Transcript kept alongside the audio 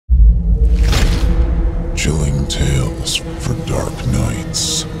Tales for Dark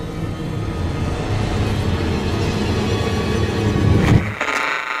Nights.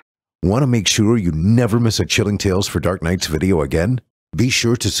 Want to make sure you never miss a Chilling Tales for Dark Nights video again? Be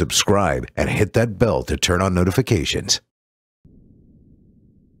sure to subscribe and hit that bell to turn on notifications.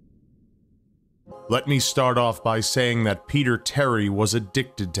 Let me start off by saying that Peter Terry was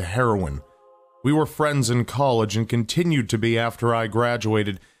addicted to heroin. We were friends in college and continued to be after I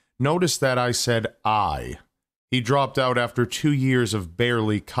graduated. Notice that I said I. He dropped out after 2 years of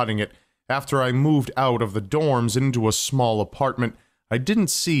barely cutting it. After I moved out of the dorms into a small apartment, I didn't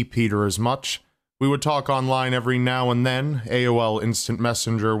see Peter as much. We would talk online every now and then. AOL Instant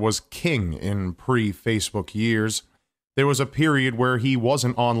Messenger was king in pre-Facebook years. There was a period where he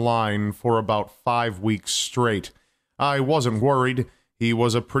wasn't online for about 5 weeks straight. I wasn't worried. He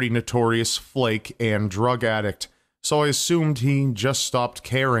was a pretty notorious flake and drug addict, so I assumed he just stopped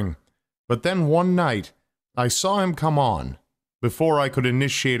caring. But then one night, I saw him come on. Before I could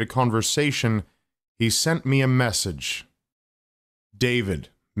initiate a conversation, he sent me a message. David,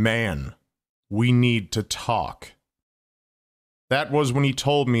 man, we need to talk. That was when he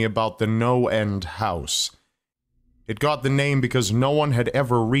told me about the No End house. It got the name because no one had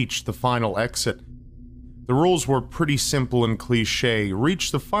ever reached the final exit. The rules were pretty simple and cliché.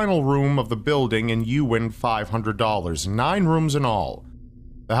 Reach the final room of the building and you win $500, 9 rooms in all.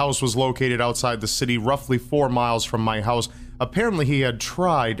 The house was located outside the city, roughly 4 miles from my house. Apparently he had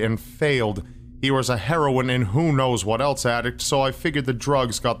tried and failed. He was a heroin and who knows what else addict, so I figured the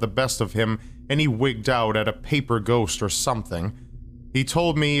drugs got the best of him and he wigged out at a paper ghost or something. He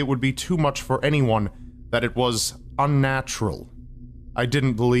told me it would be too much for anyone, that it was unnatural. I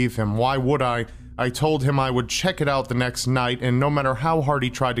didn't believe him. Why would I? I told him I would check it out the next night, and no matter how hard he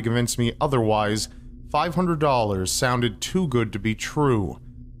tried to convince me otherwise, $500 sounded too good to be true.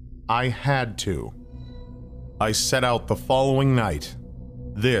 I had to. I set out the following night.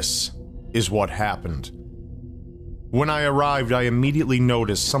 This is what happened. When I arrived, I immediately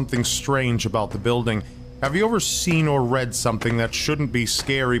noticed something strange about the building. Have you ever seen or read something that shouldn't be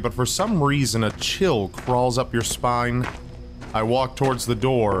scary, but for some reason a chill crawls up your spine? I walked towards the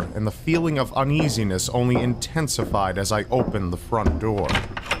door, and the feeling of uneasiness only intensified as I opened the front door.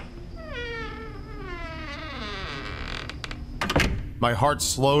 My heart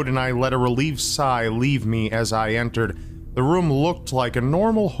slowed and I let a relieved sigh leave me as I entered. The room looked like a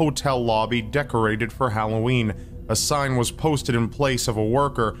normal hotel lobby decorated for Halloween. A sign was posted in place of a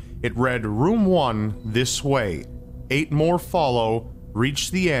worker. It read, "Room 1, this way. 8 more follow,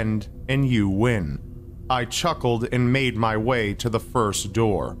 reach the end, and you win." I chuckled and made my way to the first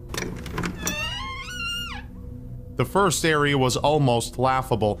door. The first area was almost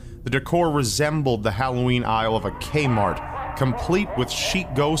laughable. The decor resembled the Halloween aisle of a Kmart, complete with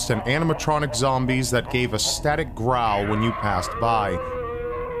sheet ghosts and animatronic zombies that gave a static growl when you passed by.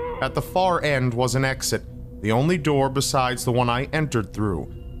 At the far end was an exit, the only door besides the one I entered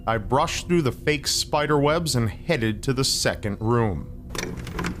through. I brushed through the fake spider webs and headed to the second room.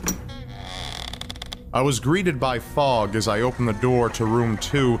 I was greeted by fog as I opened the door to room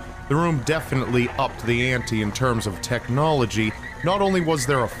 2. The room definitely upped the ante in terms of technology. Not only was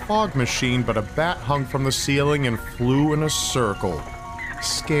there a fog machine, but a bat hung from the ceiling and flew in a circle.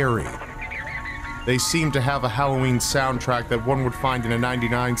 Scary. They seemed to have a Halloween soundtrack that one would find in a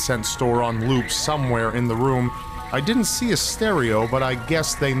 99-cent store on loop somewhere in the room. I didn't see a stereo, but I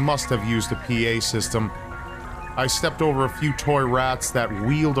guess they must have used a PA system. I stepped over a few toy rats that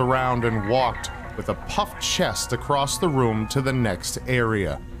wheeled around and walked with a puffed chest across the room to the next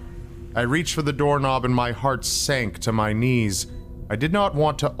area. I reached for the doorknob and my heart sank to my knees. I did not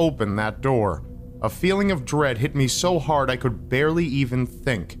want to open that door. A feeling of dread hit me so hard I could barely even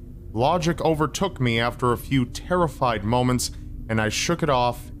think. Logic overtook me after a few terrified moments, and I shook it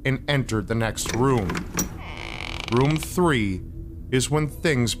off and entered the next room. Room 3 is when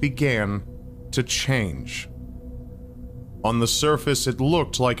things began to change. On the surface, it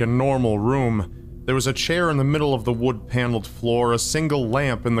looked like a normal room. There was a chair in the middle of the wood-paneled floor. A single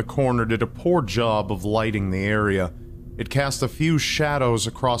lamp in the corner did a poor job of lighting the area. It cast a few shadows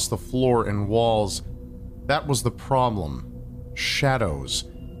across the floor and walls. That was the problem. Shadows.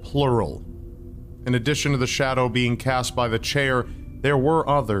 Plural. In addition to the shadow being cast by the chair, there were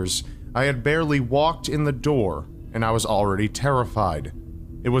others. I had barely walked in the door, and I was already terrified.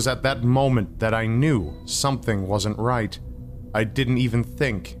 It was at that moment that I knew something wasn't right. I didn't even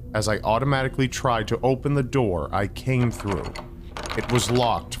think, as I automatically tried to open the door I came through. It was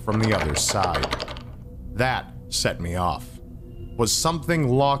locked from the other side. That set me off. Was something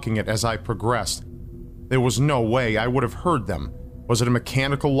locking it as I progressed? There was no way I would have heard them. Was it a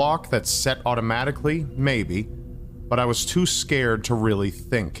mechanical lock that set automatically? Maybe. but I was too scared to really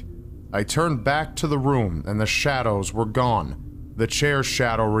think. I turned back to the room and the shadows were gone. The chair's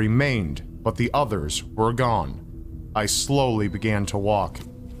shadow remained, but the others were gone. I slowly began to walk.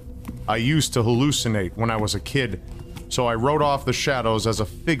 I used to hallucinate when I was a kid, so I wrote off the shadows as a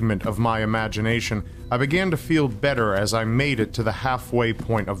figment of my imagination. I began to feel better as I made it to the halfway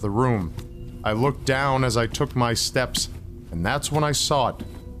point of the room. I looked down as I took my steps, and that's when I saw it,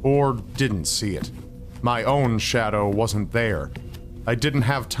 or didn't see it. My own shadow wasn't there. I didn't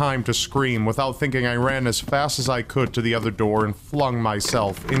have time to scream. Without thinking, I ran as fast as I could to the other door and flung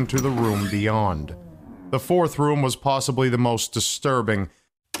myself into the room beyond. The fourth room was possibly the most disturbing.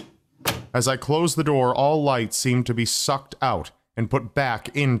 As I closed the door, all light seemed to be sucked out and put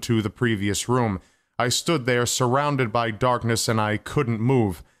back into the previous room. I stood there surrounded by darkness and I couldn't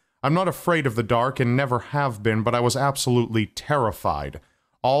move. I'm not afraid of the dark and never have been, but I was absolutely terrified.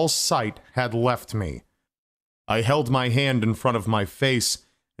 All sight had left me. I held my hand in front of my face,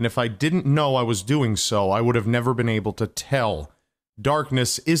 and if I didn't know I was doing so, I would have never been able to tell.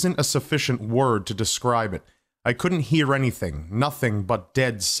 Darkness isn't a sufficient word to describe it. I couldn't hear anything, nothing but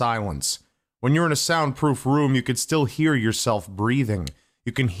dead silence. When you're in a soundproof room, you could still hear yourself breathing.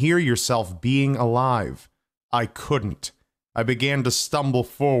 You can hear yourself being alive. I couldn't. I began to stumble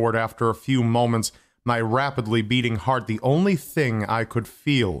forward after a few moments, my rapidly beating heart the only thing I could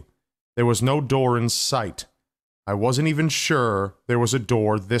feel. There was no door in sight. I wasn't even sure there was a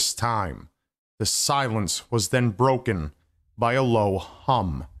door this time. The silence was then broken by a low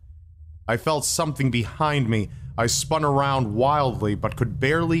hum. I felt something behind me. I spun around wildly, but could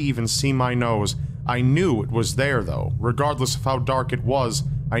barely even see my nose. I knew it was there, though. Regardless of how dark it was,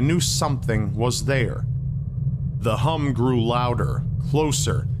 I knew something was there. The hum grew louder,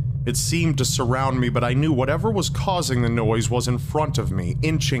 closer. It seemed to surround me, but I knew whatever was causing the noise was in front of me,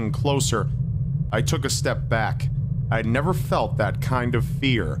 inching closer. I took a step back. I'd never felt that kind of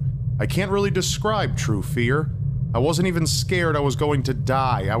fear. I can't really describe true fear. I wasn't even scared I was going to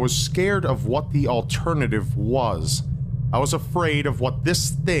die. I was scared of what the alternative was. I was afraid of what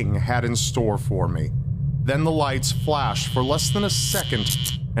this thing had in store for me. Then the lights flashed for less than a second,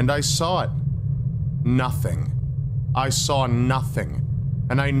 and I saw it. Nothing. I saw nothing.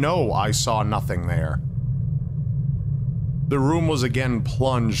 And I know I saw nothing there. The room was again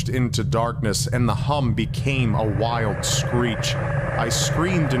plunged into darkness, and the hum became a wild screech. I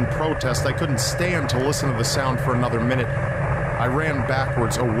screamed in protest. I couldn't stand to listen to the sound for another minute. I ran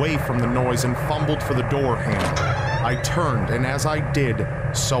backwards, away from the noise, and fumbled for the door handle. I turned, and as I did,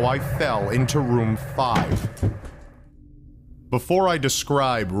 so I fell into room 5. Before I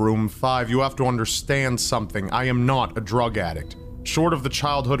describe room 5, you have to understand something. I am not a drug addict. Short of the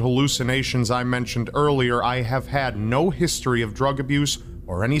childhood hallucinations I mentioned earlier, I have had no history of drug abuse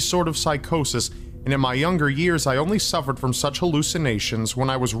or any sort of psychosis, and in my younger years I only suffered from such hallucinations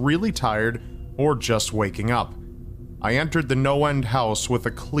when I was really tired or just waking up. I entered the no-end house with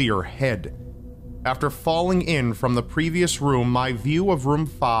a clear head. After falling in from the previous room, my view of room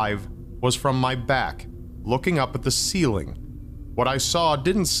 5 was from my back, looking up at the ceiling. What I saw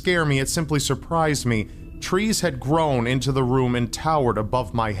didn't scare me, it simply surprised me. Trees had grown into the room and towered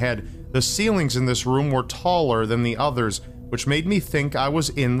above my head. The ceilings in this room were taller than the others, which made me think I was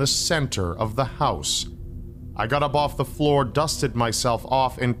in the center of the house. I got up off the floor, dusted myself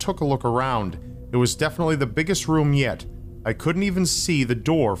off, and took a look around. It was definitely the biggest room yet. I couldn't even see the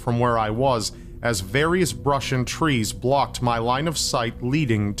door from where I was, as various brush and trees blocked my line of sight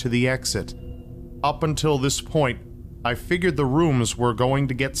leading to the exit. Up until this point, I figured the rooms were going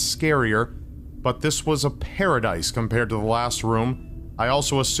to get scarier, but this was a paradise compared to the last room. I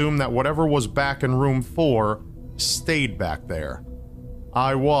also assumed that whatever was back in room 4 stayed back there.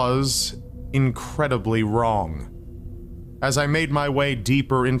 I was incredibly wrong. As I made my way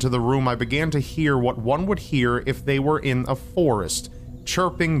deeper into the room, I began to hear what one would hear if they were in a forest.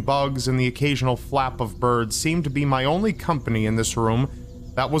 Chirping bugs and the occasional flap of birds seemed to be my only company in this room.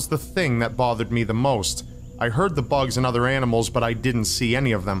 That was the thing that bothered me the most. I heard the bugs and other animals, but I didn't see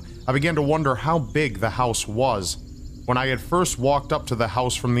any of them. I began to wonder how big the house was. When I had first walked up to the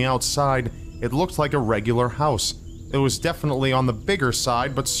house from the outside, it looked like a regular house. It was definitely on the bigger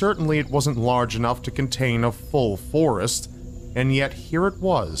side, but certainly it wasn't large enough to contain a full forest. And yet here it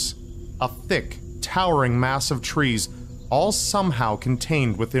was. A thick, towering mass of trees, all somehow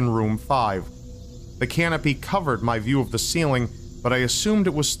contained within room 5. The canopy covered my view of the ceiling, but I assumed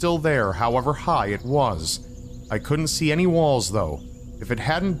it was still there, however high it was. I couldn't see any walls, though. If it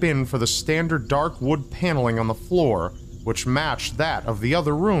hadn't been for the standard dark wood paneling on the floor, which matched that of the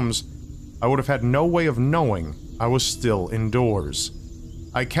other rooms, I would have had no way of knowing I was still indoors.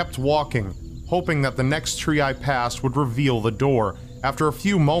 I kept walking, hoping that the next tree I passed would reveal the door. After a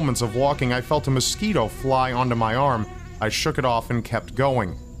few moments of walking, I felt a mosquito fly onto my arm. I shook it off and kept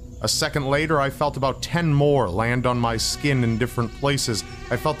going. A second later, I felt about 10 more land on my skin in different places.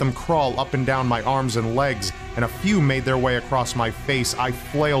 I felt them crawl up and down my arms and legs, and a few made their way across my face. I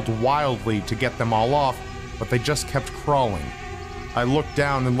flailed wildly to get them all off, but they just kept crawling. I looked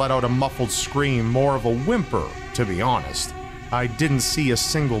down and let out a muffled scream, more of a whimper, to be honest. I didn't see a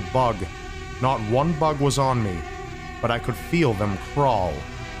single bug. Not one bug was on me, but I could feel them crawl.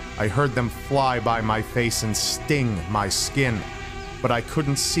 I heard them fly by my face and sting my skin, but I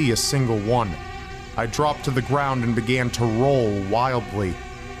couldn't see a single one. I dropped to the ground and began to roll wildly.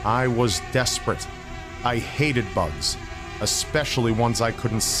 I was desperate. I hated bugs, especially ones I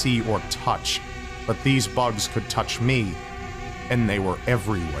couldn't see or touch, but these bugs could touch me, and they were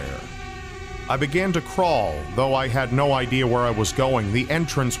everywhere. I began to crawl, though I had no idea where I was going. The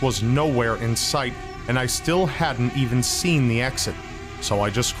entrance was nowhere in sight, and I still hadn't even seen the exit. So I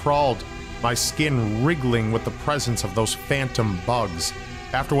just crawled, my skin wriggling with the presence of those phantom bugs.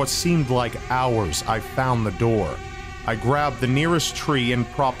 After what seemed like hours, I found the door. I grabbed the nearest tree and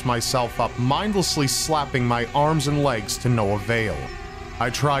propped myself up, mindlessly slapping my arms and legs to no avail. I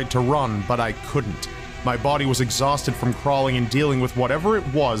tried to run, but I couldn't. My body was exhausted from crawling and dealing with whatever it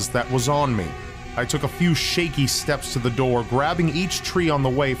was that was on me. I took a few shaky steps to the door, grabbing each tree on the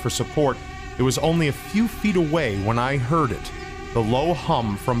way for support. It was only a few feet away when I heard it, the low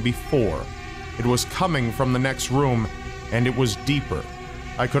hum from before. It was coming from the next room, and it was deeper.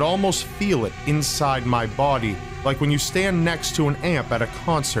 I could almost feel it inside my body, like when you stand next to an amp at a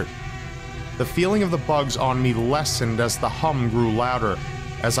concert. The feeling of the bugs on me lessened as the hum grew louder.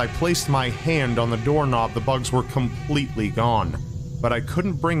 As I placed my hand on the doorknob, the bugs were completely gone. But I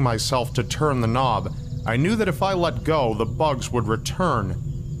couldn't bring myself to turn the knob. I knew that if I let go, the bugs would return,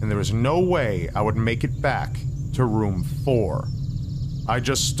 and there was no way I would make it back to room 4. I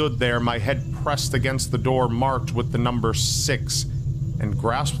just stood there, my head pressed against the door marked with the number 6, and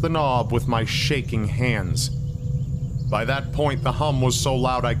grasped the knob with my shaking hands. By that point, the hum was so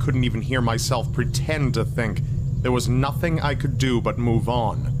loud I couldn't even hear myself pretend to think. There was nothing I could do but move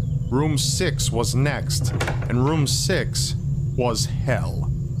on. Room 6 was next, and room 6 was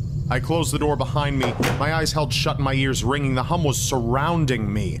hell. I closed the door behind me, my eyes held shut and my ears ringing. The hum was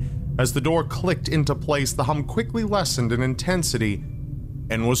surrounding me. As the door clicked into place, the hum quickly lessened in intensity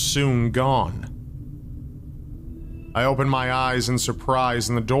and was soon gone. I opened my eyes in surprise,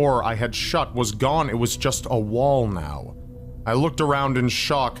 and the door I had shut was gone. It was just a wall now. I looked around in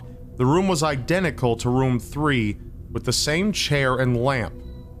shock. The room was identical to room 3, with the same chair and lamp,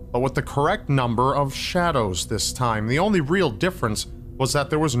 but with the correct number of shadows this time. The only real difference was that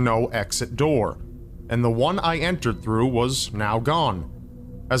there was no exit door, and the one I entered through was now gone.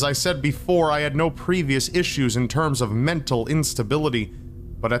 As I said before, I had no previous issues in terms of mental instability,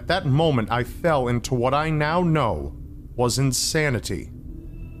 but at that moment I fell into what I now know was insanity.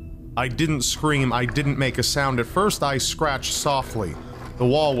 I didn't scream, I didn't make a sound. At first I scratched softly. The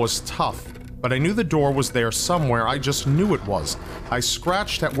wall was tough, but I knew the door was there somewhere. I just knew it was. I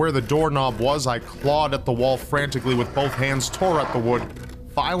scratched at where the doorknob was. I clawed at the wall frantically with both hands, tore at the wood,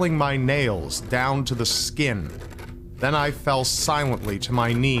 filing my nails down to the skin. Then I fell silently to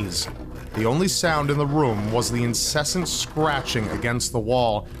my knees. The only sound in the room was the incessant scratching against the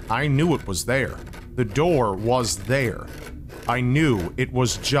wall. I knew it was there. The door was there. I knew it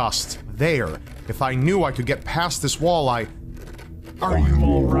was just there. If I knew I could get past this wall, Are you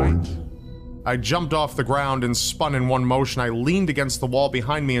alright? I jumped off the ground and spun in one motion. I leaned against the wall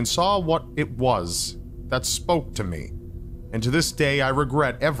behind me and saw what it was that spoke to me. And to this day, I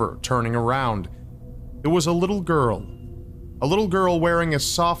regret ever turning around. It was a little girl. A little girl wearing a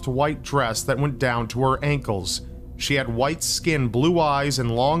soft white dress that went down to her ankles. She had white skin, blue eyes,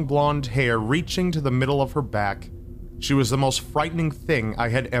 and long blonde hair reaching to the middle of her back. She was the most frightening thing I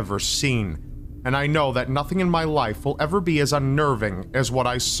had ever seen, and I know that nothing in my life will ever be as unnerving as what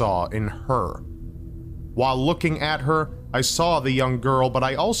I saw in her. While looking at her, I saw the young girl, but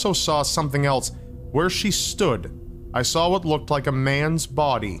I also saw something else. Where she stood, I saw what looked like a man's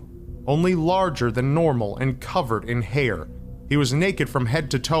body, only larger than normal and covered in hair. He was naked from head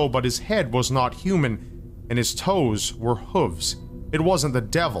to toe, but his head was not human, and his toes were hooves. It wasn't the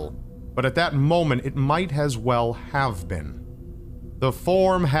devil, but at that moment it might as well have been. The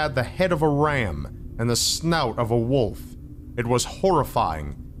form had the head of a ram and the snout of a wolf. It was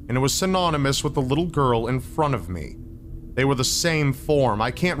horrifying, and it was synonymous with the little girl in front of me. They were the same form.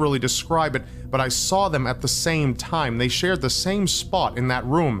 I can't really describe it, but I saw them at the same time. They shared the same spot in that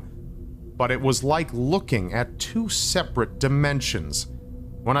room, but it was like looking at two separate dimensions.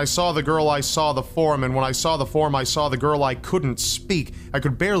 When I saw the girl, I saw the form, and when I saw the form, I saw the girl. I couldn't speak. I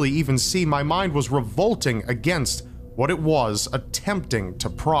could barely even see. My mind was revolting against what it was attempting to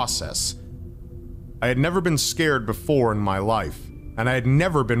process. I had never been scared before in my life, and I had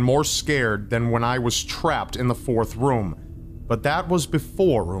never been more scared than when I was trapped in the 4th room. But that was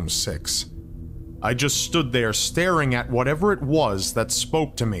before room 6. I just stood there staring at whatever it was that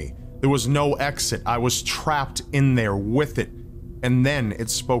spoke to me. There was no exit. I was trapped in there with it. And then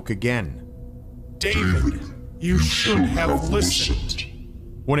it spoke again. David, you should have listened.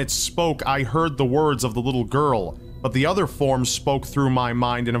 When it spoke, I heard the words of the little girl, but the other form spoke through my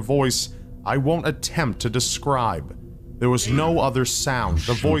mind in a voice I won't attempt to describe. There was no other sound.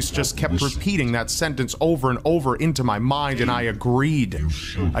 The voice just kept repeating that sentence over and over into my mind, and I agreed.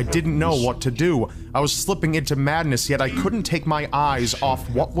 I didn't know what to do. I was slipping into madness, yet I couldn't take my eyes off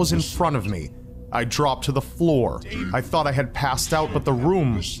what was in front of me. I dropped to the floor. I thought I had passed out, but the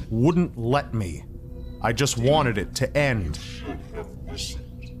room wouldn't let me. I just wanted it to end.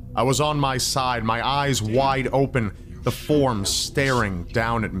 I was on my side, my eyes wide open, the form staring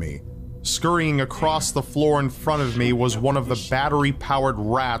down at me. Scurrying across the floor in front of me was one of the battery-powered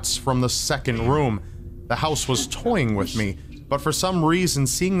rats from the 2nd room. The house was toying with me, but for some reason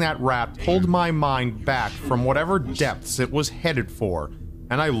seeing that rat pulled my mind back from whatever depths it was headed for,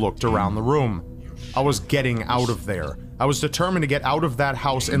 and I looked around the room. I was getting out of there. I was determined to get out of that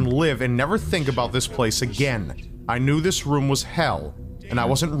house and live and never think about this place again. I knew this room was hell, and I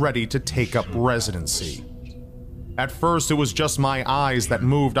wasn't ready to take up residency. At first, it was just my eyes that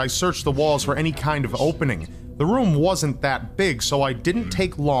moved. I searched the walls for any kind of opening. The room wasn't that big, so I didn't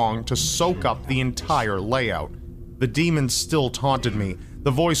take long to soak up the entire layout. The demon still taunted me,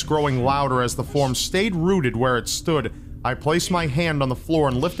 the voice growing louder as the form stayed rooted where it stood. I placed my hand on the floor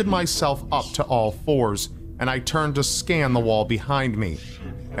and lifted myself up to all fours, and I turned to scan the wall behind me.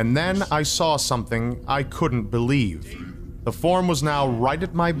 And then I saw something I couldn't believe. The form was now right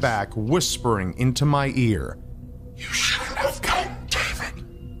at my back, whispering into my ear. You shouldn't have come, David.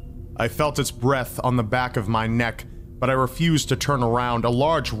 I felt its breath on the back of my neck, but I refused to turn around. A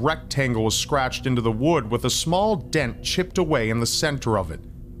large rectangle was scratched into the wood with a small dent chipped away in the center of it.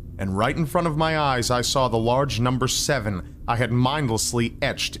 And right in front of my eyes, I saw the large number 7 I had mindlessly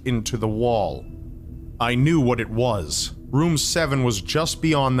etched into the wall. I knew what it was. Room 7 was just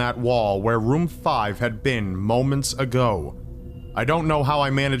beyond that wall where room 5 had been moments ago. I don't know how I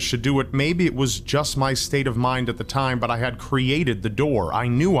managed to do it. Maybe it was just my state of mind at the time, but I had created the door. I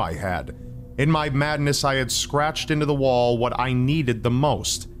knew I had. In my madness, I had scratched into the wall what I needed the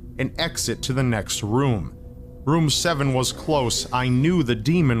most, an exit to the next room. Room 7 was close. I knew the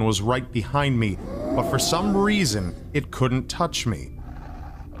demon was right behind me, but for some reason, it couldn't touch me.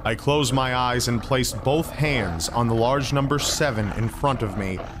 I closed my eyes and placed both hands on the large number 7 in front of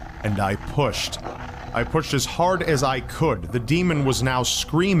me, and I pushed. I pushed as hard as I could. The demon was now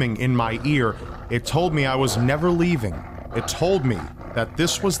screaming in my ear. It told me I was never leaving. It told me that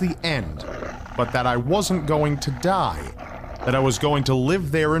this was the end, but that I wasn't going to die, that I was going to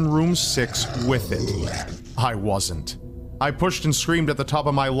live there in room 6 with it. I wasn't. I pushed and screamed at the top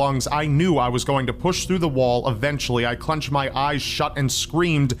of my lungs. I knew I was going to push through the wall eventually. I clenched my eyes shut and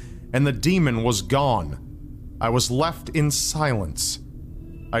screamed, and the demon was gone. I was left in silence.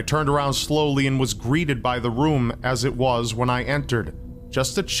 I turned around slowly and was greeted by the room as it was when I entered.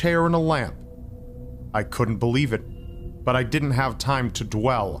 Just a chair and a lamp. I couldn't believe it, but I didn't have time to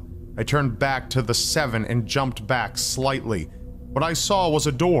dwell. I turned back to the 7 and jumped back slightly. What I saw was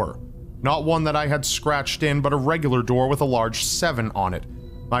a door. Not one that I had scratched in, but a regular door with a large 7 on it.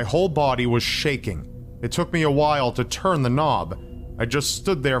 My whole body was shaking. It took me a while to turn the knob. I just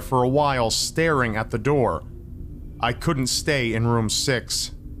stood there for a while staring at the door. I couldn't stay in room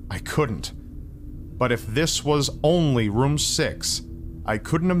 6. I couldn't. But if this was only room 6, I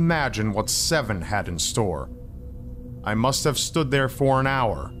couldn't imagine what 7 had in store. I must have stood there for an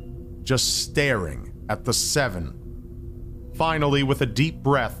hour, just staring at the 7. Finally, with a deep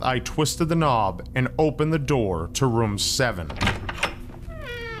breath, I twisted the knob and opened the door to room 7.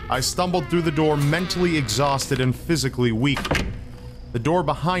 I stumbled through the door, mentally exhausted and physically weak. The door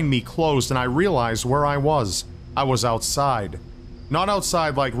behind me closed and I realized where I was. I was outside. Not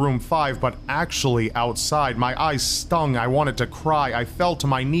outside like room 5, but actually outside. My eyes stung. I wanted to cry. I fell to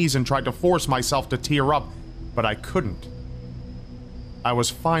my knees and tried to force myself to tear up, but I couldn't. I was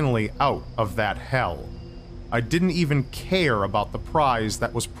finally out of that hell. I didn't even care about the prize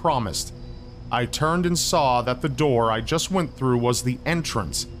that was promised. I turned and saw that the door I just went through was the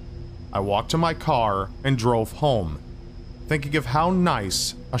entrance. I walked to my car and drove home, thinking of how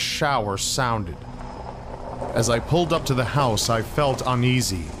nice a shower sounded. As I pulled up to the house, I felt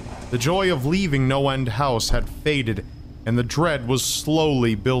uneasy. The joy of leaving No End House had faded, and the dread was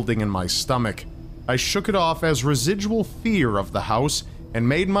slowly building in my stomach. I shook it off as residual fear of the house and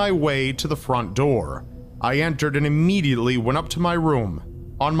made my way to the front door. I entered and immediately went up to my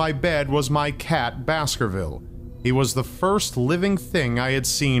room. On my bed was my cat, Baskerville. He was the first living thing I had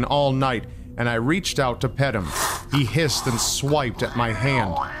seen all night, and I reached out to pet him. He hissed and swiped at my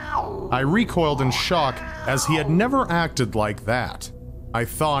hand. I recoiled in shock, as he had never acted like that. I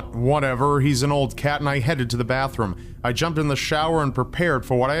thought, whatever, he's an old cat, and I headed to the bathroom. I jumped in the shower and prepared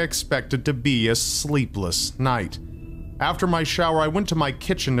for what I expected to be a sleepless night. After my shower, I went to my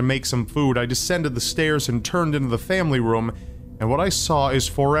kitchen to make some food. I descended the stairs and turned into the family room, and what I saw is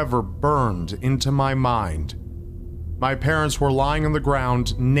forever burned into my mind. My parents were lying on the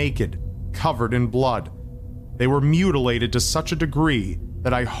ground, naked, covered in blood. They were mutilated to such a degree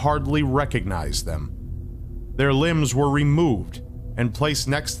that I hardly recognized them. Their limbs were removed and placed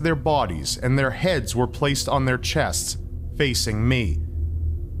next to their bodies, and their heads were placed on their chests, facing me.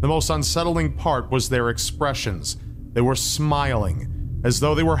 The most unsettling part was their expressions. They were smiling, as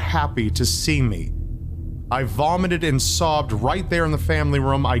though they were happy to see me. I vomited and sobbed right there in the family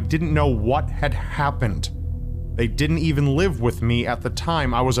room. I didn't know what had happened. They didn't even live with me at the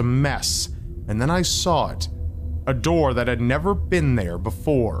time. I was a mess. And then I saw it. A door that had never been there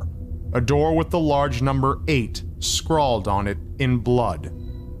before. A door with the large number 8 scrawled on it in blood.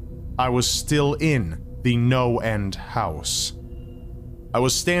 I was still in the No End House. I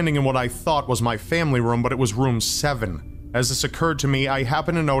was standing in what I thought was my family room, but it was room 7. As this occurred to me, I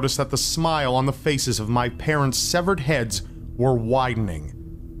happened to notice that the smile on the faces of my parents' severed heads were widening.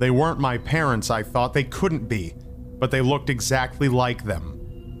 They weren't my parents, I thought. They couldn't be, but they looked exactly like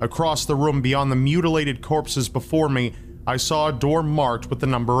them. Across the room, beyond the mutilated corpses before me, I saw a door marked with the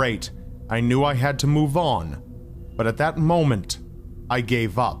number 8. I knew I had to move on, but at that moment, I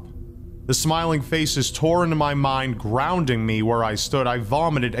gave up. The smiling faces tore into my mind, grounding me where I stood. I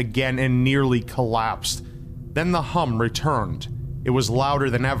vomited again and nearly collapsed. Then the hum returned. It was louder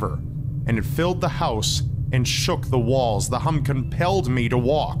than ever, and it filled the house and shook the walls. The hum compelled me to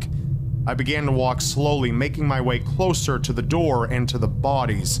walk. I began to walk slowly, making my way closer to the door and to the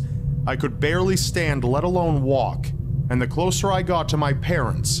bodies. I could barely stand, let alone walk, and the closer I got to my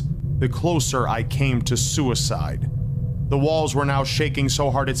parents, the closer I came to suicide. The walls were now shaking so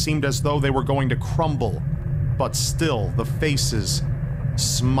hard it seemed as though they were going to crumble, but still the faces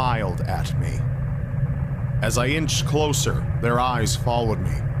smiled at me. As I inched closer, their eyes followed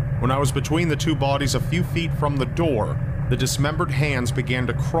me. When I was between the two bodies a few feet from the door, the dismembered hands began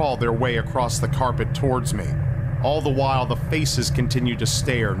to crawl their way across the carpet towards me. All the while, the faces continued to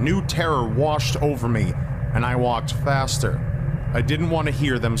stare. New terror washed over me, and I walked faster. I didn't want to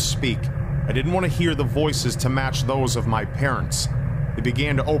hear them speak. I didn't want to hear the voices to match those of my parents. They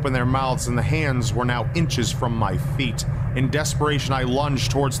began to open their mouths, and the hands were now inches from my feet. In desperation, I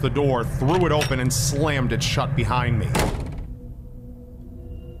lunged towards the door, threw it open, and slammed it shut behind me.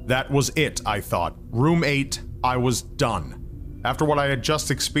 That was it, I thought. Room 8, I was done. After what I had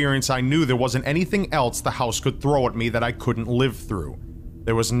just experienced, I knew there wasn't anything else the house could throw at me that I couldn't live through.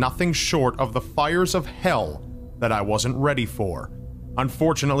 There was nothing short of the fires of hell that I wasn't ready for.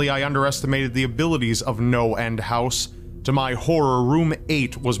 Unfortunately, I underestimated the abilities of No End House. To my horror, Room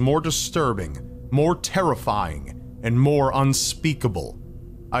 8 was more disturbing, more terrifying, and more unspeakable.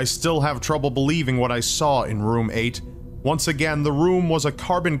 I still have trouble believing what I saw in Room 8. Once again, the room was a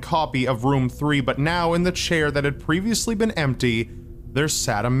carbon copy of Room 3, but now in the chair that had previously been empty, there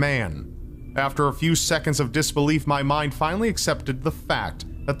sat a man. After a few seconds of disbelief, my mind finally accepted the fact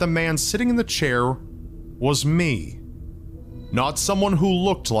that the man sitting in the chair was me. Not someone who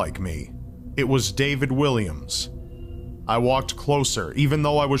looked like me. It was David Williams. I walked closer. Even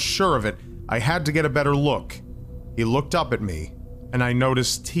though I was sure of it, I had to get a better look. He looked up at me, and I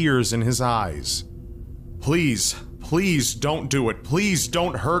noticed tears in his eyes. "Please, please don't do it. Please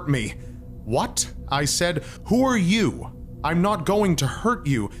don't hurt me." "What?" I said. "Who are you? I'm not going to hurt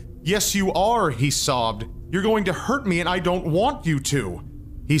you." "Yes, you are," he sobbed. "You're going to hurt me, and I don't want you to."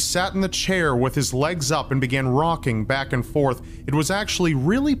 He sat in the chair with his legs up and began rocking back and forth. It was actually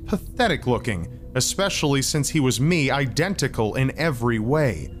really pathetic looking, especially since he was me, identical in every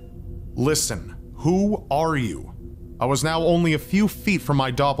way. "Listen, who are you?" I was now only a few feet from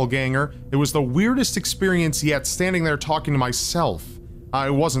my doppelganger. It was the weirdest experience yet, standing there talking to myself.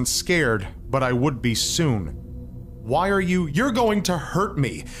 I wasn't scared, but I would be soon. "Why are you— You're going to hurt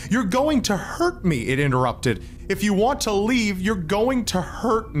me! You're going to hurt me!" it interrupted. "If you want to leave, you're going to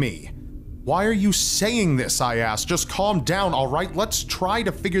hurt me." "Why are you saying this?" I asked. "Just calm down, all right? Let's try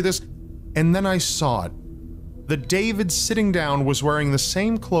to figure this—" And then I saw it. The David sitting down was wearing the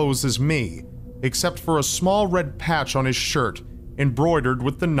same clothes as me, except for a small red patch on his shirt, embroidered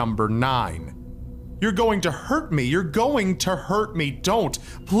with the number 9. "You're going to hurt me! You're going to hurt me! Don't!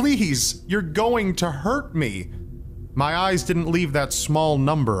 Please! You're going to hurt me!" My eyes didn't leave that small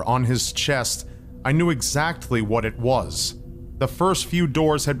number on his chest. I knew exactly what it was. The first few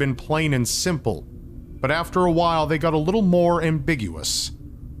doors had been plain and simple, but after a while they got a little more ambiguous.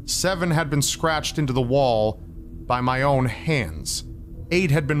 7 had been scratched into the wall by my own hands.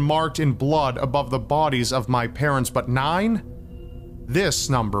 8 had been marked in blood above the bodies of my parents, but 9? This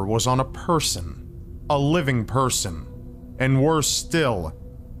number was on a person. A living person. And worse still,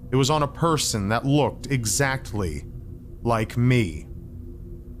 it was on a person that looked exactly like me.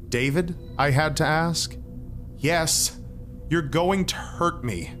 "David?" I had to ask. "Yes. You're going to hurt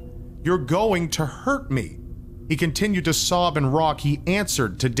me. You're going to hurt me." He continued to sob and rock. He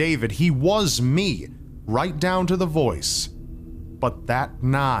answered to David. He was me, right down to the voice. But that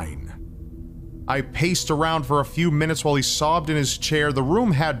 9. I paced around for a few minutes while he sobbed in his chair. The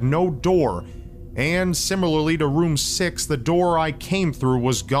room had no door, and similarly to room 6, the door I came through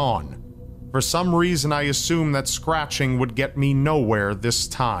was gone. For some reason, I assumed that scratching would get me nowhere this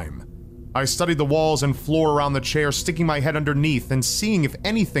time. I studied the walls and floor around the chair, sticking my head underneath and seeing if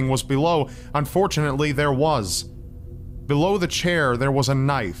anything was below. Unfortunately, there was. Below the chair, there was a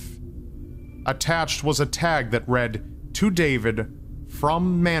knife. Attached was a tag that read, "To David,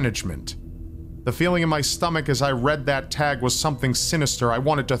 from management." The feeling in my stomach as I read that tag was something sinister. I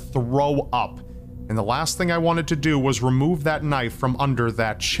wanted to throw up, and the last thing I wanted to do was remove that knife from under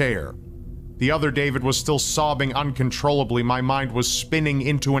that chair. The other David was still sobbing uncontrollably. My mind was spinning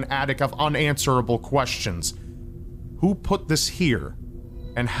into an attic of unanswerable questions. Who put this here?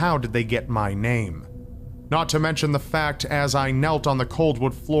 And how did they get my name? Not to mention the fact, as I knelt on the cold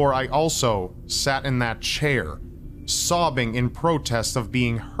wood floor, I also sat in that chair, sobbing in protest of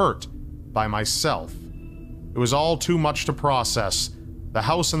being hurt by myself. It was all too much to process. The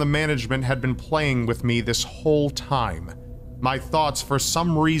house and the management had been playing with me this whole time. My thoughts for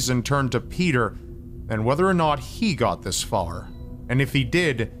some reason turned to Peter and whether or not he got this far. And if he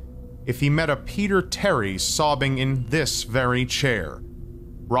did, if he met a Peter Terry sobbing in this very chair,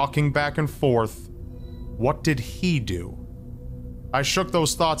 rocking back and forth, what did he do? I shook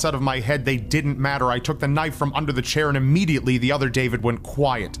those thoughts out of my head. They didn't matter. I took the knife from under the chair and immediately the other David went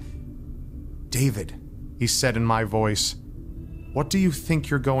quiet. "David," he said in my voice, "what do you think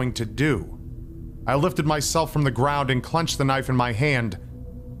you're going to do?" I lifted myself from the ground and clenched the knife in my hand.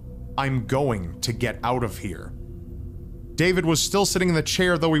 "I'm going to get out of here." David was still sitting in the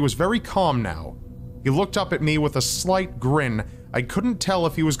chair, though he was very calm now. He looked up at me with a slight grin. I couldn't tell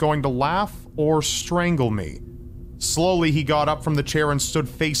if he was going to laugh or strangle me. Slowly, he got up from the chair and stood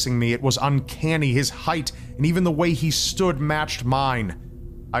facing me. It was uncanny. His height and even the way he stood matched mine.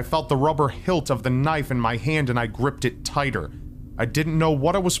 I felt the rubber hilt of the knife in my hand and I gripped it tighter. I didn't know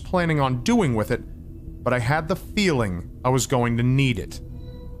what I was planning on doing with it, but I had the feeling I was going to need it.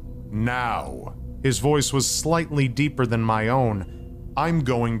 "Now," his voice was slightly deeper than my own, "I'm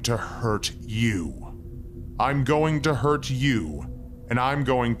going to hurt you. I'm going to hurt you, and I'm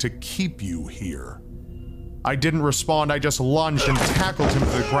going to keep you here." I didn't respond. I just lunged and tackled him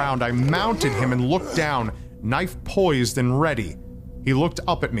to the ground. I mounted him and looked down, knife poised and ready. He looked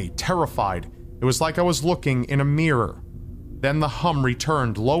up at me, terrified. It was like I was looking in a mirror. Then the hum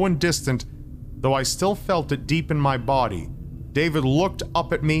returned, low and distant, though I still felt it deep in my body. David looked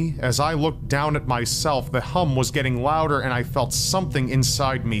up at me as I looked down at myself. The hum was getting louder and I felt something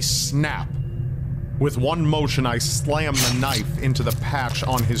inside me snap. With one motion, I slammed the knife into the patch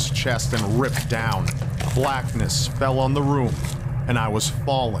on his chest and ripped down. Blackness fell on the room, and I was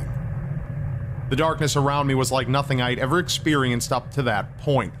falling. The darkness around me was like nothing I'd ever experienced up to that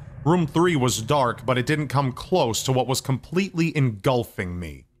point. Room 3 was dark, but it didn't come close to what was completely engulfing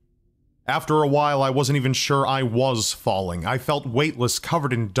me. After a while, I wasn't even sure I was falling. I felt weightless,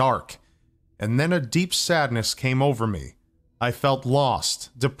 covered in dark. And then a deep sadness came over me. I felt lost,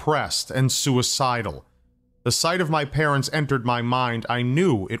 depressed, and suicidal. The sight of my parents entered my mind. I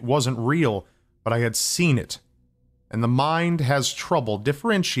knew it wasn't real, but I had seen it. And the mind has trouble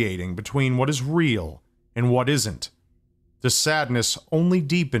differentiating between what is real and what isn't. The sadness only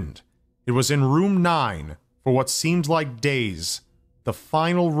deepened. It was in room 9 for what seemed like days, the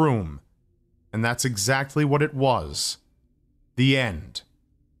final room, and that's exactly what it was. The end.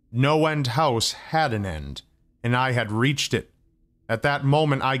 No End House had an end, and I had reached it. At that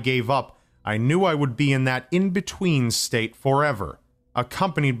moment I gave up. I knew I would be in that in-between state forever,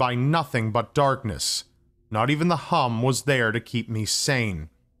 accompanied by nothing but darkness. Not even the hum was there to keep me sane.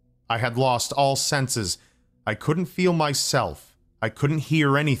 I had lost all senses. I couldn't feel myself. I couldn't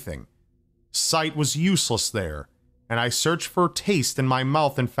hear anything. Sight was useless there, and I searched for taste in my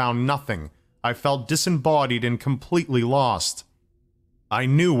mouth and found nothing. I felt disembodied and completely lost. I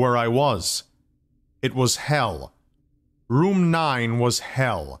knew where I was. It was hell. Room 9 was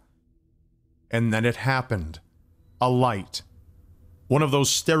hell. And then it happened. A light. One of those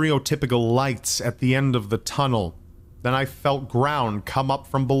stereotypical lights at the end of the tunnel. Then I felt ground come up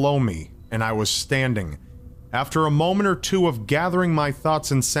from below me, and I was standing. After a moment or two of gathering my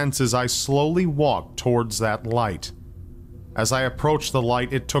thoughts and senses, I slowly walked towards that light. As I approached the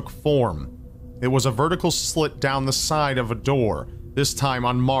light, it took form. It was a vertical slit down the side of a door, this time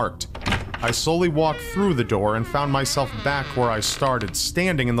unmarked. I slowly walked through the door and found myself back where I started,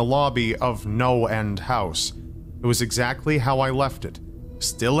 standing in the lobby of No End House. It was exactly how I left it.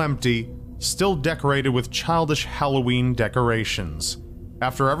 Still empty, still decorated with childish Halloween decorations.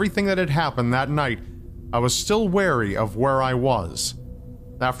 After everything that had happened that night, I was still wary of where I was.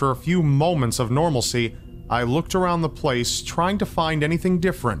 After a few moments of normalcy, I looked around the place, trying to find anything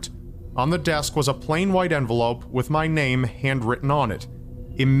different. On the desk was a plain white envelope with my name handwritten on it.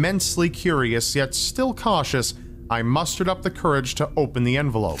 Immensely curious, yet still cautious, I mustered up the courage to open the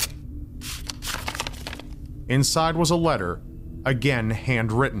envelope. Inside was a letter, again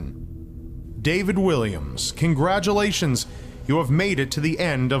handwritten. David Williams, congratulations! You have made it to the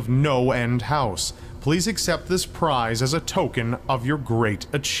end of No End House. Please accept this prize as a token of your great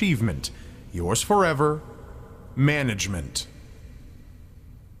achievement. Yours forever, Management.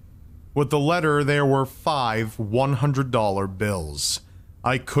 With the letter, there were 5 $100 bills.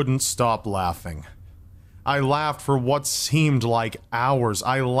 I couldn't stop laughing. I laughed for what seemed like hours.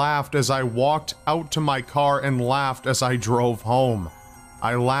 I laughed as I walked out to my car and laughed as I drove home.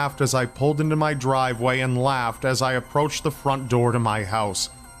 I laughed as I pulled into my driveway and laughed as I approached the front door to my house.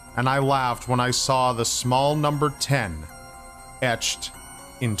 And I laughed when I saw the small number 10 etched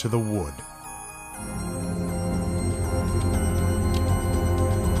into the wood.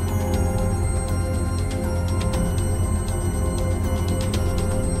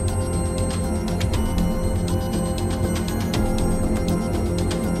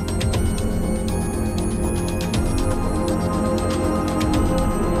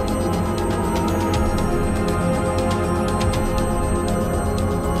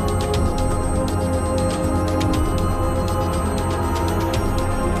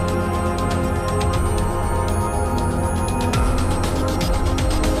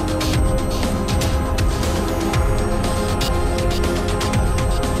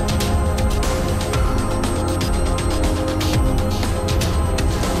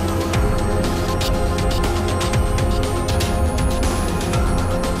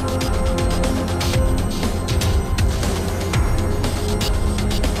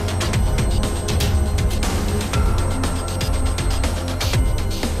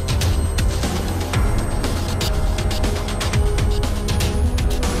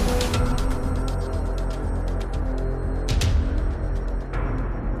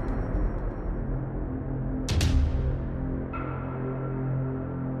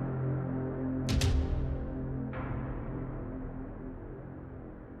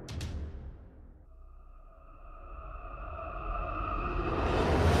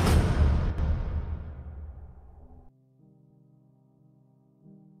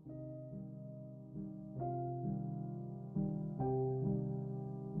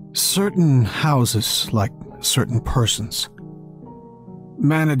 Certain houses, like certain persons,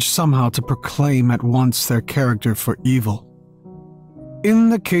 manage somehow to proclaim at once their character for evil. In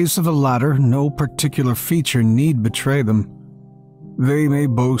the case of the latter, no particular feature need betray them. They may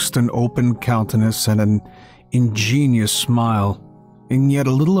boast an open countenance and an ingenious smile, and yet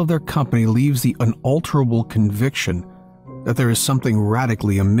a little of their company leaves the unalterable conviction that there is something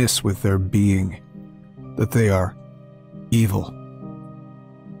radically amiss with their being, that they are evil.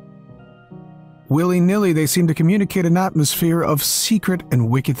 Willy-nilly, they seem to communicate an atmosphere of secret and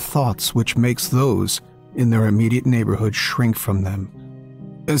wicked thoughts which makes those in their immediate neighborhood shrink from them,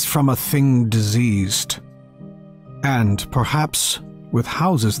 as from a thing diseased. And, perhaps, with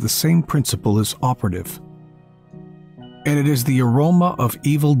houses the same principle is operative. And it is the aroma of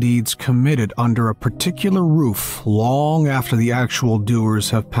evil deeds committed under a particular roof long after the actual doers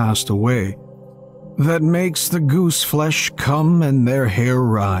have passed away that makes the goose flesh come and their hair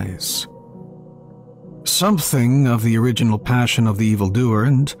rise. Something of the original passion of the evildoer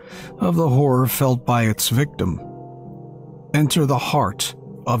and of the horror felt by its victim enter the heart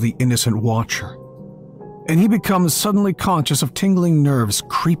of the innocent watcher, and he becomes suddenly conscious of tingling nerves,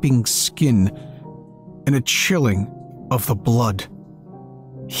 creeping skin, and a chilling of the blood.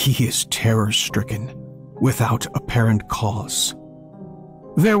 He is terror-stricken, without apparent cause.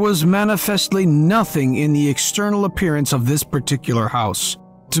 There was manifestly nothing in the external appearance of this particular house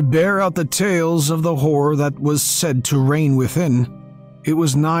to bear out the tales of the horror that was said to reign within. It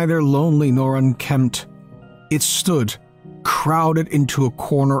was neither lonely nor unkempt. It stood crowded into a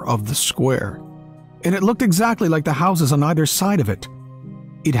corner of the square, and it looked exactly like the houses on either side of it.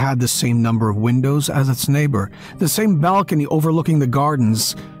 It had the same number of windows as its neighbor, the same balcony overlooking the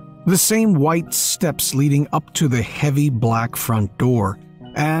gardens, the same white steps leading up to the heavy black front door,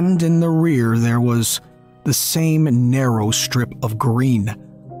 and in the rear there was the same narrow strip of green,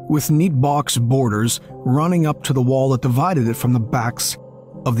 with neat box borders running up to the wall that divided it from the backs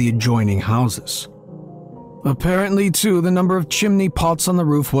of the adjoining houses. Apparently, too, the number of chimney pots on the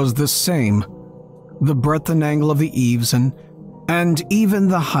roof was the same, the breadth and angle of the eaves, and even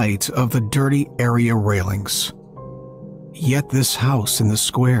the height of the dirty area railings. Yet this house in the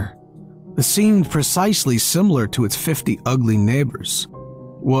square, that seemed precisely similar to its 50 ugly neighbors,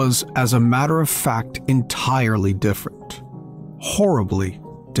 was, as a matter of fact, entirely different. Horribly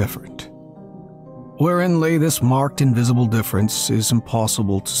different. Wherein lay this marked invisible difference is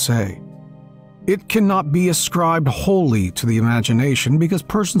impossible to say. It cannot be ascribed wholly to the imagination, because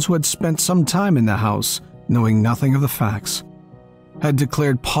persons who had spent some time in the house, knowing nothing of the facts, had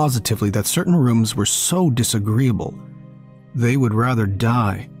declared positively that certain rooms were so disagreeable they would rather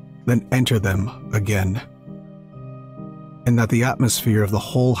die than enter them again, and that the atmosphere of the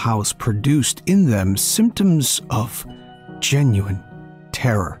whole house produced in them symptoms of genuine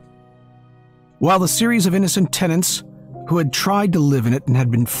terror. While the series of innocent tenants who had tried to live in it and had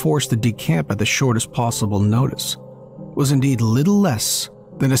been forced to decamp at the shortest possible notice was indeed little less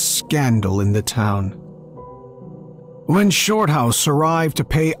than a scandal in the town. When Shorthouse arrived to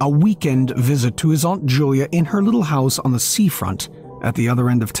pay a weekend visit to his Aunt Julia in her little house on the seafront at the other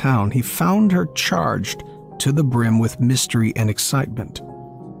end of town, he found her charged to the brim with mystery and excitement.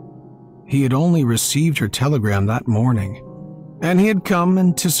 He had only received her telegram that morning, and he had come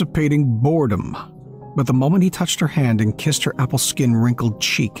anticipating boredom, but the moment he touched her hand and kissed her apple skin wrinkled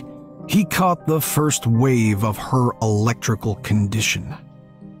cheek, he caught the first wave of her electrical condition.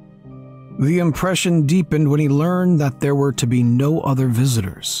 The impression deepened when he learned that there were to be no other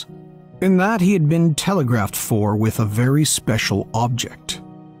visitors, and that he had been telegraphed for with a very special object.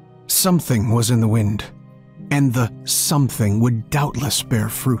 Something was in the wind, and the something would doubtless bear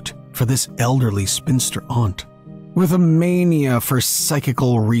fruit for this elderly spinster aunt, with a mania for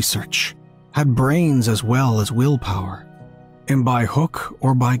psychical research, had brains as well as willpower, and by hook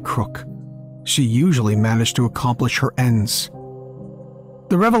or by crook, she usually managed to accomplish her ends.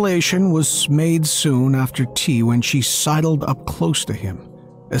 The revelation was made soon after tea when she sidled up close to him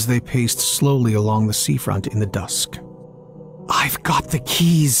as they paced slowly along the seafront in the dusk. "I've got the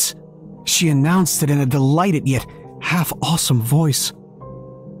keys," she announced it in a delighted yet half-awesome voice.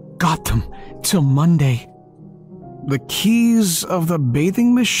 "Got them till Monday." "The keys of the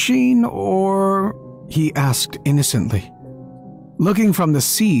bathing machine, or?" he asked innocently. Looking from the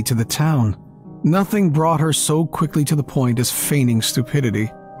sea to the town, nothing brought her so quickly to the point as feigning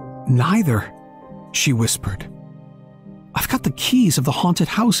stupidity. "Neither," she whispered. "I've got the keys of the haunted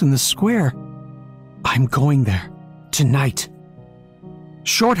house in the square. I'm going there, tonight."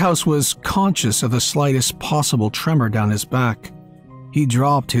 Shorthouse was conscious of the slightest possible tremor down his back. He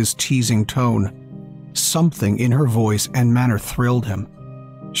dropped his teasing tone. Something in her voice and manner thrilled him.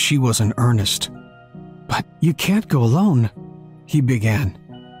 She was in earnest. "But you can't go alone," he began.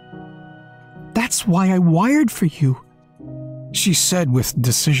 "That's why I wired for you," she said with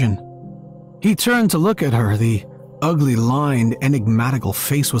decision. He turned to look at her. The ugly, lined, enigmatical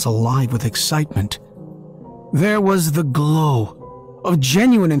face was alive with excitement. There was the glow of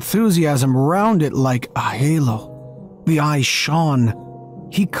genuine enthusiasm round it like a halo. The eyes shone.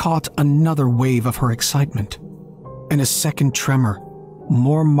 He caught another wave of her excitement, and a second tremor,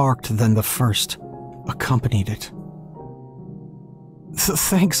 more marked than the first, accompanied it.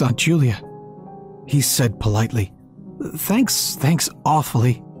 "Thanks, Aunt Julia," he said politely. Thanks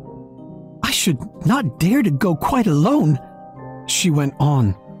awfully." "I should not dare to go quite alone," she went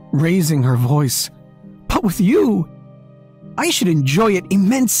on, raising her voice. "But with you, I should enjoy it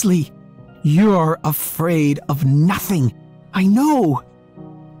immensely. You're afraid of nothing, I know."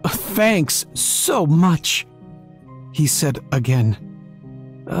 "Thanks so much," he said again.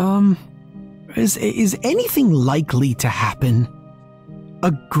 Is anything likely to happen?"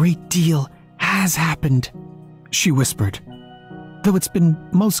 "A great deal has happened," she whispered, "though it's been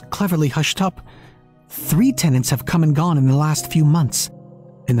most cleverly hushed up. 3 tenants have come and gone in the last few months,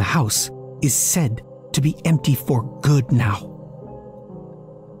 and the house is said to be empty for good now."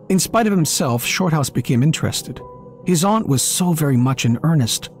 In spite of himself, Shorthouse became interested. His aunt was so very much in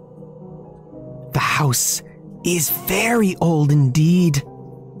earnest. "The house is very old indeed,"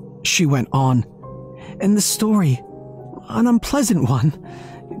 she went on, "and the story, an unpleasant one,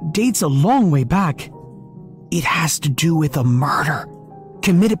 dates a long way back. It has to do with a murder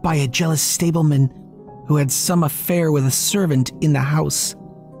committed by a jealous stableman who had some affair with a servant in the house.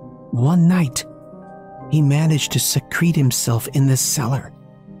 One night, he managed to secrete himself in the cellar,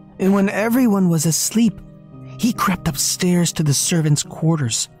 and when everyone was asleep, he crept upstairs to the servants'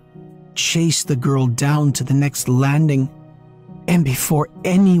 quarters, chased the girl down to the next landing, and before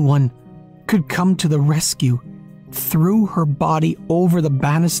anyone could come to the rescue, threw her body over the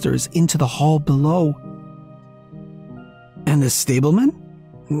banisters into the hall below. And the stableman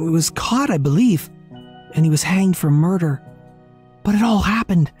was caught, I believe, and he was hanged for murder. But it all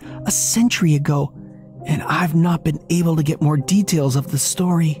happened a century ago, and I've not been able to get more details of the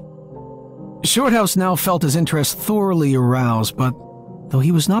story." Shorthouse now felt his interest thoroughly aroused, but though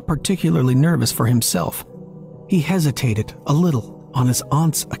he was not particularly nervous for himself, he hesitated a little on his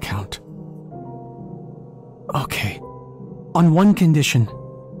aunt's account. "Okay, on one condition,"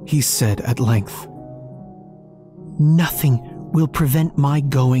 he said at length. "Nothing will prevent my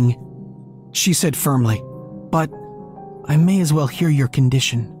going," she said firmly, "but I may as well hear your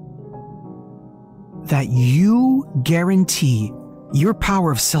condition. That you guarantee your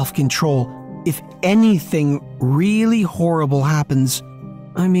power of self-control if anything really horrible happens.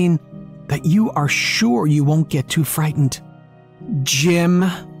 I mean, that you are sure you won't get too frightened." "Jim,"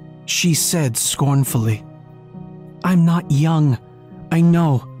 she said scornfully, "I'm not young, I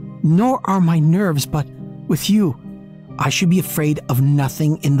know, nor are my nerves, but with you, I should be afraid of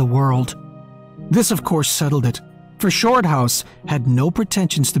nothing in the world." This, of course, settled it, for Shorthouse had no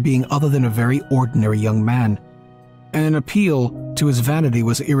pretensions to being other than a very ordinary young man, and an appeal to his vanity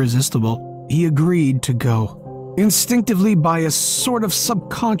was irresistible. He agreed to go. Instinctively, by a sort of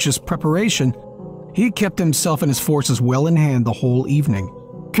subconscious preparation, he kept himself and his forces well in hand the whole evening,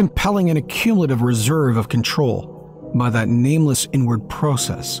 compelling an accumulative reserve of control by that nameless inward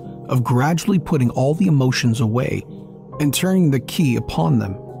process of gradually putting all the emotions away and turning the key upon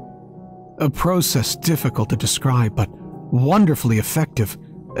them. A process difficult to describe, but wonderfully effective,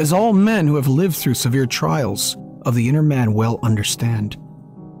 as all men who have lived through severe trials of the inner man well understand.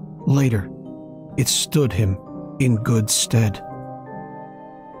 Later, it stood him in good stead.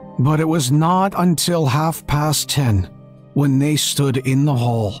 But it was not until 10:30 when they stood in the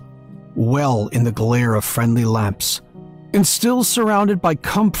hall, well in the glare of friendly lamps, and still surrounded by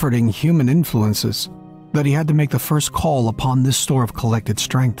comforting human influences, that he had to make the first call upon this store of collected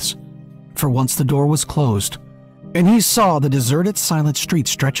strengths. For once the door was closed, and he saw the deserted silent street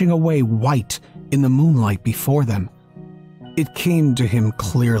stretching away white in the moonlight before them, it came to him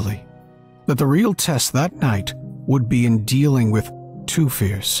clearly that the real test that night would be in dealing with two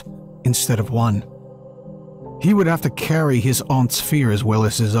fears instead of one. He would have to carry his aunt's fear as well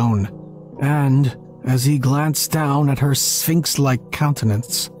as his own, and as he glanced down at her sphinx-like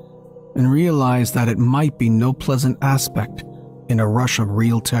countenance and realized that it might be no pleasant aspect in a rush of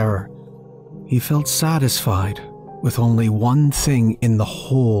real terror, he felt satisfied with only one thing in the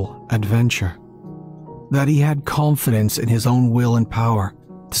whole adventure: that he had confidence in his own will and power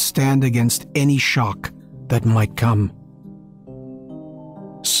to stand against any shock that might come.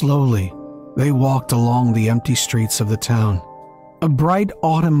 Slowly, they walked along the empty streets of the town. A bright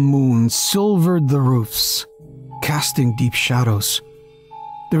autumn moon silvered the roofs, casting deep shadows.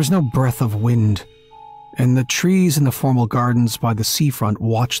 There was no breath of wind, and the trees in the formal gardens by the seafront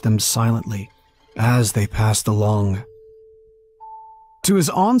watched them silently as they passed along. To his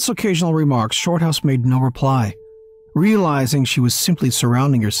aunt's occasional remarks, Shorthouse made no reply, realizing she was simply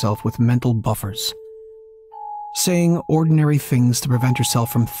surrounding herself with mental buffers, saying ordinary things to prevent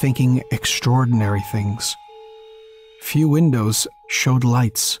herself from thinking extraordinary things. Few windows showed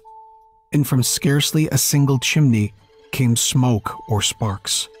lights, and from scarcely a single chimney came smoke or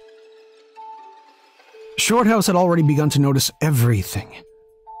sparks. Shorthouse had already begun to notice everything,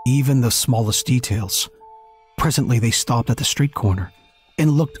 even the smallest details. Presently they stopped at the street corner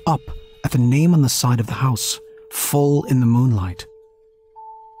and looked up at the name on the side of the house, full in the moonlight.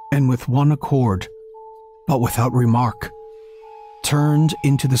 And with one accord, but without remark, turned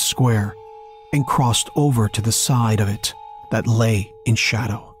into the square and crossed over to the side of it that lay in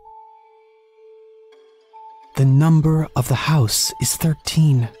shadow. "The number of the house is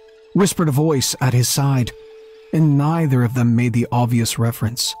 13, whispered a voice at his side, and neither of them made the obvious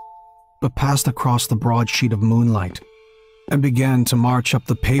reference, but passed across the broad sheet of moonlight and began to march up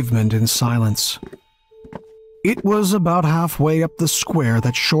the pavement in silence. It was about halfway up the square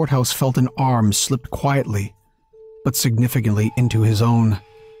that Shorthouse felt an arm slipped quietly, but significantly into his own,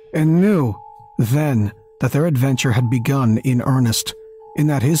 and knew then that their adventure had begun in earnest, in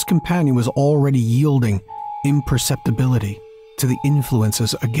that his companion was already yielding imperceptibility to the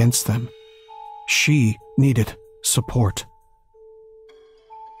influences against them. She needed support.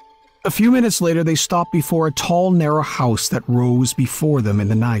 A few minutes later, they stopped before a tall, narrow house that rose before them in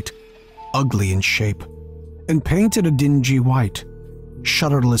the night, ugly in shape, and painted a dingy white.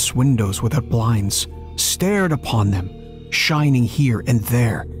 Shutterless windows without blinds stared upon them, shining here and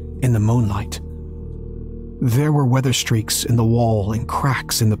there in the moonlight. There were weather streaks in the wall and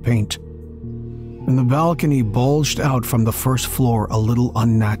cracks in the paint, and the balcony bulged out from the first floor a little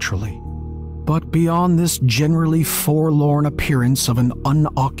unnaturally. But beyond this generally forlorn appearance of an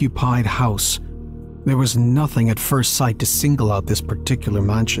unoccupied house, there was nothing at first sight to single out this particular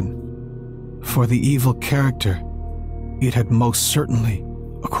mansion. For the evil character it had most certainly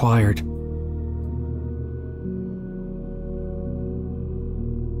acquired.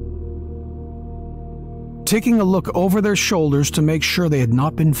 Taking a look over their shoulders to make sure they had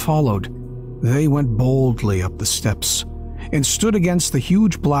not been followed, they went boldly up the steps and stood against the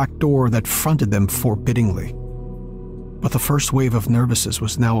huge black door that fronted them forbiddingly. But the first wave of nervousness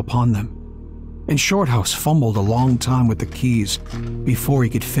was now upon them, and Shorthouse fumbled a long time with the keys before he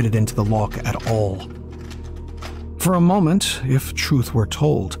could fit it into the lock at all. For a moment, if truth were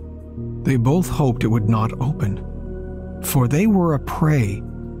told, they both hoped it would not open, for they were a prey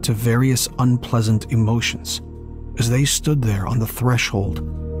to various unpleasant emotions as they stood there on the threshold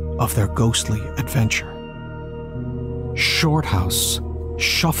of their ghostly adventure. Shorthouse,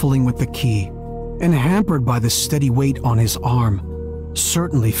 shuffling with the key and hampered by the steady weight on his arm,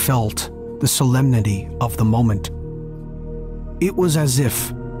 certainly felt the solemnity of the moment. It was as if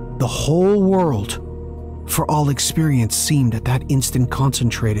the whole world, for all experience, seemed at that instant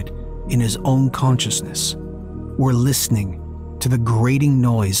concentrated in his own consciousness, were listening to the grating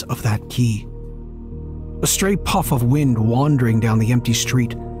noise of that key. A stray puff of wind wandering down the empty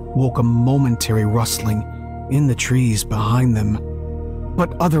street woke a momentary rustling in the trees behind them.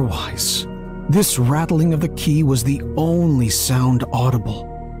 But otherwise, this rattling of the key was the only sound audible.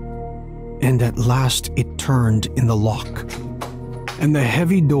 And at last it turned in the lock, and the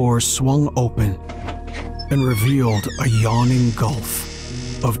heavy door swung open and revealed a yawning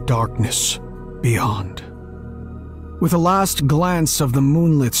gulf of darkness beyond. With a last glance of the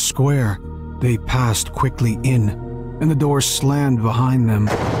moonlit square, they passed quickly in, and the door slammed behind them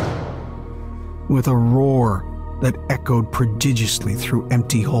with a roar that echoed prodigiously through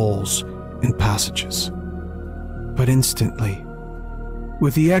empty halls and passages. But instantly,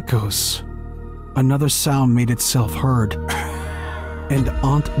 with the echoes, another sound made itself heard, and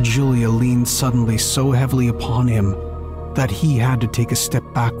Aunt Julia leaned suddenly so heavily upon him that he had to take a step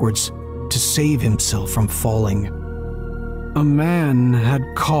backwards to save himself from falling. A man had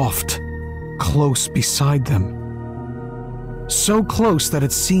coughed close beside them, so close that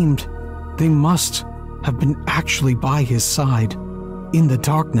it seemed they must have been actually by his side, in the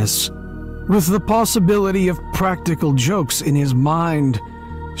darkness. With the possibility of practical jokes in his mind,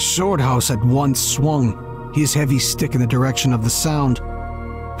 Shorthouse at once swung his heavy stick in the direction of the sound,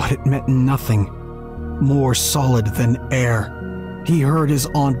 but it meant nothing more solid than air. He heard his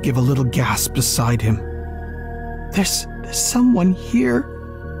aunt give a little gasp beside him. There's someone here,"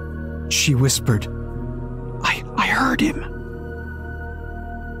 she whispered. I heard him."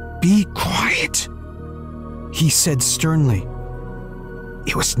 "Be quiet," he said sternly.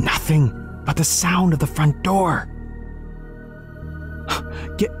 "It was nothing but the sound of the front door."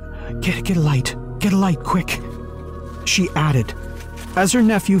 Get a light. Get a light, quick," she added, as her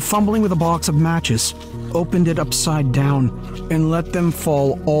nephew, fumbling with a box of matches, opened it upside down and let them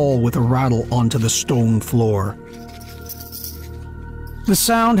fall all with a rattle onto the stone floor. The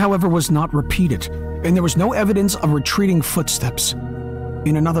sound, however, was not repeated, and there was no evidence of retreating footsteps.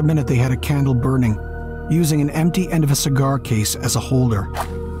 In another minute they had a candle burning, using an empty end of a cigar case as a holder.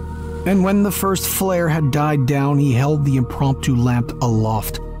 And when the first flare had died down, he held the impromptu lamp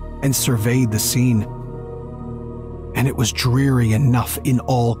aloft and surveyed the scene. And it was dreary enough in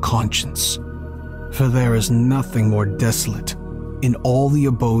all conscience, for there is nothing more desolate in all the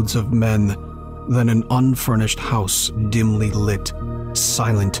abodes of men than an unfurnished house dimly lit,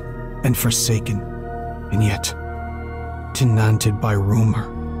 silent and forsaken, and yet tenanted by rumor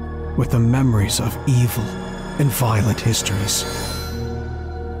with the memories of evil and violent histories.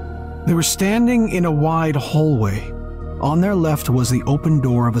 They were standing in a wide hallway. On their left was the open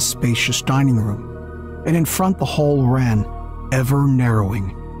door of a spacious dining room, and in front the hall ran, ever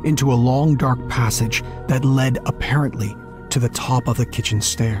narrowing, into a long dark passage that led apparently to the top of the kitchen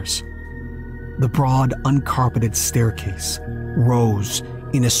stairs. The broad, uncarpeted staircase rose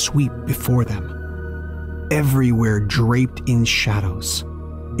in a sweep before them, everywhere draped in shadows,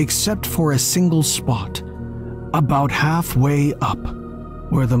 except for a single spot, about halfway up,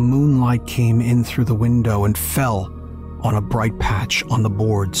 where the moonlight came in through the window and fell on a bright patch on the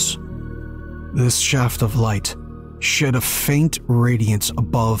boards. This shaft of light shed a faint radiance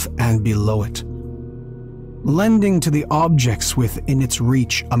above and below it, lending to the objects within its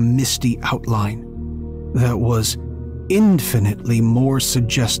reach a misty outline that was infinitely more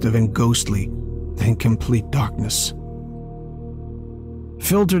suggestive and ghostly than complete darkness.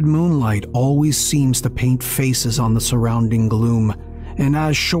 Filtered moonlight always seems to paint faces on the surrounding gloom, and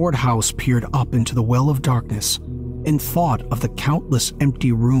as Shorthouse peered up into the well of darkness and thought of the countless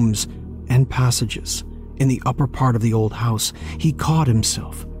empty rooms and passages in the upper part of the old house, he caught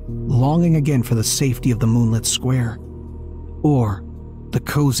himself longing again for the safety of the moonlit square, or the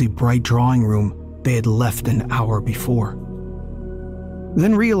cozy, bright drawing room they had left an hour before.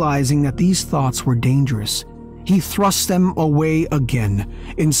 Then, realizing that these thoughts were dangerous, he thrust them away again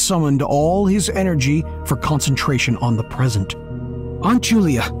and summoned all his energy for concentration on the present. "Aunt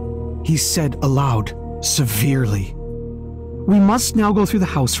Julia," he said aloud, severely, "we must now go through the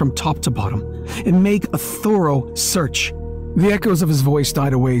house from top to bottom and make a thorough search." The echoes of his voice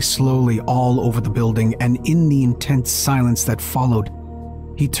died away slowly all over the building, and in the intense silence that followed,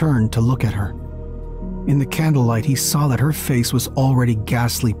 he turned to look at her. In the candlelight, he saw that her face was already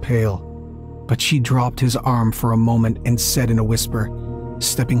ghastly pale, but she dropped his arm for a moment and said in a whisper,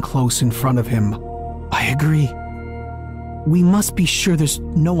 stepping close in front of him, "I agree. We must be sure there's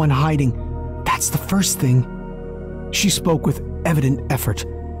no one hiding. That's the first thing." She spoke with evident effort,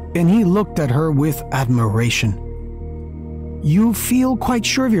 and he looked at her with admiration. "You feel quite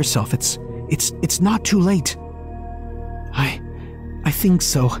sure of yourself? It's not too late." I think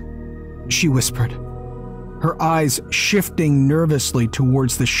so," she whispered, her eyes shifting nervously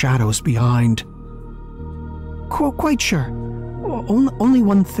towards the shadows behind. "Quite sure. Only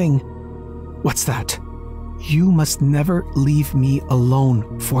one thing." "What's that?" "You must never leave me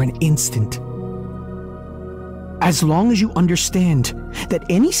alone for an instant. As long as you understand that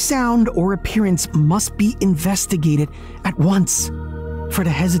any sound or appearance must be investigated at once. For to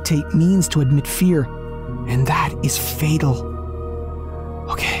hesitate means to admit fear, and that is fatal."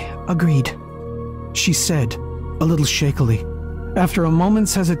 "Okay, agreed," she said, a little shakily. After a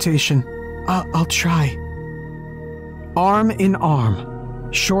moment's hesitation, I'll try." Arm in arm,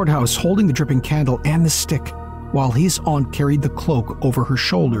 Shorthouse holding the dripping candle and the stick, while his aunt carried the cloak over her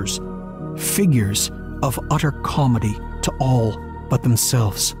shoulders, figures of utter comedy to all but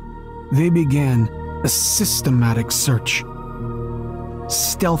themselves, they began a systematic search.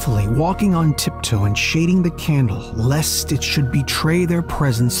 Stealthily walking on tiptoe and shading the candle lest it should betray their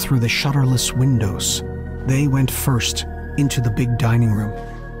presence through the shutterless windows, they went first into the big dining room.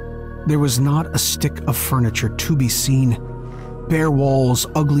 There was not a stick of furniture to be seen. Bare walls,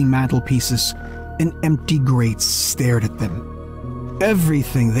 ugly mantelpieces, and empty grates stared at them.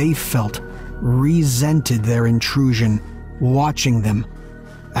 Everything, they felt, resented their intrusion, watching them,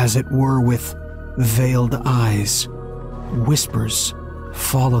 as it were with veiled eyes. Whispers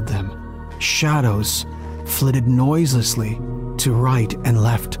followed them. Shadows flitted noiselessly to right and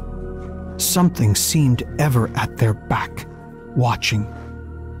left. Something seemed ever at their back, watching,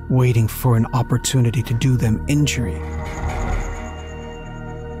 waiting for an opportunity to do them injury.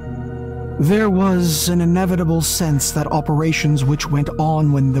 There was an inevitable sense that operations which went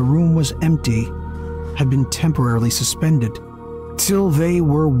on when the room was empty had been temporarily suspended, till they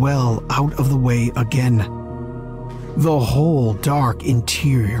were well out of the way again. The whole dark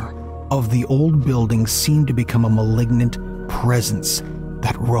interior of the old building seemed to become a malignant presence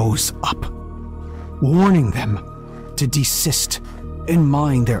that rose up, warning them to desist and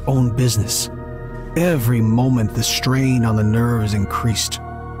mind their own business. Every moment the strain on the nerves increased.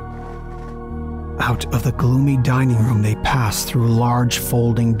 Out of the gloomy dining room they passed through large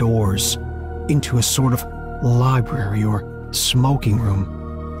folding doors into a sort of library or smoking room,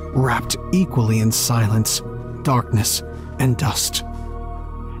 wrapped equally in silence, darkness, and dust.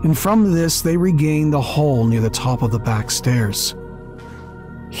 And from this they regained the hall near the top of the back stairs.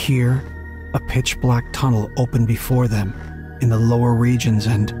 Here, a pitch-black tunnel opened before them in the lower regions,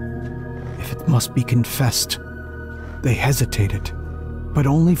 and, if it must be confessed, they hesitated, but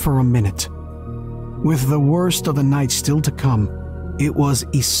only for a minute. With the worst of the night still to come, it was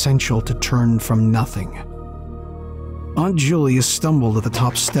essential to turn from nothing. Aunt Julia stumbled at the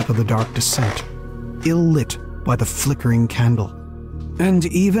top step of the dark descent, ill-lit by the flickering candle. And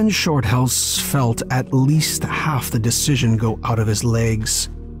even Shorthouse felt at least half the decision go out of his legs.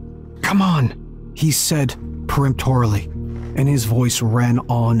 "Come on," he said peremptorily, and his voice ran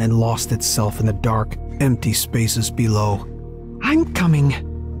on and lost itself in the dark, empty spaces below. "I'm coming,"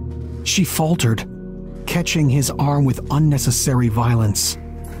 she faltered, catching his arm with unnecessary violence.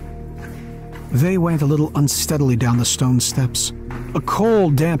 They went a little unsteadily down the stone steps, a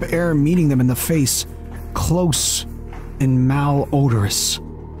cold, damp air meeting them in the face, close and malodorous.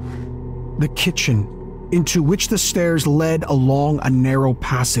 The kitchen, into which the stairs led along a narrow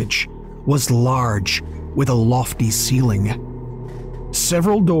passage, was large, with a lofty ceiling.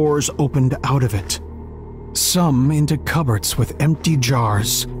 Several doors opened out of it, some into cupboards with empty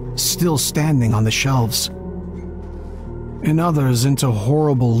jars still standing on the shelves, and others into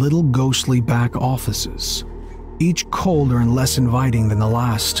horrible little ghostly back offices, each colder and less inviting than the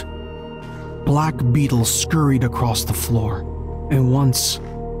last. Black beetles scurried across the floor, and once,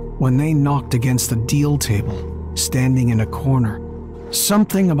 when they knocked against a deal table standing in a corner,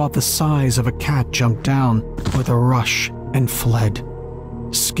 something about the size of a cat jumped down with a rush and fled,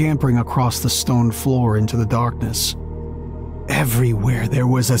 scampering across the stone floor into the darkness. Everywhere there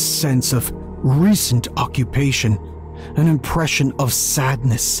was a sense of recent occupation, an impression of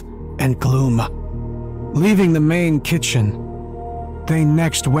sadness and gloom. Leaving the main kitchen, they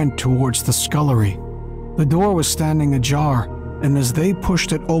next went towards the scullery. The door was standing ajar, and as they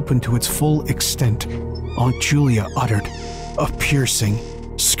pushed it open to its full extent, Aunt Julia uttered a piercing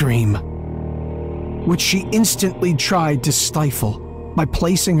scream, which she instantly tried to stifle by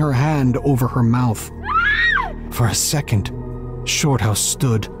placing her hand over her mouth. For a second, Shorthouse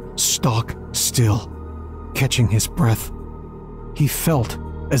stood stock still, catching his breath. He felt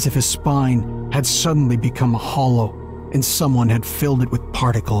as if his spine had suddenly become hollow and someone had filled it with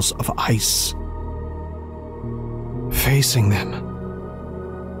particles of ice. Facing them,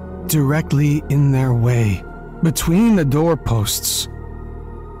 directly in their way, between the doorposts,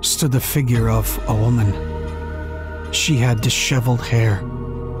 stood the figure of a woman. She had disheveled hair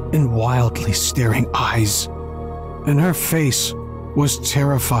and wildly staring eyes, and her face was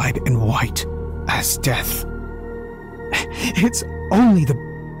terrified and white as death. "It's only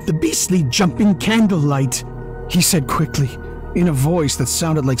the beastly jumping candlelight," he said quickly, in a voice that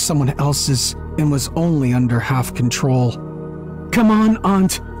sounded like someone else's and was only under half control. "Come on,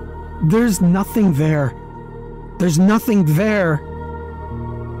 Aunt. There's nothing there. There's nothing there."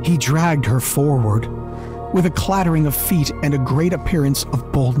 He dragged her forward. With a clattering of feet and a great appearance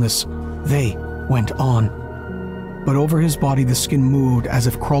of boldness, they went on. But over his body the skin moved as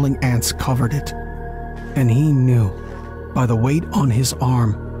if crawling ants covered it, and he knew, by the weight on his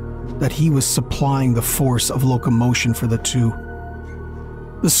arm, that he was supplying the force of locomotion for the two.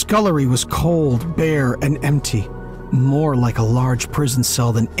 The scullery was cold, bare, and empty, more like a large prison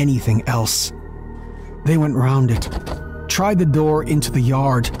cell than anything else. They went round it, tried the door into the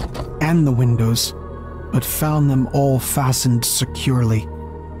yard and the windows, but found them all fastened securely.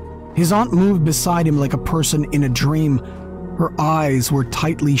 His aunt moved beside him like a person in a dream. Her eyes were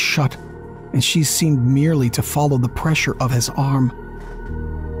tightly shut, and she seemed merely to follow the pressure of his arm.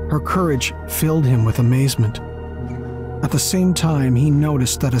 Her courage filled him with amazement. At the same time, he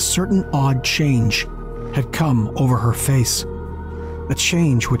noticed that a certain odd change had come over her face, a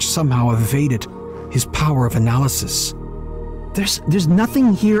change which somehow evaded his power of analysis. There's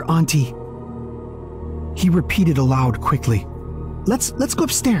nothing here, Auntie," he repeated aloud quickly. Let's go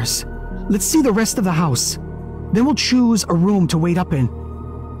upstairs. Let's see the rest of the house. Then we'll choose a room to wait up in."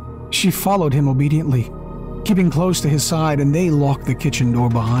 She followed him obediently, keeping close to his side, and they locked the kitchen door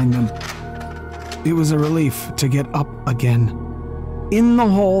behind them. It was a relief to get up again. In the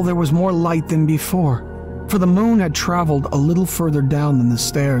hall there was more light than before, for the moon had traveled a little further down than the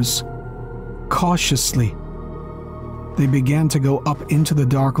stairs. Cautiously, they began to go up into the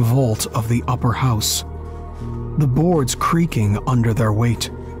dark vault of the upper house, the boards creaking under their weight.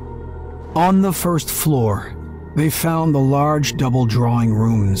 On the first floor, they found the large double drawing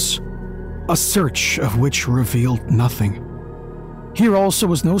rooms, a search of which revealed nothing. Here also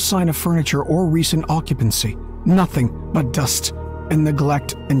was no sign of furniture or recent occupancy, nothing but dust and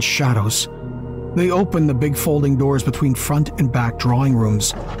neglect and shadows. They opened the big folding doors between front and back drawing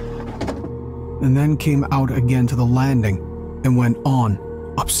rooms, and then came out again to the landing and went on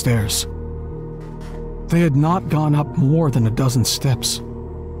upstairs. They had not gone up more than a dozen steps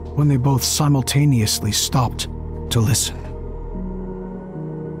when they both simultaneously stopped to listen.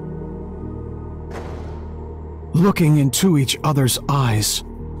 Looking into each other's eyes,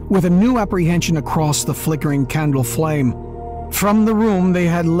 with a new apprehension across the flickering candle flame, from the room they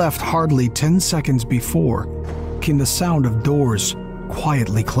had left hardly 10 seconds before came the sound of doors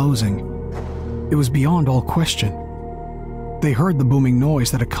quietly closing. It was beyond all question. They heard the booming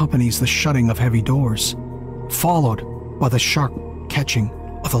noise that accompanies the shutting of heavy doors, followed by the sharp catching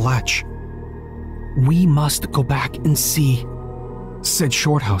of the latch. "We must go back and see," said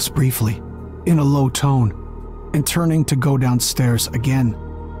Shorthouse briefly, in a low tone, and turning to go downstairs again.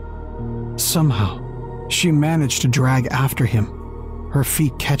 Somehow, she managed to drag after him, her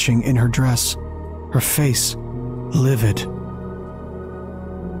feet catching in her dress, her face livid.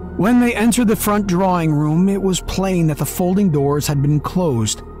 When they entered the front drawing room, it was plain that the folding doors had been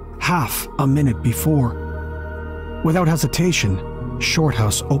closed half a minute before. Without hesitation,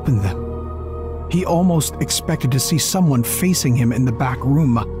 Shorthouse opened them. He almost expected to see someone facing him in the back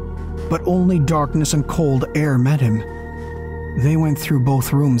room, but only darkness and cold air met him. They went through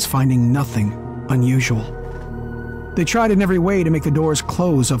both rooms, finding nothing unusual. They tried in every way to make the doors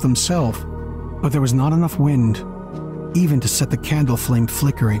close of themselves, but there was not enough wind, even to set the candle flame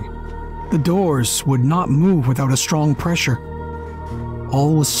flickering. The doors would not move without a strong pressure.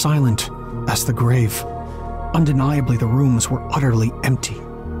 All was silent as the grave. Undeniably, the rooms were utterly empty,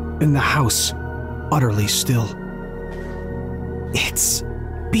 and the house utterly still. "It's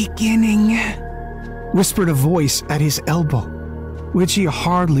beginning," whispered a voice at his elbow, which he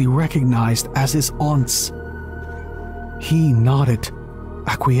hardly recognized as his aunt's. He nodded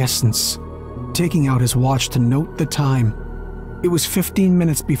acquiescence, taking out his watch to note the time. It was 15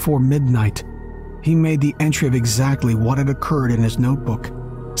 minutes before midnight. He made the entry of exactly what had occurred in his notebook,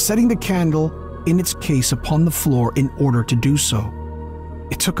 setting the candle in its case upon the floor in order to do so.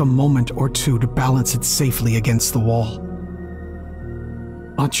 It took a moment or two to balance it safely against the wall.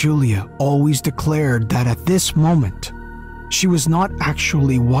 Aunt Julia always declared that at this moment, she was not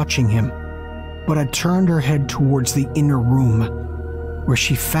actually watching him, but had turned her head towards the inner room, where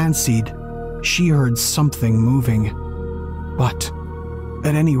she fancied she heard something moving. But,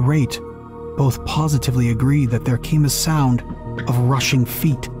 at any rate, both positively agreed that there came a sound of rushing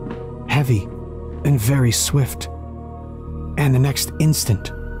feet, heavy and very swift. And the next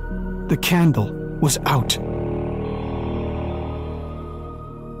instant, the candle was out.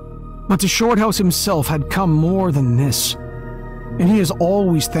 But to Shorthouse himself had come more than this, and he has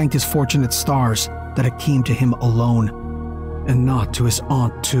always thanked his fortunate stars that it came to him alone, and not to his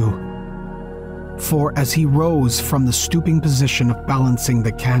aunt too. For as he rose from the stooping position of balancing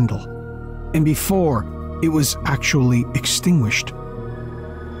the candle, and before it was actually extinguished,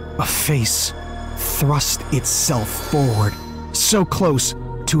 a face thrust itself forward, so close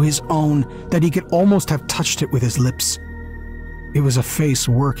to his own that he could almost have touched it with his lips. It was a face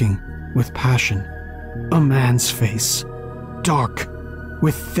working with passion, a man's face, dark,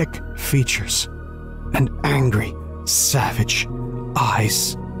 with thick features, and angry, savage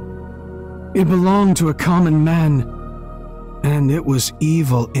eyes. It belonged to a common man, and it was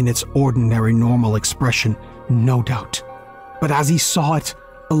evil in its ordinary normal expression, no doubt. But as he saw it,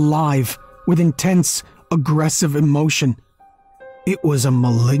 alive, with intense, aggressive emotion, it was a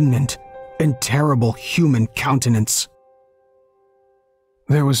malignant and terrible human countenance.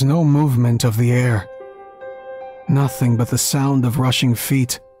 There was no movement of the air, nothing but the sound of rushing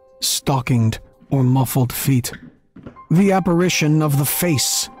feet, stockinged or muffled feet, the apparition of the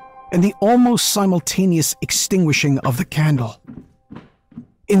face, and the almost simultaneous extinguishing of the candle.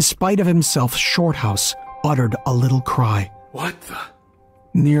 In spite of himself, Shorthouse uttered a little cry. "What the?"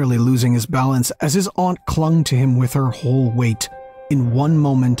 Nearly losing his balance as his aunt clung to him with her whole weight in one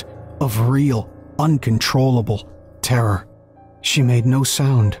moment of real, uncontrollable terror. She made no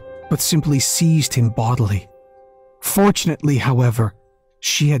sound, but simply seized him bodily. Fortunately, however,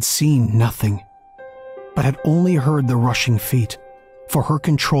 she had seen nothing, but had only heard the rushing feet, for her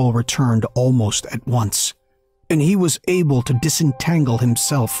control returned almost at once, and he was able to disentangle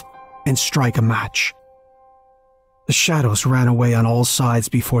himself and strike a match. The shadows ran away on all sides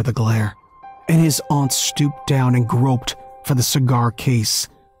before the glare, and his aunt stooped down and groped for the cigar case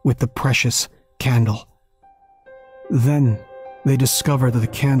with the precious candle. Then they discovered that the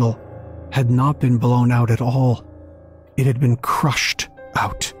candle had not been blown out at all. It had been crushed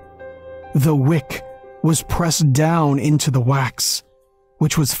out. The wick was pressed down into the wax,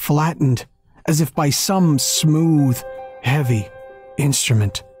 which was flattened as if by some smooth, heavy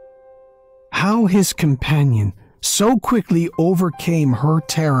instrument. How his companion so quickly overcame her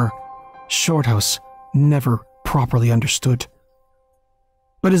terror, Shorthouse never properly understood.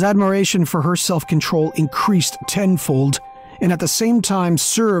 But his admiration for her self-control increased tenfold, and at the same time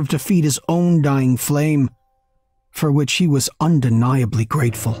served to feed his own dying flame, for which he was undeniably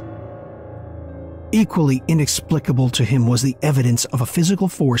grateful. Equally inexplicable to him was the evidence of a physical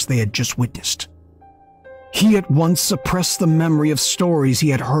force they had just witnessed. He at once suppressed the memory of stories he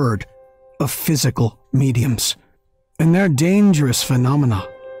had heard of physical mediums and their dangerous phenomena.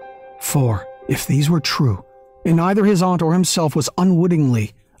 For, if these were true, and either his aunt or himself was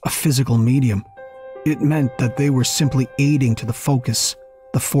unwittingly a physical medium, it meant that they were simply aiding to focus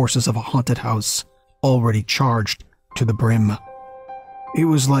the forces of a haunted house already charged to the brim. It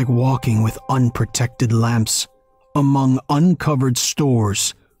was like walking with unprotected lamps among uncovered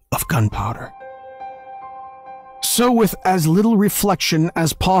stores of gunpowder. So with as little reflection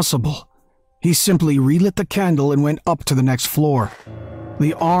as possible, he simply relit the candle and went up to the next floor.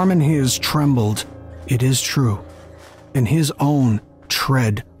 The arm in his trembled, it is true, and his own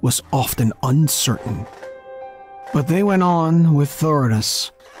tread was often uncertain. But they went on with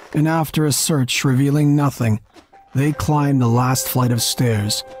thoroughness, and after a search revealing nothing, they climbed the last flight of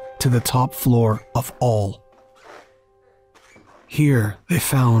stairs to the top floor of all. Here they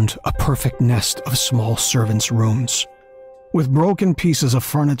found a perfect nest of small servants' rooms, with broken pieces of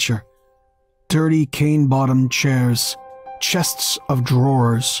furniture, dirty cane-bottomed chairs, chests of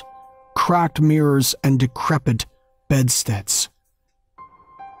drawers, cracked mirrors, and decrepit bedsteads.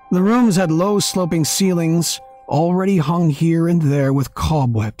 The rooms had low-sloping ceilings, already hung here and there with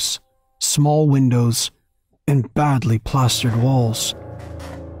cobwebs, small windows, and badly plastered walls.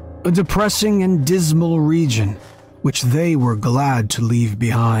 A depressing and dismal region which they were glad to leave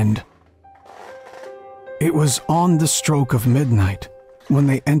behind. It was on the stroke of midnight when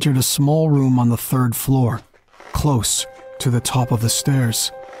they entered a small room on the 3rd floor, close to the top of the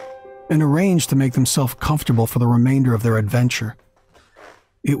stairs, and arranged to make themselves comfortable for the remainder of their adventure.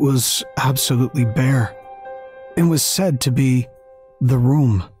 It was absolutely bare, and was said to be the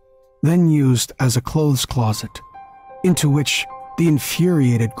room, then used as a clothes closet, into which the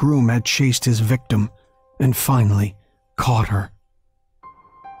infuriated groom had chased his victim and finally caught her.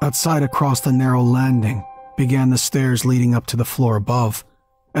 Outside, across the narrow landing, began the stairs leading up to the floor above,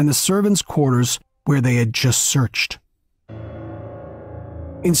 and the servants' quarters where they had just searched.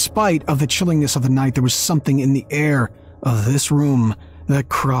 In spite of the chilliness of the night, there was something in the air of this room that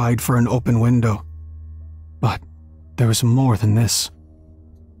cried for an open window. But there was more than this.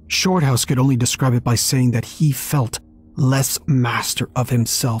 Shorthouse could only describe it by saying that he felt less master of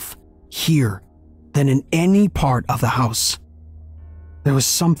himself here than in any part of the house. There was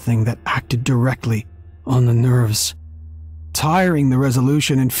something that acted directly on the nerves, tiring the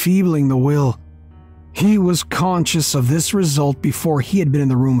resolution, enfeebling the will. He was conscious of this result before he had been in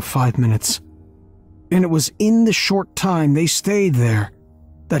the room 5 minutes, and it was in the short time they stayed there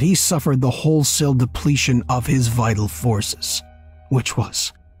that he suffered the wholesale depletion of his vital forces, which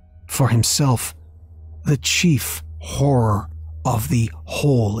was, for himself, the chief horror of the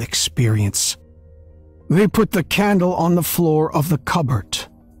whole experience. They put the candle on the floor of the cupboard,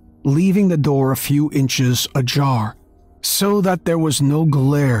 leaving the door a few inches ajar, so that there was no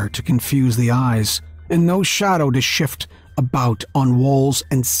glare to confuse the eyes and no shadow to shift about on walls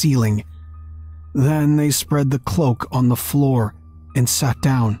and ceiling. Then they spread the cloak on the floor and sat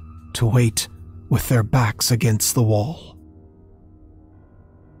down to wait with their backs against the wall.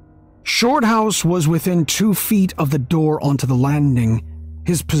 Shorthouse was within 2 feet of the door onto the landing.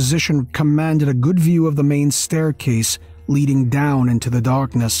 His position commanded a good view of the main staircase leading down into the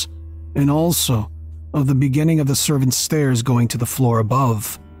darkness, and also of the beginning of the servants' stairs going to the floor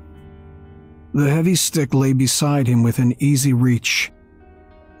above. The heavy stick lay beside him within easy reach.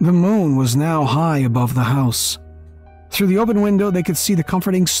 The moon was now high above the house. Through the open window they could see the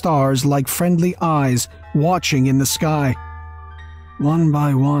comforting stars like friendly eyes watching in the sky. One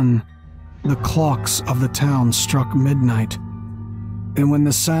by one, the clocks of the town struck midnight, and when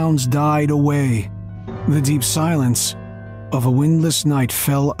the sounds died away, the deep silence of a windless night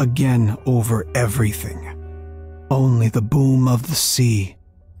fell again over everything. Only the boom of the sea,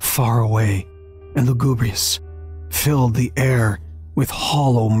 far away and lugubrious, filled the air with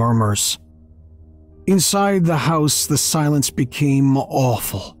hollow murmurs. Inside the house, the silence became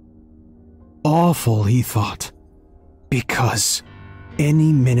awful. Awful, he thought, because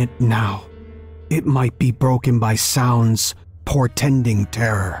any minute now, it might be broken by sounds portending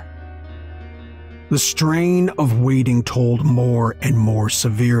terror. The strain of waiting told more and more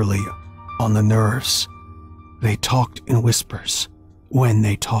severely on the nerves. They talked in whispers, when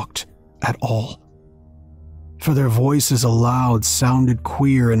they talked at all, for their voices aloud sounded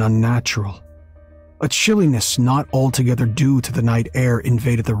queer and unnatural. A chilliness not altogether due to the night air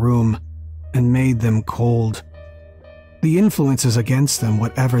invaded the room and made them cold. The influences against them,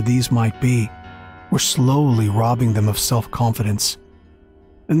 whatever these might be, were slowly robbing them of self-confidence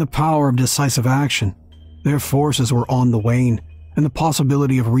and the power of decisive action. Their forces were on the wane, and the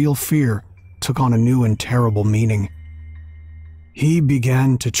possibility of real fear took took on a new and terrible meaning. He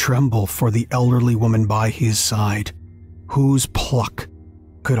began to tremble for the elderly woman by his side, whose pluck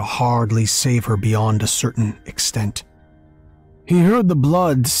could hardly save her beyond a certain extent. He heard the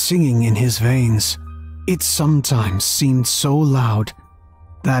blood singing in his veins. It sometimes seemed so loud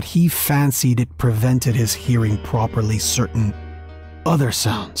that he fancied it prevented his hearing properly certain other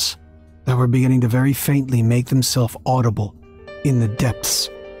sounds that were beginning to very faintly make themselves audible in the depths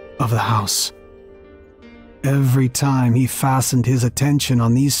of the house. Every time he fastened his attention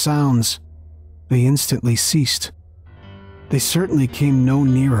on these sounds, they instantly ceased. They certainly came no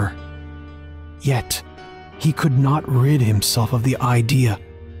nearer. Yet, he could not rid himself of the idea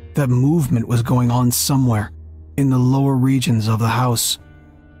that movement was going on somewhere in the lower regions of the house.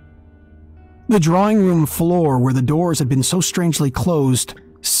 The drawing room floor, where the doors had been so strangely closed,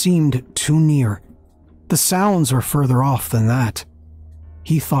 seemed too near. The sounds were further off than that.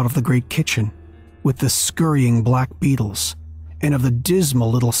 He thought of the great kitchen, with the scurrying black beetles, and of the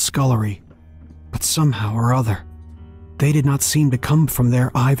dismal little scullery. But somehow or other, they did not seem to come from there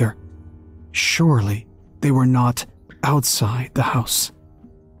either. Surely they were not outside the house.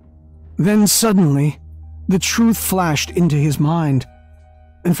 Then suddenly, the truth flashed into his mind,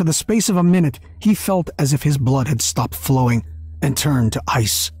 and for the space of a minute he felt as if his blood had stopped flowing and turned to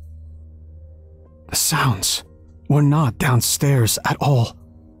ice. The sounds were not downstairs at all.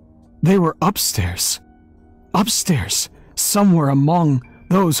 They were upstairs. Upstairs, somewhere among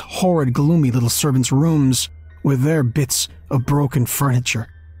those horrid, gloomy little servants' rooms, with their bits of broken furniture,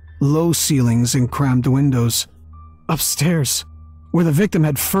 low ceilings and cramped windows. Upstairs, where the victim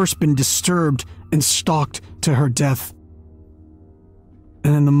had first been disturbed and stalked to her death.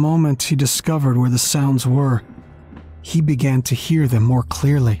 And in the moment he discovered where the sounds were, he began to hear them more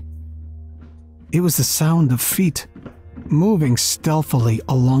clearly. It was the sound of feet, moving stealthily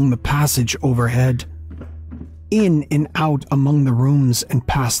along the passage overhead, in and out among the rooms and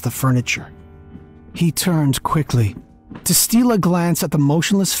past the furniture. He turned quickly to steal a glance at the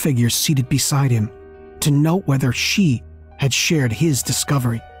motionless figure seated beside him, to note whether she had shared his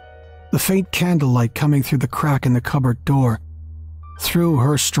discovery. The faint candlelight coming through the crack in the cupboard door threw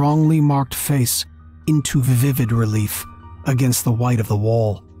her strongly marked face into vivid relief against the white of the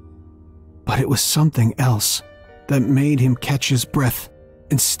wall. But it was something else that made him catch his breath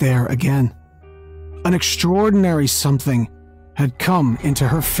and stare again. An extraordinary something had come into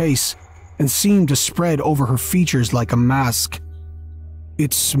her face and seemed to spread over her features like a mask.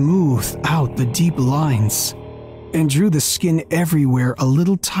 It smoothed out the deep lines and drew the skin everywhere a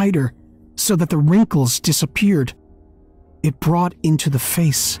little tighter so that the wrinkles disappeared. It brought into the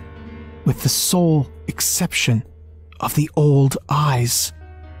face, with the sole exception of the old eyes,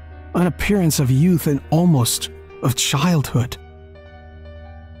 an appearance of youth and almost of childhood.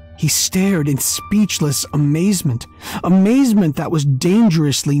 He stared in speechless amazement, amazement that was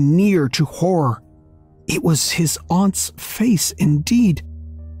dangerously near to horror. It was his aunt's face indeed,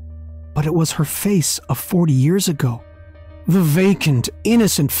 but it was her face of 40 years ago, the vacant,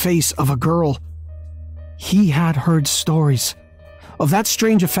 innocent face of a girl. He had heard stories of that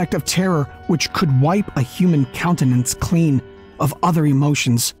strange effect of terror which could wipe a human countenance clean of other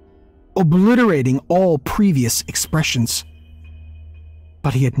emotions, obliterating all previous expressions.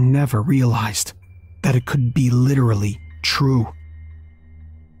 But he had never realized that it could be literally true,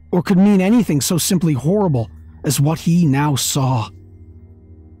 or could mean anything so simply horrible as what he now saw.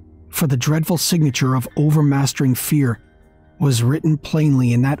 For the dreadful signature of overmastering fear was written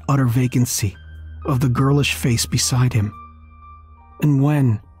plainly in that utter vacancy of the girlish face beside him. And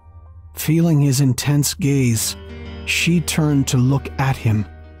when, feeling his intense gaze, she turned to look at him,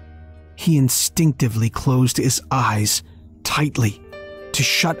 he instinctively closed his eyes tightly to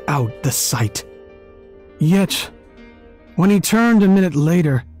shut out the sight. Yet, when he turned a minute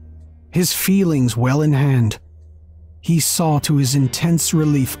later, his feelings well in hand, he saw to his intense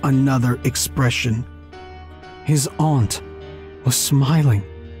relief another expression. His aunt was smiling,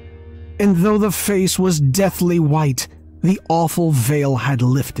 and though the face was deathly white, the awful veil had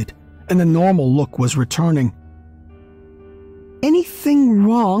lifted, and the normal look was returning. "Anything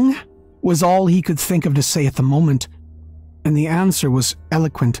wrong?" was all he could think of to say at the moment, and the answer was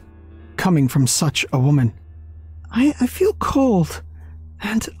eloquent, coming from such a woman. I feel cold,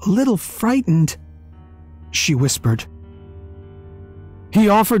 and a little frightened," she whispered. He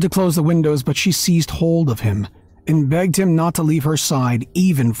offered to close the windows, but she seized hold of him and begged him not to leave her side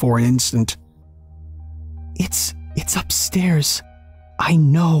even for an instant. It's upstairs, I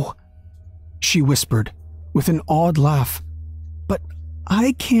know," she whispered with an odd laugh, "but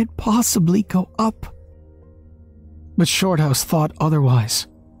I can't possibly go up." But Shorthouse thought otherwise.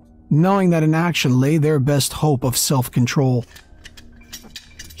 knowing that in action lay their best hope of self-control.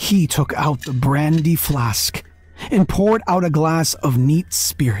 He took out the brandy flask and poured out a glass of neat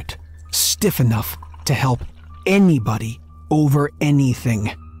spirit, stiff enough to help anybody over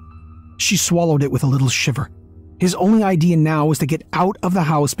anything. She swallowed it with a little shiver. His only idea now was to get out of the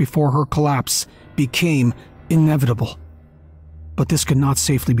house before her collapse became inevitable. But this could not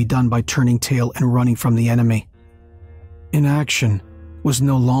safely be done by turning tail and running from the enemy. Inaction was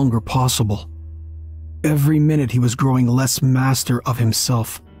no longer possible. Every minute he was growing less master of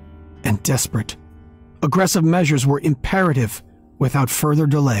himself and desperate. Aggressive measures were imperative without further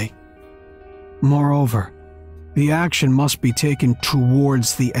delay. Moreover, the action must be taken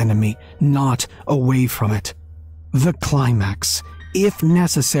towards the enemy, not away from it. The climax, if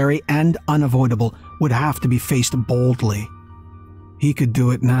necessary and unavoidable, would have to be faced boldly. He could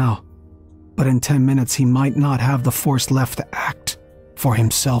do it now, but in 10 minutes he might not have the force left to act for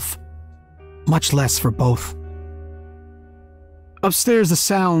himself, much less for both. Upstairs, the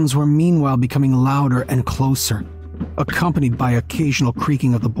sounds were meanwhile becoming louder and closer, accompanied by occasional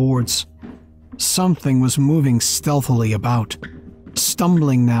creaking of the boards. Something was moving stealthily about,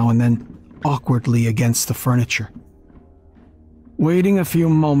 stumbling now and then awkwardly against the furniture. Waiting a few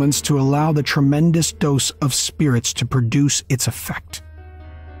moments to allow the tremendous dose of spirits to produce its effect,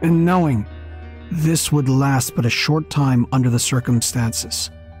 and knowing this would last but a short time under the circumstances,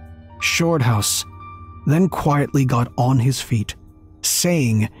 Shorthouse then quietly got on his feet,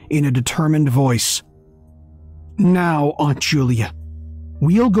 saying in a determined voice, "Now, Aunt Julia,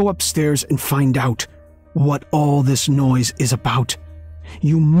 we'll go upstairs and find out what all this noise is about.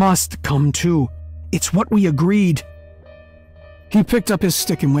 You must come too. It's what we agreed." He picked up his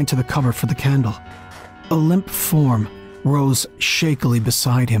stick and went to the cupboard for the candle. A limp form rose shakily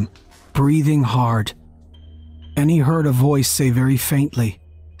beside him, breathing hard. And he heard a voice say very faintly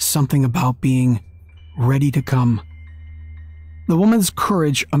something about being ready to come. The woman's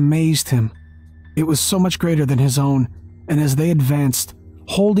courage amazed him. It was so much greater than his own, and as they advanced,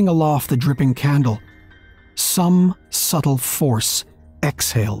 holding aloft the dripping candle, some subtle force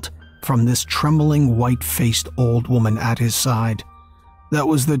exhaled from this trembling, white-faced old woman at his side. That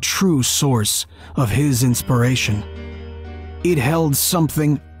was the true source of his inspiration. It held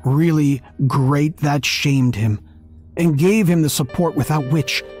something really great that shamed him, and gave him the support without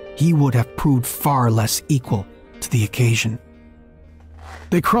which he would have proved far less equal to the occasion.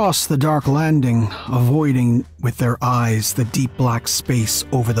 They crossed the dark landing, avoiding with their eyes the deep black space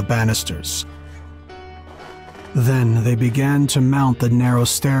over the banisters. Then they began to mount the narrow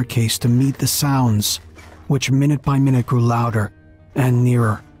staircase to meet the sounds, which minute by minute grew louder and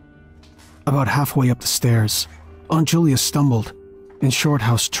nearer. About halfway up the stairs, Aunt Julia stumbled, and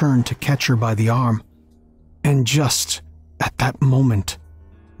Shorthouse turned to catch her by the arm. And just at that moment,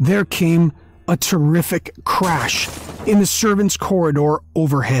 there came a terrific crash in the servants' corridor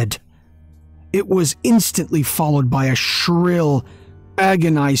overhead. It was instantly followed by a shrill,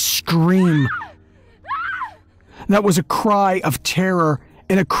 agonized scream. That was a cry of terror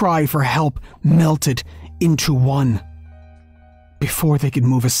and a cry for help melted into one. Before they could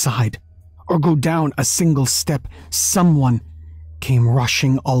move aside or go down a single step, someone came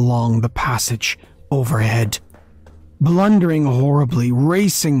rushing along the passage overhead, blundering horribly,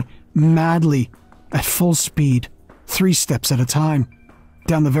 racing madly at full speed, 3 steps at a time,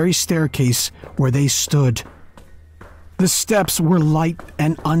 down the very staircase where they stood. The steps were light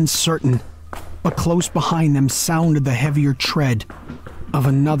and uncertain, but close behind them sounded the heavier tread of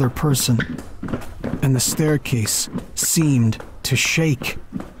another person, and the staircase seemed to shake.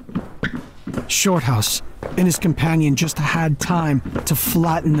 Shorthouse and his companion just had time to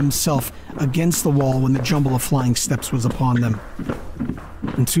flatten themselves against the wall when the jumble of flying steps was upon them.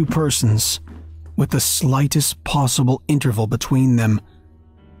 And 2 persons, with the slightest possible interval between them,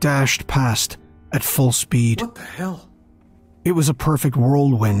 dashed past at full speed. What the hell? It was a perfect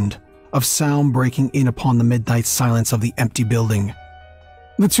whirlwind of sound breaking in upon the midnight silence of the empty building.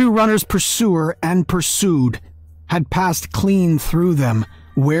 The 2 runners, pursuer and pursued, had passed clean through them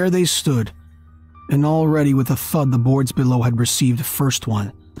where they stood, and already with a thud the boards below had received first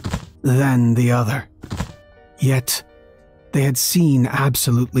one, then the other. Yet they had seen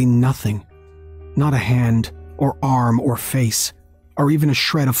absolutely nothing. Not a hand or arm or face, or even a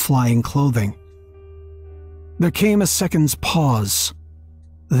shred of flying clothing. There came a second's pause.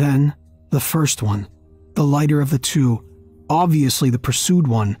 Then the first one, the lighter of the 2, obviously the pursued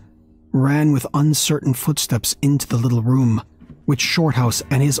one, ran with uncertain footsteps into the little room which Shorthouse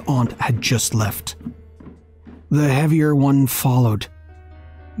and his aunt had just left. The heavier one followed.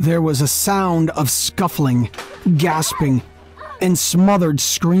 There was a sound of scuffling, gasping, and smothered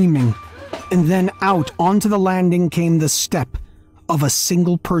screaming, and then out onto the landing came the step of a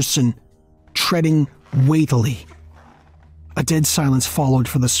single person, treading weightily. A dead silence followed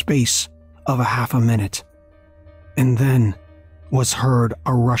for the space of a half a minute, and then was heard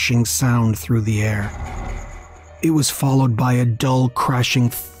a rushing sound through the air. It was followed by a dull crashing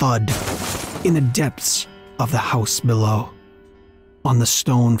thud in the depths of the house below, on the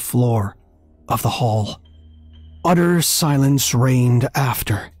stone floor of the hall. Utter silence reigned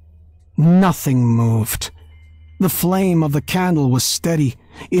after. Nothing moved. The flame of the candle was steady.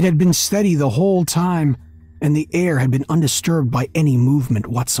 It had been steady the whole time, and the air had been undisturbed by any movement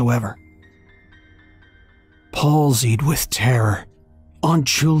whatsoever. Palsied with terror, Aunt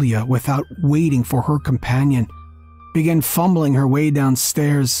Julia, without waiting for her companion, began fumbling her way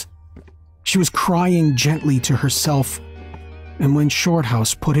downstairs. She was crying gently to herself, and when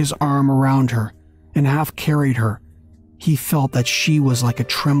Shorthouse put his arm around her and half carried her, he felt that she was like a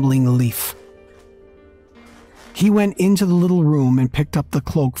trembling leaf. He went into the little room and picked up the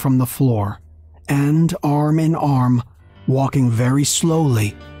cloak from the floor, and arm in arm, walking very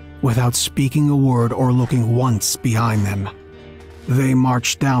slowly, without speaking a word or looking once behind them, they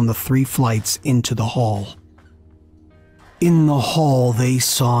marched down the 3 flights into the hall. In the hall they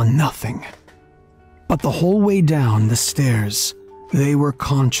saw nothing, but the whole way down the stairs they were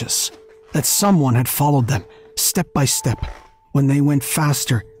conscious that someone had followed them, step by step. When they went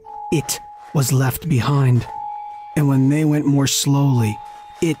faster, it was left behind, and when they went more slowly,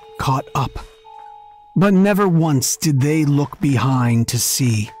 it caught up. But never once did they look behind to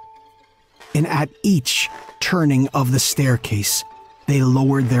see. And at each turning of the staircase, they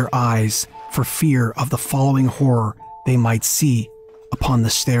lowered their eyes for fear of the following horror they might see upon the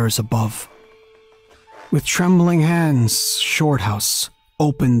stairs above. With trembling hands, Shorthouse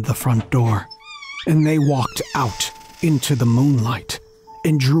opened the front door, and they walked out into the moonlight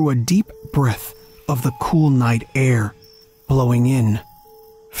and drew a deep breath of the cool night air blowing in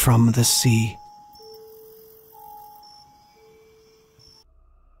from the sea.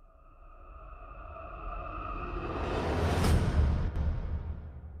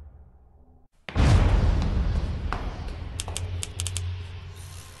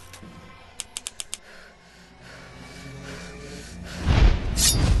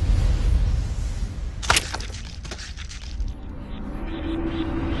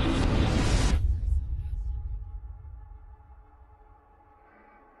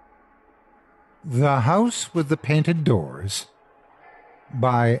 The House with the Painted Doors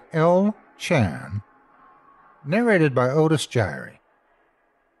by L. Chan, narrated by Otis Jiry.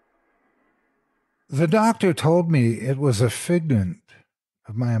 The doctor told me it was a figment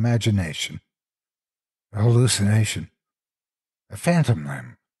of my imagination, a hallucination, a phantom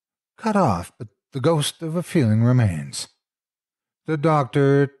limb, cut off, but the ghost of a feeling remains. The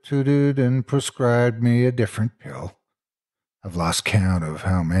doctor tooted and prescribed me a different pill. I've lost count of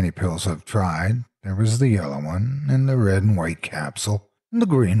how many pills I've tried. There was the yellow one, and the red and white capsule, and the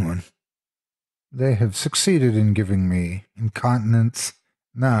green one. They have succeeded in giving me incontinence,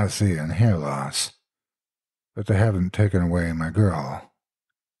 nausea, and hair loss. But they haven't taken away my girl.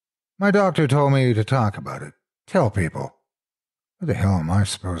 My doctor told me to talk about it, tell people. Who the hell am I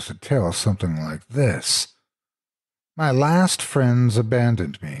supposed to tell something like this? My last friends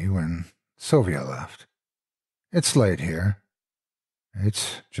abandoned me when Sylvia left. It's late here.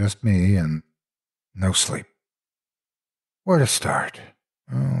 It's just me and no sleep. Where to start?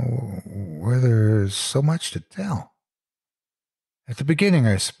 Oh, where there's so much to tell. At the beginning,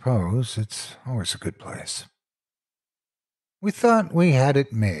 I suppose, it's always a good place. We thought we had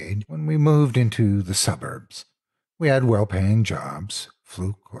it made when we moved into the suburbs. We had well-paying jobs.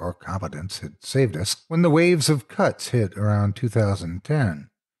 Fluke or competence had saved us when the waves of cuts hit around 2010.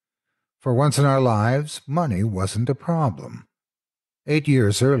 For once in our lives, money wasn't a problem. 8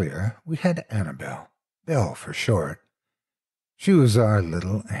 years earlier, we had Annabelle, Belle for short. She was our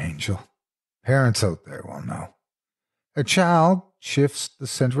little angel. Parents out there will know. A child shifts the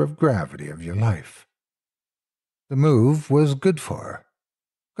center of gravity of your life. The move was good for her,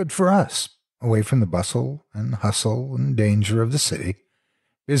 good for us, away from the bustle and hustle and danger of the city,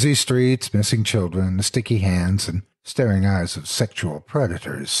 busy streets, missing children, the sticky hands and staring eyes of sexual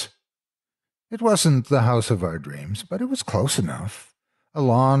predators. It wasn't the house of our dreams, but it was close enough. A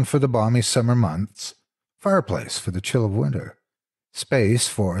lawn for the balmy summer months, fireplace for the chill of winter, space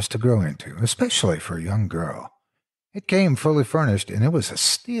for us to grow into, especially for a young girl. It came fully furnished, and it was a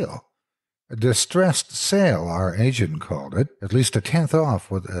steal. A distressed sale, our agent called it. At least a tenth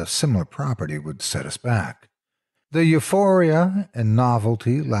off with a similar property would set us back. The euphoria and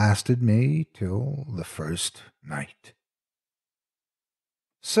novelty lasted me till the first night.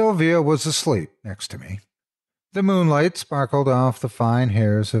 Sylvia was asleep next to me. The moonlight sparkled off the fine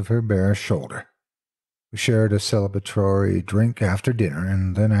hairs of her bare shoulder. We shared a celebratory drink after dinner,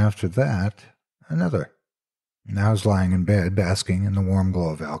 and then after that, another. And I was lying in bed, basking in the warm glow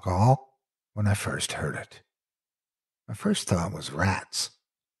of alcohol, when I first heard it. My first thought was rats.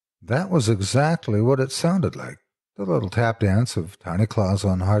 That was exactly what it sounded like, the little tap dance of tiny claws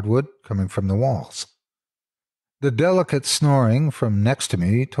on hardwood coming from the walls. The delicate snoring from next to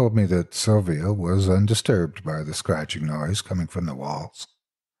me told me that Sylvia was undisturbed by the scratching noise coming from the walls.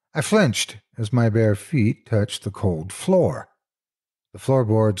 I flinched as my bare feet touched the cold floor. The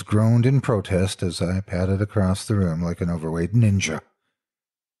floorboards groaned in protest as I padded across the room like an overweight ninja.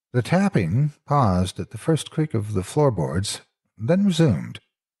 The tapping paused at the first creak of the floorboards, then resumed.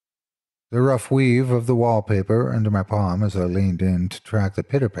 The rough weave of the wallpaper under my palm as I leaned in to track the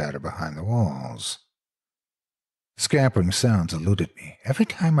pitter-patter behind the walls. Scampering sounds eluded me. Every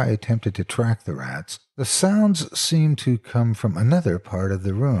time I attempted to track the rats, the sounds seemed to come from another part of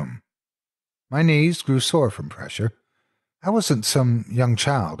the room. My knees grew sore from pressure. I wasn't some young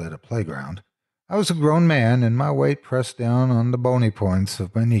child at a playground. I was a grown man, and my weight pressed down on the bony points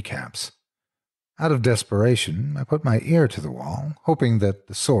of my kneecaps. Out of desperation, I put my ear to the wall, hoping that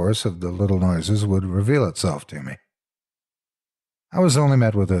the source of the little noises would reveal itself to me. I was only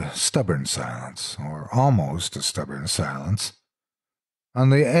met with a stubborn silence, or almost a stubborn silence. On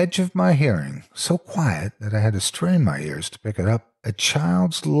the edge of my hearing, so quiet that I had to strain my ears to pick it up, a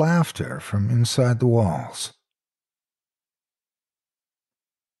child's laughter from inside the walls.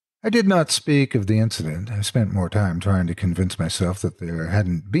 I did not speak of the incident. I spent more time trying to convince myself that there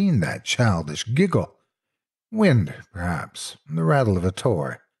hadn't been that childish giggle. Wind, perhaps, the rattle of a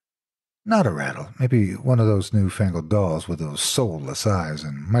toy. Not a rattle, maybe one of those newfangled dolls with those soulless eyes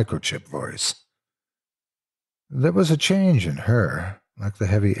and microchip voice. There was a change in her, like the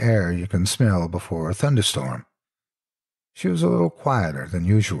heavy air you can smell before a thunderstorm. She was a little quieter than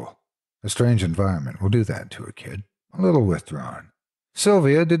usual. A strange environment will do that to a kid, a little withdrawn.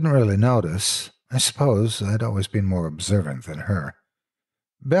 Sylvia didn't really notice. I suppose I'd always been more observant than her.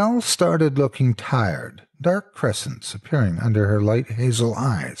 Belle started looking tired, dark crescents appearing under her light hazel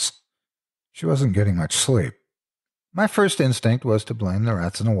eyes. She wasn't getting much sleep. My first instinct was to blame the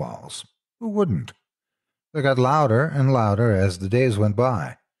rats in the walls. Who wouldn't? They got louder and louder as the days went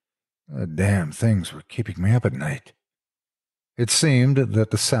by. The damn things were keeping me up at night. It seemed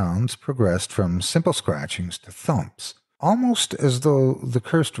that the sounds progressed from simple scratchings to thumps, almost as though the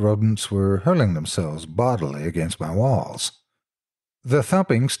cursed rodents were hurling themselves bodily against my walls. The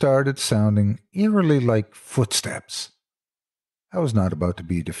thumping started sounding eerily like footsteps. I was not about to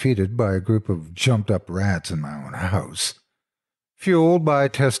be defeated by a group of jumped-up rats in my own house. Fueled by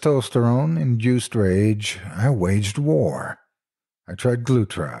testosterone-induced rage, I waged war. I tried glue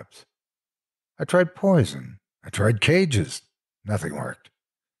traps. I tried poison. I tried cages. Nothing worked.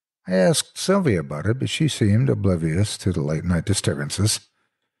 I asked Sylvia about it, but she seemed oblivious to the late-night disturbances.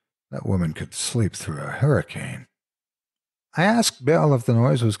 That woman could sleep through a hurricane. I asked Belle if the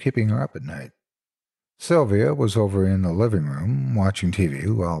noise was keeping her up at night. Sylvia was over in the living room watching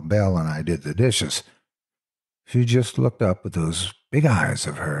TV while Belle and I did the dishes. She just looked up with those big eyes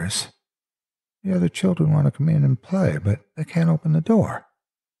of hers. The other children want to come in and play, but they can't open the door.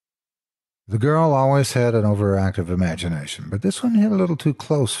 The girl always had an overactive imagination, but this one hit a little too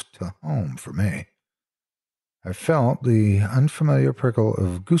close to home for me. I felt the unfamiliar prickle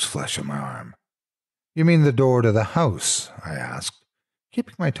of gooseflesh on my arm. "You mean the door to the house?" I asked,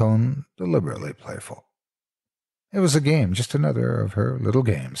 keeping my tone deliberately playful. It was a game, just another of her little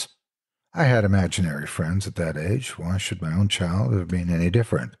games. I had imaginary friends at that age. Why should my own child have been any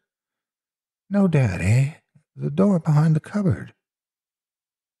different? "No, Daddy. The door behind the cupboard."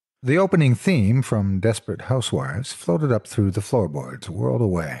 The opening theme from Desperate Housewives floated up through the floorboards, whirled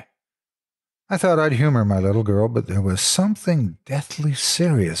away. I thought I'd humor my little girl, but there was something deathly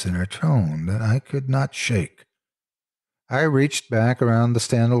serious in her tone that I could not shake. I reached back around the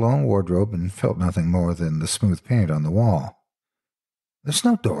stand-alone wardrobe and felt nothing more than the smooth paint on the wall. "There's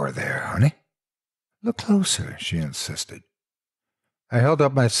no door there, honey." "Look closer," she insisted. I held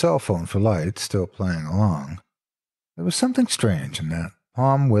up my cell phone for light, still playing along. There was something strange in that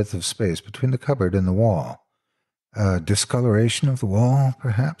palm width of space between the cupboard and the wall. A discoloration of the wall,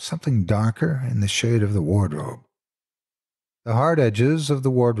 perhaps, something darker in the shade of the wardrobe. The hard edges of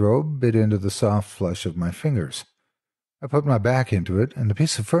the wardrobe bit into the soft flesh of my fingers. I put my back into it, and the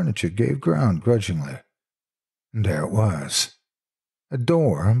piece of furniture gave ground grudgingly. And there it was. A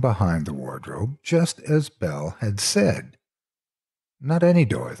door behind the wardrobe, just as Belle had said. Not any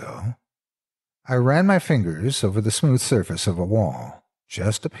door, though. I ran my fingers over the smooth surface of a wall.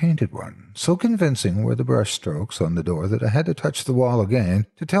 just a painted one. So convincing were the brush strokes on the door that I had to touch the wall again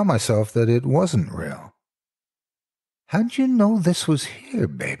to tell myself that it wasn't real. "How'd you know this was here,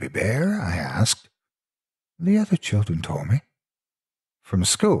 baby bear?" I asked. "The other children told me." "From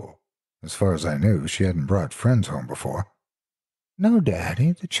school?" As far as I knew, she hadn't brought friends home before. "No,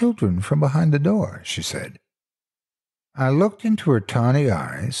 Daddy, the children from behind the door," she said. I looked into her tawny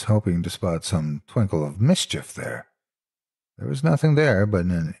eyes, hoping to spot some twinkle of mischief there. There was nothing there but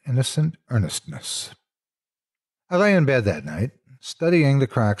an innocent earnestness. I lay in bed that night, studying the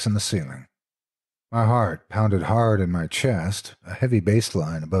cracks in the ceiling. My heart pounded hard in my chest, a heavy bass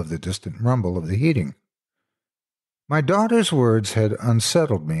line above the distant rumble of the heating. My daughter's words had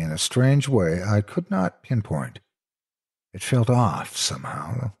unsettled me in a strange way I could not pinpoint. It felt off,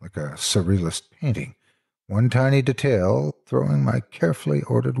 somehow, like a surrealist painting, one tiny detail throwing my carefully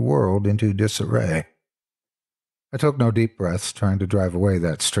ordered world into disarray. I took no deep breaths, trying to drive away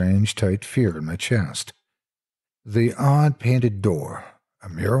that strange, tight fear in my chest. The odd painted door, a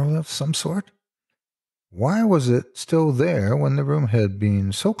mural of some sort? Why was it still there when the room had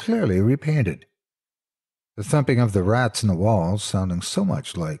been so clearly repainted? The thumping of the rats in the walls sounding so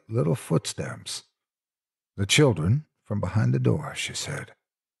much like little footsteps. "The children from behind the door," she said.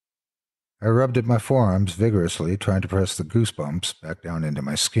 I rubbed at my forearms vigorously, trying to press the goosebumps back down into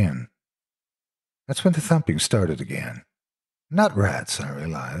my skin. That's when the thumping started again. Not rats, I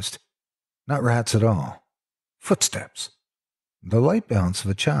realized. Not rats at all. Footsteps. The light bounce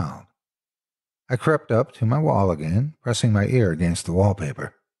of a child. I crept up to my wall again, pressing my ear against the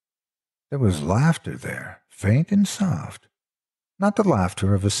wallpaper. There was laughter there, faint and soft. Not the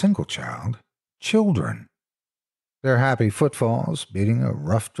laughter of a single child. Children. Their happy footfalls beating a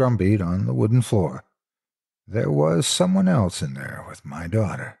rough drumbeat on the wooden floor. There was someone else in there with my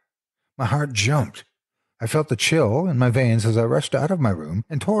daughter. My heart jumped. I felt the chill in my veins as I rushed out of my room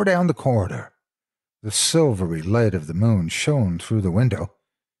and tore down the corridor. The silvery light of the moon shone through the window.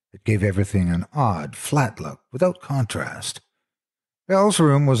 It gave everything an odd, flat look, without contrast. Belle's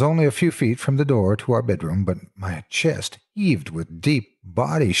room was only a few feet from the door to our bedroom, but my chest heaved with deep,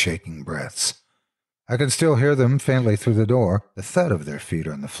 body-shaking breaths. I could still hear them faintly through the door, the thud of their feet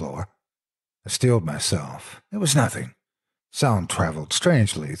on the floor. I steeled myself. It was nothing. Sound traveled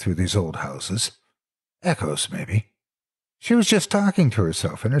strangely through these old houses. Echoes, maybe. She was just talking to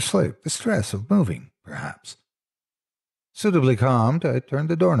herself in her sleep, the stress of moving, perhaps. Suitably calmed, I turned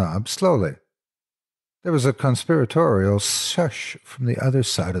the doorknob slowly. There was a conspiratorial shush from the other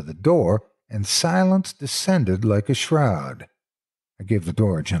side of the door, and silence descended like a shroud. I gave the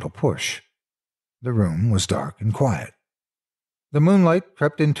door a gentle push. The room was dark and quiet. The moonlight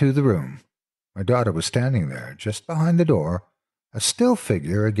crept into the room. My daughter was standing there, just behind the door, a still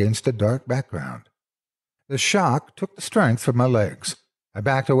figure against a dark background. The shock took the strength from my legs. I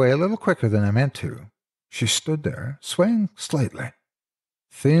backed away a little quicker than I meant to. She stood there, swaying slightly.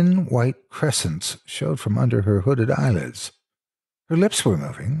 Thin white crescents showed from under her hooded eyelids. Her lips were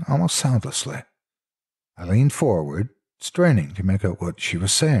moving, almost soundlessly. I leaned forward, straining to make out what she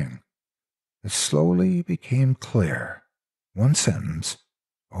was saying. It slowly became clear. One sentence,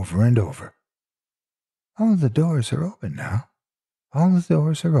 over and over. "All the doors are open now. All the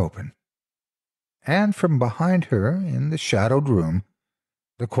doors are open." And from behind her, in the shadowed room,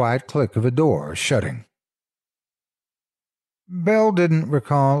 the quiet click of a door shutting. Belle didn't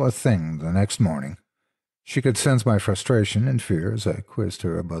recall a thing the next morning. She could sense my frustration and fear as I quizzed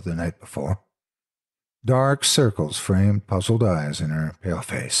her about the night before. Dark circles framed puzzled eyes in her pale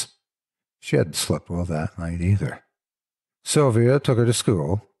face. She hadn't slept well that night either. Sylvia took her to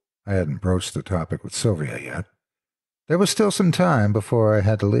school. I hadn't broached the topic with Sylvia yet. There was still some time before I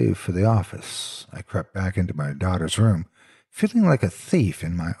had to leave for the office. I crept back into my daughter's room, feeling like a thief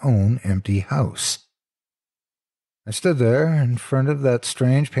in my own empty house. I stood there in front of that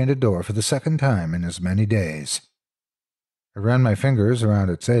strange painted door for the second time in as many days. I ran my fingers around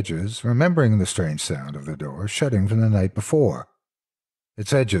its edges, remembering the strange sound of the door shutting from the night before.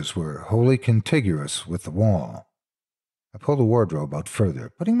 Its edges were wholly contiguous with the wall. I pulled the wardrobe out further,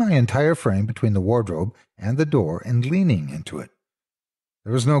 putting my entire frame between the wardrobe and the door and leaning into it.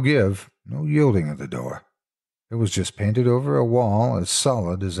 There was no give, no yielding of the door. It was just painted over a wall as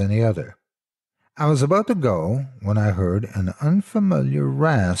solid as any other. I was about to go when I heard an unfamiliar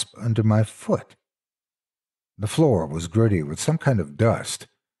rasp under my foot. The floor was gritty with some kind of dust.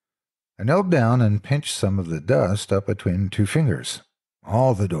 I knelt down and pinched some of the dust up between two fingers.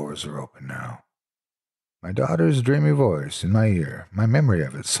 All the doors are open now. My daughter's dreamy voice in my ear, my memory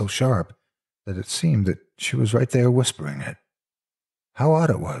of it so sharp that it seemed that she was right there whispering it. How odd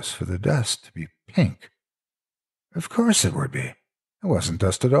it was for the dust to be pink. Of course it would be. It wasn't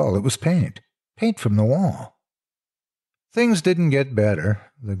dust at all, it was paint. Paint from the wall. Things didn't get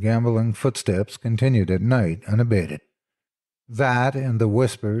better. The gambling footsteps continued at night unabated. That and the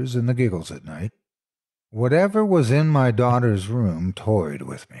whispers and the giggles at night. Whatever was in my daughter's room toyed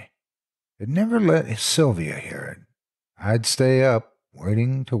with me. It never let Sylvia hear it. I'd stay up,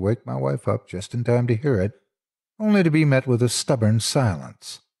 waiting to wake my wife up just in time to hear it, only to be met with a stubborn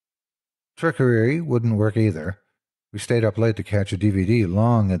silence. Trickery wouldn't work either. We stayed up late to catch a DVD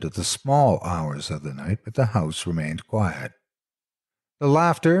long into the small hours of the night, but the house remained quiet. The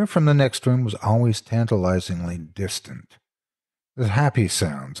laughter from the next room was always tantalizingly distant. The happy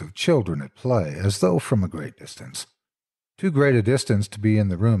sounds of children at play, as though from a great distance. Too great a distance to be in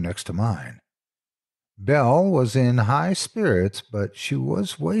the room next to mine. Belle was in high spirits, but she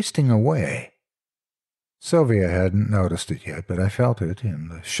was wasting away. Sylvia hadn't noticed it yet, but I felt it in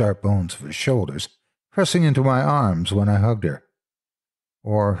the sharp bones of her shoulders, pressing into my arms when I hugged her,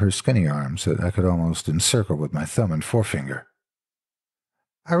 or her skinny arms that I could almost encircle with my thumb and forefinger.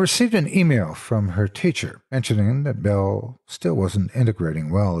 I received an email from her teacher mentioning that Belle still wasn't integrating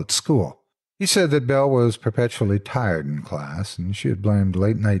well at school. He said that Belle was perpetually tired in class, and she had blamed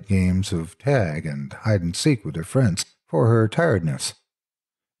late-night games of tag and hide-and-seek with her friends for her tiredness.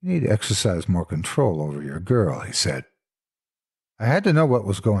 You need to exercise more control over your girl, he said. I had to know what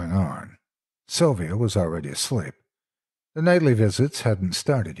was going on. Sylvia was already asleep. The nightly visits hadn't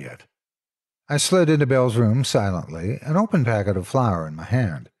started yet. I slid into Belle's room silently, an open packet of flour in my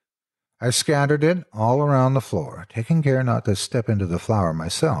hand. I scattered it all around the floor, taking care not to step into the flour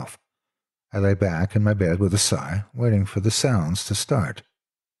myself. I lay back in my bed with a sigh, waiting for the sounds to start.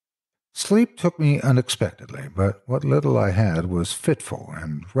 Sleep took me unexpectedly, but what little I had was fitful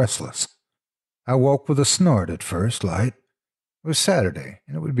and restless. I woke with a snort at first, light. It was Saturday,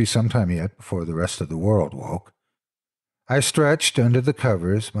 and it would be some time yet before the rest of the world woke. I stretched under the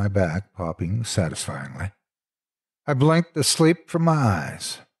covers, my back popping satisfyingly. I blinked the sleep from my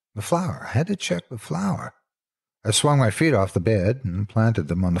eyes. The flour. I had to check the flour. I swung my feet off the bed and planted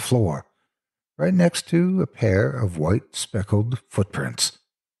them on the floor, right next to a pair of white speckled footprints,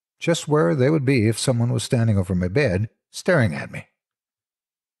 just where they would be if someone was standing over my bed, staring at me.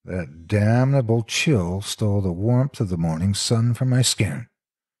 That damnable chill stole the warmth of the morning sun from my skin.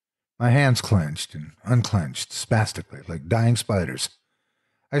 My hands clenched and unclenched spastically like dying spiders.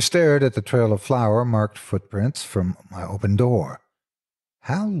 I stared at the trail of flour-marked footprints from my open door.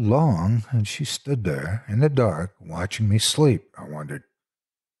 How long had she stood there in the dark watching me sleep, I wondered.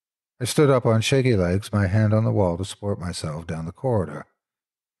 I stood up on shaky legs, my hand on the wall to support myself down the corridor.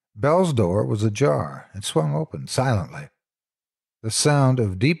 Belle's door was ajar. It swung open silently. The sound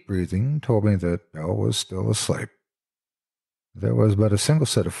of deep breathing told me that Belle was still asleep. There was but a single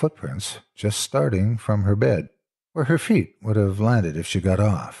set of footprints, just starting from her bed, where her feet would have landed if she got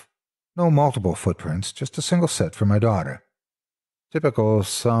off. No multiple footprints, just a single set for my daughter. Typical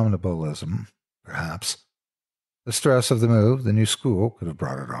somnambulism, perhaps. The stress of the move, the new school, could have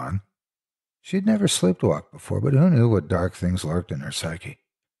brought it on. She'd never sleepwalked before, but who knew what dark things lurked in her psyche?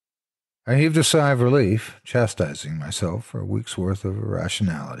 I heaved a sigh of relief, chastising myself for a week's worth of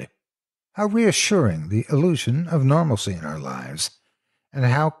irrationality. How reassuring the illusion of normalcy in our lives, and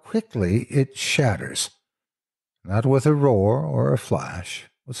how quickly it shatters. Not with a roar or a flash,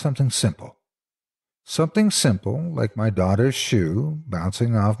 with something simple. Something simple, like my daughter's shoe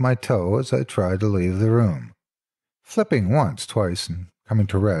bouncing off my toe as I tried to leave the room. Flipping once, twice, and coming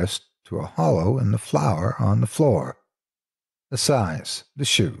to rest to a hollow in the flour on the floor. The size, the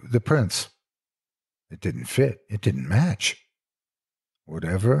shoe, the prints. It didn't fit. It didn't match.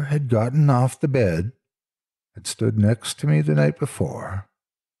 Whatever had gotten off the bed had stood next to me the night before.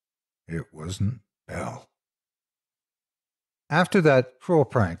 It wasn't Belle. After that cruel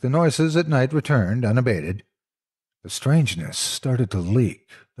prank, the noises at night returned unabated. The strangeness started to leak.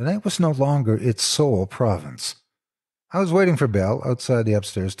 The night was no longer its sole province. I was waiting for Belle outside the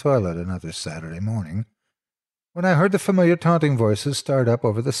upstairs toilet another Saturday morning, when I heard the familiar taunting voices start up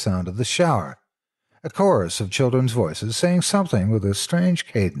over the sound of the shower. A chorus of children's voices saying something with a strange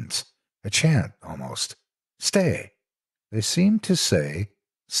cadence, a chant almost. Stay. They seemed to say,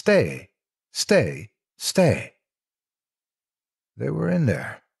 stay, stay, stay. They were in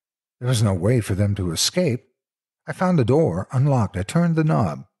there. There was no way for them to escape. I found the door unlocked. I turned the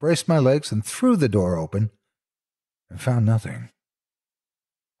knob, braced my legs, and threw the door open, and found nothing.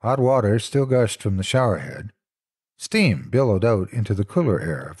 Hot water still gushed from the shower head. Steam billowed out into the cooler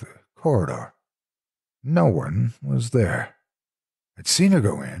air of the corridor. No one was there. I'd seen her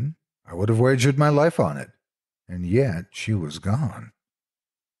go in. I would have wagered my life on it. And yet she was gone.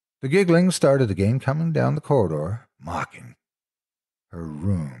 The giggling started again, coming down the corridor, mocking. her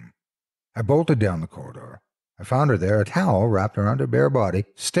room. I bolted down the corridor. I found her there, a towel wrapped around her bare body,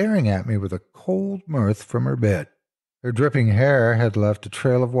 staring at me with a cold mirth from her bed. Her dripping hair had left a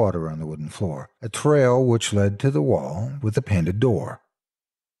trail of water on the wooden floor, a trail which led to the wall with the painted door.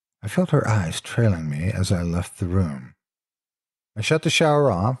 I felt her eyes trailing me as I left the room. I shut the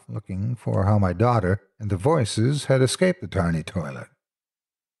shower off, looking for how my daughter and the voices had escaped the tiny toilet.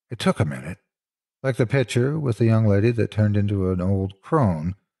 It took a minute. Like the picture with the young lady that turned into an old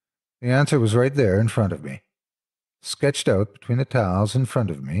crone, the answer was right there in front of me. Sketched out between the tiles in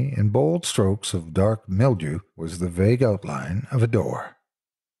front of me in bold strokes of dark mildew was the vague outline of a door.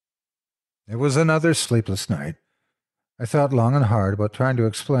 It was another sleepless night. I thought long and hard about trying to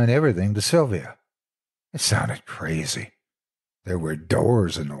explain everything to Sylvia. It sounded crazy. There were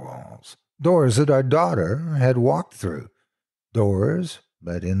doors in the walls, doors that our daughter had walked through, doors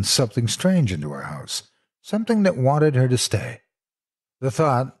let in something strange into our house, something that wanted her to stay. The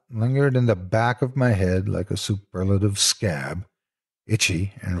thought lingered in the back of my head like a superlative scab,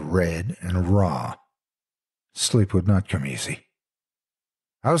 itchy and red and raw. Sleep would not come easy.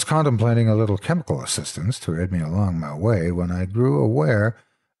 I was contemplating a little chemical assistance to aid me along my way when I grew aware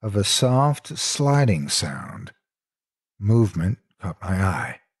of a soft sliding sound. Movement caught my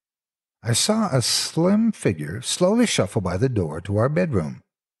eye. I saw a slim figure slowly shuffle by the door to our bedroom.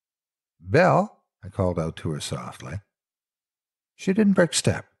 "Belle," I called out to her softly. She didn't break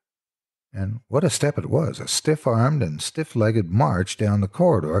step. And what a step it was, a stiff-armed and stiff-legged march down the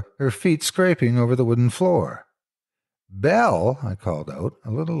corridor, her feet scraping over the wooden floor. "Belle," I called out,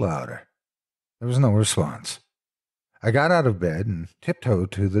 a little louder. There was no response. I got out of bed and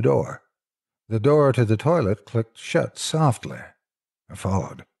tiptoed to the door. The door to the toilet clicked shut softly. I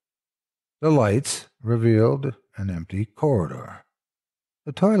followed. The lights revealed an empty corridor.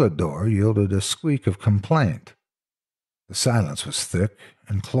 The toilet door yielded a squeak of complaint. The silence was thick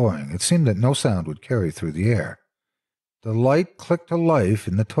and cloying. It seemed that no sound would carry through the air. The light clicked to life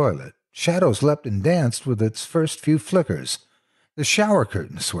in the toilet. Shadows leapt and danced with its first few flickers. The shower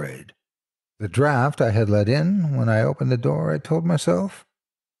curtain swayed. The draft I had let in when I opened the door, I told myself.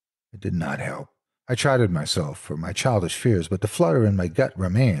 It did not help. I chided myself for my childish fears, but the flutter in my gut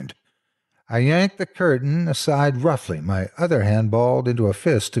remained. I yanked the curtain aside roughly, my other hand balled into a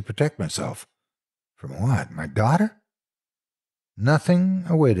fist to protect myself. From what? My daughter? Nothing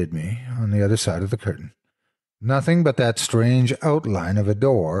awaited me on the other side of the curtain. Nothing but that strange outline of a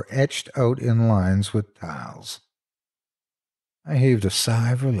door etched out in lines with tiles. I heaved a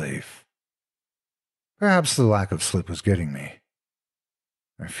sigh of relief. Perhaps the lack of sleep was getting me.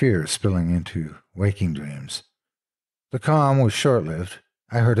 My fears spilling into waking dreams. The calm was short-lived.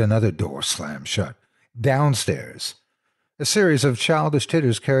 I heard another door slam shut. Downstairs. A series of childish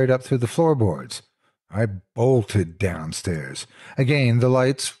titters carried up through the floorboards. I bolted downstairs. Again, the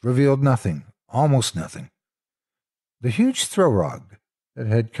lights revealed nothing, almost nothing. The huge throw rug that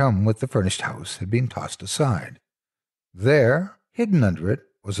had come with the furnished house had been tossed aside. There, hidden under it,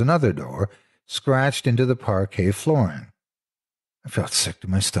 was another door, scratched into the parquet flooring. I felt sick to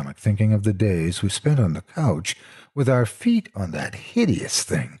my stomach thinking of the days we spent on the couch with our feet on that hideous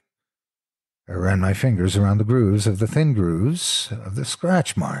thing. I ran my fingers around the grooves of the thin grooves of the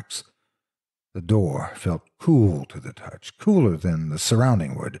scratch marks. The door felt cool to the touch, cooler than the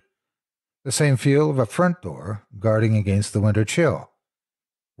surrounding wood. The same feel of a front door guarding against the winter chill.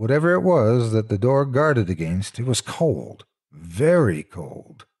 Whatever it was that the door guarded against, it was cold, very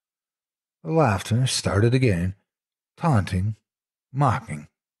cold. The laughter started again, taunting, mocking.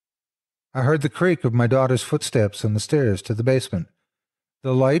 I heard the creak of my daughter's footsteps on the stairs to the basement.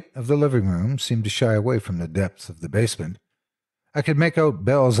 The light of the living room seemed to shy away from the depths of the basement. I could make out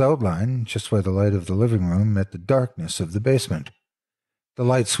Belle's outline just where the light of the living room met the darkness of the basement. The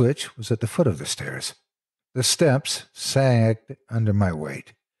light switch was at the foot of the stairs. The steps sagged under my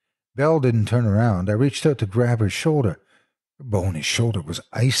weight. Belle didn't turn around. I reached out to grab her shoulder. Her bony shoulder was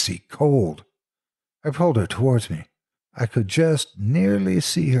icy cold. I pulled her towards me. I could just nearly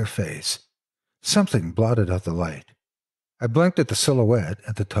see her face. Something blotted out the light. I blinked at the silhouette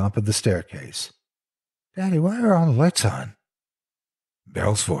at the top of the staircase. "Daddy, why are all the lights on?"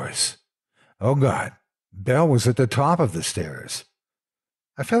 Belle's voice. Oh, God. Belle was at the top of the stairs.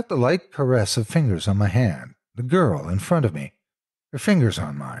 I felt the light caress of fingers on my hand, the girl in front of me, her fingers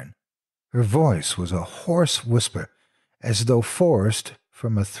on mine. Her voice was a hoarse whisper, as though forced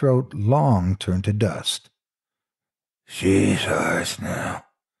from a throat long turned to dust. "She's ours now,"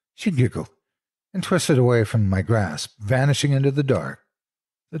 she giggled, and twisted away from my grasp, vanishing into the dark.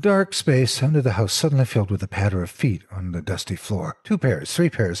 The dark space under the house suddenly filled with the patter of feet on the dusty floor. 2 pairs, 3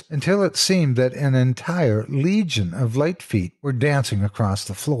 pairs, until it seemed that an entire legion of light feet were dancing across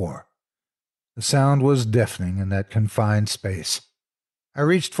the floor. The sound was deafening in that confined space. I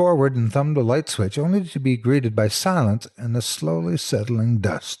reached forward and thumbed a light switch, only to be greeted by silence and the slowly settling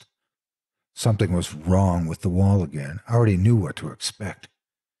dust. Something was wrong with the wall again. I already knew what to expect.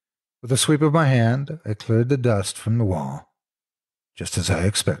 With a sweep of my hand, I cleared the dust from the wall. Just as I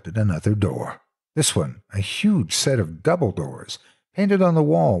expected, another door. This one, a huge set of double doors, painted on the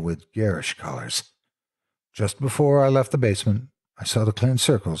wall with garish colors. Just before I left the basement, I saw the clean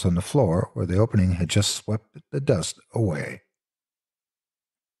circles on the floor where the opening had just swept the dust away.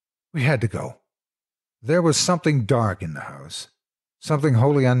 We had to go. There was something dark in the house, something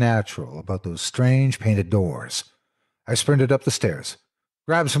wholly unnatural about those strange painted doors. I sprinted up the stairs.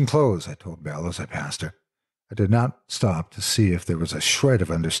 "Grab some clothes," I told Belle as I passed her. I did not stop to see if there was a shred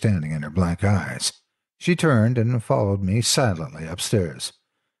of understanding in her black eyes. She turned and followed me silently upstairs.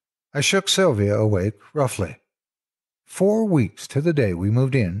 I shook Sylvia awake roughly. 4 weeks to the day we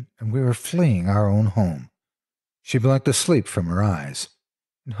moved in, and we were fleeing our own home. She blinked asleep from her eyes.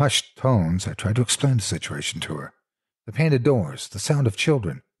 In hushed tones, I tried to explain the situation to her. The painted doors, the sound of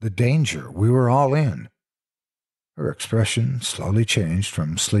children, the danger we were all in. Her expression slowly changed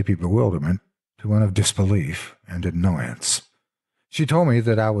from sleepy bewilderment to one of disbelief and annoyance. She told me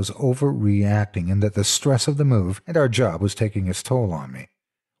that I was overreacting and that the stress of the move and our job was taking its toll on me.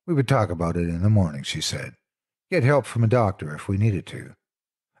 We would talk about it in the morning, she said. Get help from a doctor if we needed to.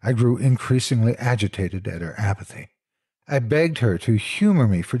 I grew increasingly agitated at her apathy. I begged her to humor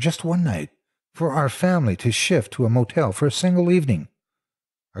me for just one night, for our family to shift to a motel for a single evening.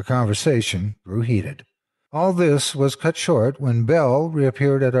 Our conversation grew heated. All this was cut short when Belle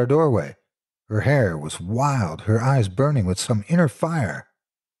reappeared at our doorway. Her hair was wild, her eyes burning with some inner fire.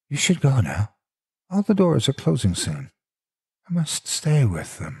 "You should go now. All the doors are closing soon. I must stay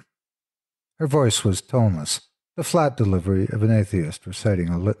with them." Her voice was toneless, the flat delivery of an atheist reciting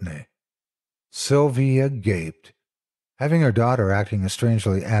a litany. Sylvia gaped. Having her daughter acting as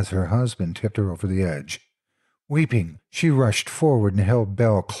strangely as her husband tipped her over the edge. Weeping, she rushed forward and held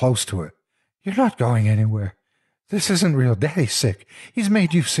Belle close to her. "You're not going anywhere. This isn't real. Daddy's sick. He's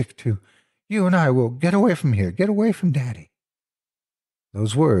made you sick, too. You and I will get away from here. Get away from Daddy."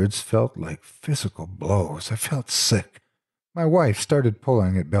 Those words felt like physical blows. I felt sick. My wife started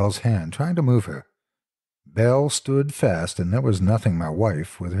pulling at Belle's hand, trying to move her. Belle stood fast, and there was nothing my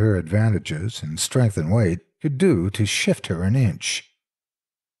wife, with her advantages in strength and weight, could do to shift her an inch.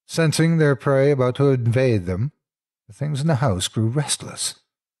 Sensing their prey about to invade them, the things in the house grew restless.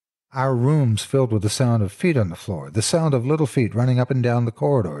 Our rooms filled with the sound of feet on the floor, the sound of little feet running up and down the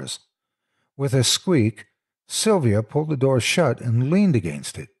corridors. With a squeak, Sylvia pulled the door shut and leaned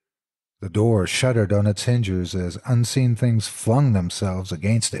against it. The door shuddered on its hinges as unseen things flung themselves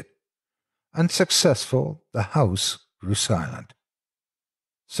against it. Unsuccessful, the house grew silent.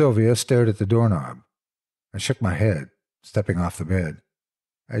 Sylvia stared at the doorknob. I shook my head, stepping off the bed.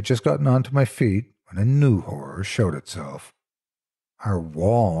 I had just gotten onto my feet when a new horror showed itself. Our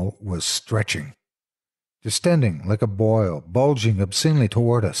wall was stretching, distending like a boil, bulging obscenely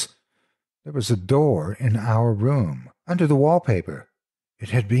toward us. There was a door in our room, under the wallpaper. It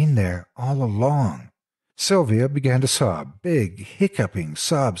had been there all along. Sylvia began to sob, big, hiccuping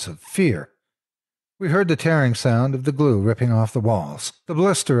sobs of fear. We heard the tearing sound of the glue ripping off the walls. The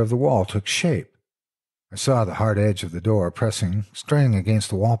blister of the wall took shape. I saw the hard edge of the door pressing, straining against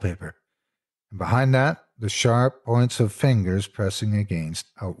the wallpaper, and behind that, the sharp points of fingers pressing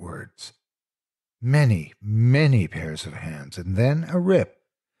against outwards. Many, many pairs of hands, and then a rip.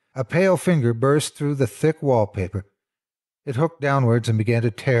 A pale finger burst through the thick wallpaper. It hooked downwards and began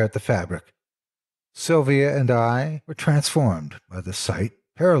to tear at the fabric. Sylvia and I were transformed by the sight,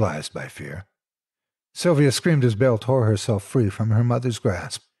 paralyzed by fear. Sylvia screamed as Belle tore herself free from her mother's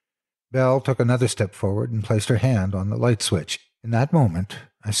grasp. Belle took another step forward and placed her hand on the light switch. In that moment,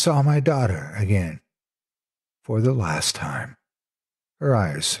 I saw my daughter again. For the last time. Her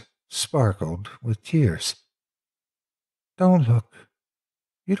eyes sparkled with tears. "Don't look.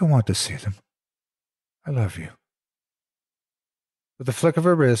 You don't want to see them. I love you." With a flick of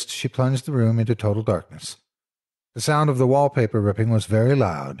her wrist, she plunged the room into total darkness. The sound of the wallpaper ripping was very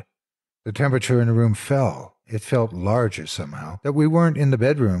loud. The temperature in the room fell. It felt larger somehow, that we weren't in the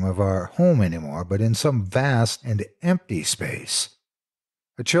bedroom of our home anymore, but in some vast and empty space.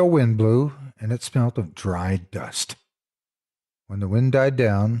 A chill wind blew, and it smelt of dried dust. When the wind died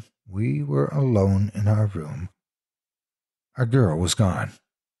down, we were alone in our room. Our girl was gone.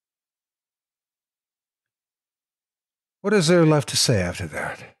 What is there left to say after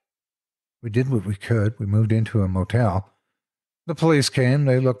that? We did what we could. We moved into a motel. The police came.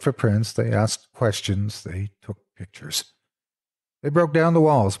 They looked for prints. They asked questions. They took pictures. They broke down the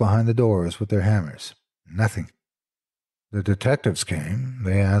walls behind the doors with their hammers. Nothing. The detectives came.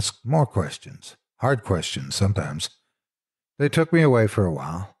 They asked more questions. Hard questions sometimes. They took me away for a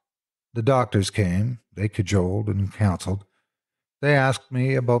while. The doctors came. They cajoled and counseled. They asked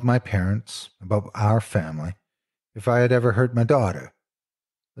me about my parents, about our family, if I had ever hurt my daughter.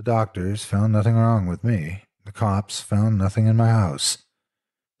 The doctors found nothing wrong with me. The cops found nothing in my house.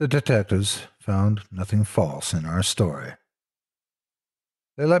 The detectives found nothing false in our story.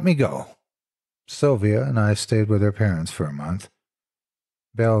 They let me go. Sylvia and I stayed with her parents for a month.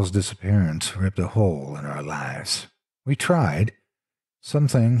 Belle's disappearance ripped a hole in our lives. We tried. Some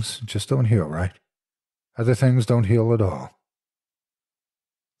things just don't heal right. Other things don't heal at all.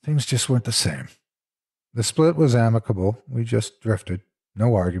 Things just weren't the same. The split was amicable. We just drifted.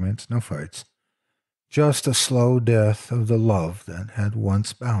 No arguments, no fights. Just a slow death of the love that had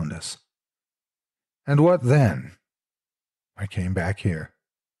once bound us. And what then? I came back here.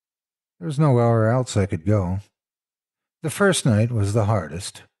 There was nowhere else I could go. The first night was the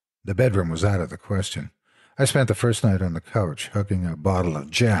hardest. The bedroom was out of the question. I spent the first night on the couch, hugging a bottle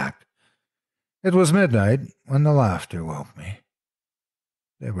of Jack. It was midnight when the laughter woke me.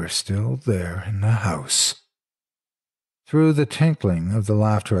 They were still there in the house. Through the tinkling of the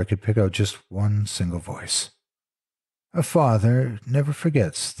laughter, I could pick out just one single voice. A father never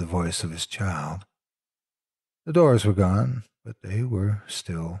forgets the voice of his child. The doors were gone, but they were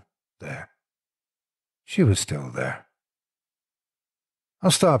still there. She was still there.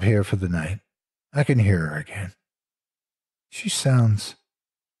 I'll stop here for the night. I can hear her again. She sounds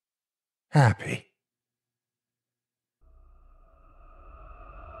happy.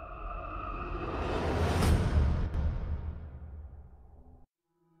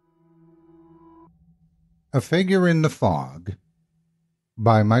 A Figure in the Fog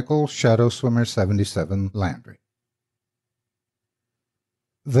by Michael Shadowswimmer77 Landry.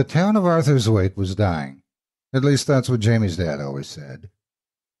 The town of Arthur's Waite was dying. At least that's what Jamie's dad always said.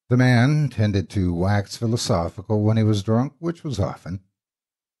 The man tended to wax philosophical when he was drunk, which was often.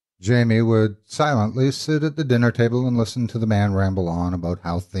 Jamie would silently sit at the dinner table and listen to the man ramble on about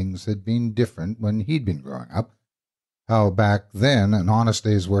how things had been different when he'd been growing up, how back then an honest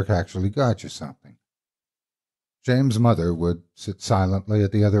day's work actually got you something. James' mother would sit silently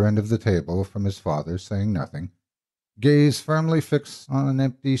at the other end of the table from his father, saying nothing, gaze firmly fixed on an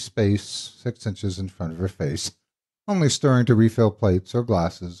empty space 6 inches in front of her face, only stirring to refill plates or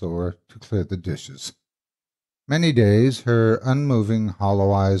glasses or to clear the dishes. Many days her unmoving,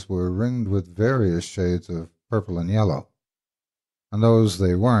 hollow eyes were ringed with various shades of purple and yellow. On those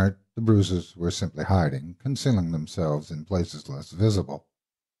they weren't, the bruises were simply hiding, concealing themselves in places less visible.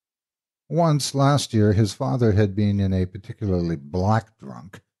 Once, last year, his father had been in a particularly black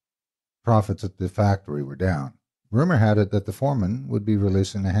drunk. Profits at the factory were down. Rumor had it that the foreman would be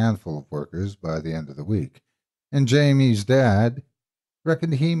releasing a handful of workers by the end of the week, and Jamie's dad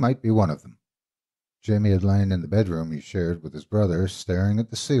reckoned he might be one of them. Jamie had lain in the bedroom he shared with his brother, staring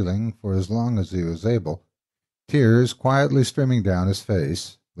at the ceiling for as long as he was able, tears quietly streaming down his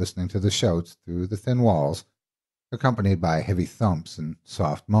face, listening to the shouts through the thin walls, accompanied by heavy thumps and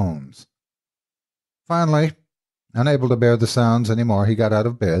soft moans. Finally, unable to bear the sounds any more, he got out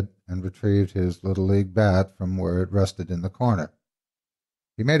of bed and retrieved his Little League bat from where it rested in the corner.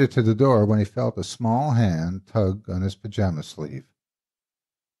 He made it to the door when he felt a small hand tug on his pajama sleeve.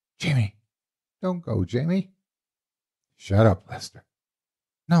 "Jamie, don't go, Jamie." "Shut up, Lester."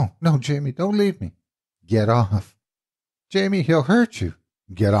 No, Jamie, don't leave me." "Get off." "Jamie, he'll hurt you."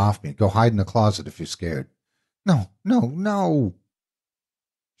 "Get off me. Go hide in the closet if you're scared." No.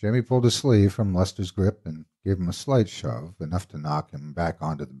 Jamie pulled his sleeve from Lester's grip and gave him a slight shove, enough to knock him back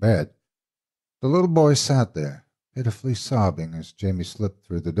onto the bed. The little boy sat there, pitifully sobbing as Jamie slipped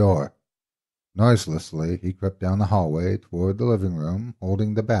through the door. Noiselessly, he crept down the hallway toward the living room,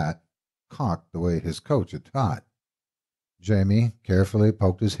 holding the bat, cocked the way his coach had taught. Jamie carefully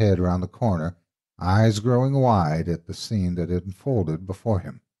poked his head around the corner, eyes growing wide at the scene that had unfolded before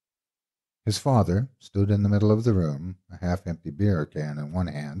him. His father stood in the middle of the room, a half-empty beer can in one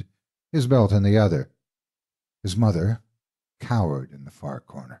hand, his belt in the other. His mother cowered in the far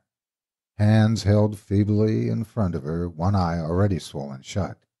corner, hands held feebly in front of her, one eye already swollen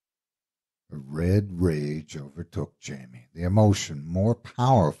shut. A red rage overtook Jamie, the emotion more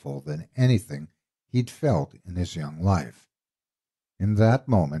powerful than anything he'd felt in his young life. In that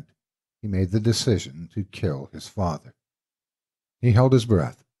moment, he made the decision to kill his father. He held his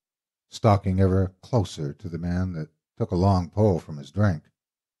breath, stalking ever closer to the man that took a long pull from his drink.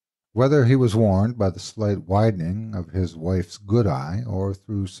 Whether he was warned by the slight widening of his wife's good eye or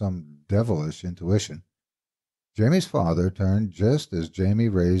through some devilish intuition, Jamie's father turned just as Jamie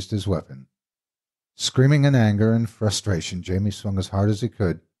raised his weapon. Screaming in anger and frustration, Jamie swung as hard as he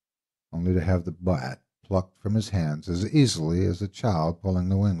could, only to have the bat plucked from his hands as easily as a child pulling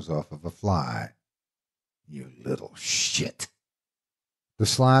the wings off of a fly. "You little shit!" The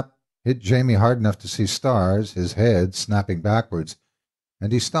slap hit Jamie hard enough to see stars, his head snapping backwards,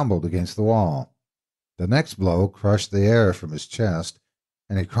 and he stumbled against the wall. The next blow crushed the air from his chest,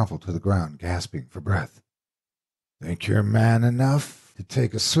 and he crumpled to the ground, gasping for breath. "Think you're man enough to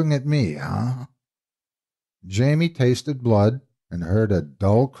take a swing at me, huh?" Jamie tasted blood and heard a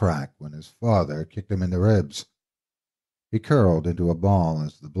dull crack when his father kicked him in the ribs. He curled into a ball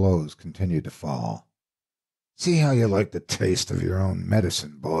as the blows continued to fall. "See how you like the taste of your own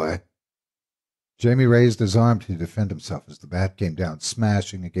medicine, boy." Jamie raised his arm to defend himself as the bat came down,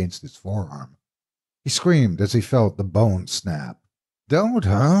 smashing against his forearm. He screamed as he felt the bone snap. "Don't,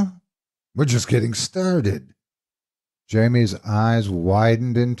 huh? We're just getting started." Jamie's eyes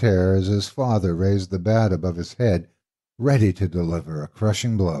widened in terror as his father raised the bat above his head, ready to deliver a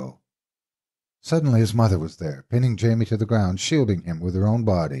crushing blow. Suddenly his mother was there, pinning Jamie to the ground, shielding him with her own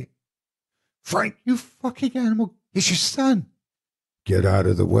body. "Frank, you fucking animal! He's your son!" "Get out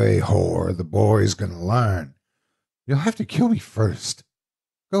of the way, whore. The boy's gonna learn. You'll have to kill me first.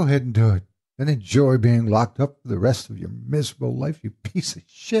 Go ahead and do it. Then enjoy being locked up for the rest of your miserable life, you piece of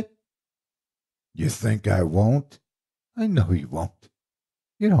shit." "You think I won't?" "I know you won't.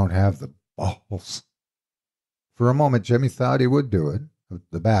 You don't have the balls." For a moment Jimmy thought he would do it,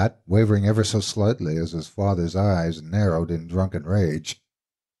 the bat wavering ever so slightly as his father's eyes narrowed in drunken rage.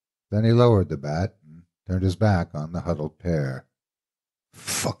 Then he lowered the bat and turned his back on the huddled pair.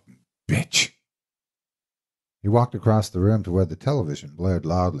 "Fucking bitch." He walked across the room to where the television blared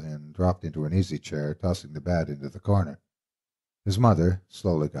loudly and dropped into an easy chair, tossing the bat into the corner. His mother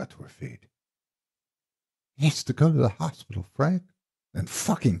slowly got to her feet. "He needs to go to the hospital, Frank." "Then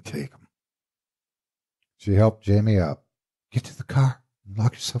fucking take him." She helped Jamie up. "Get to the car and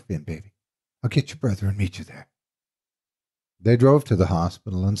lock yourself in, baby. I'll get your brother and meet you there." They drove to the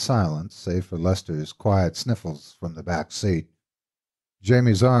hospital in silence, save for Lester's quiet sniffles from the back seat.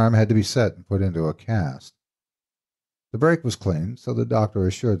 Jamie's arm had to be set and put into a cast. The break was clean, so the doctor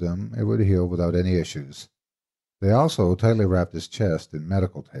assured them it would heal without any issues. They also tightly wrapped his chest in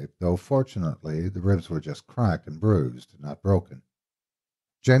medical tape, though fortunately the ribs were just cracked and bruised, not broken.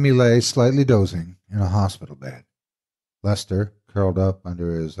 Jamie lay slightly dozing in a hospital bed. Lester curled up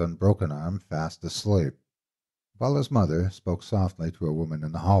under his unbroken arm, fast asleep, while his mother spoke softly to a woman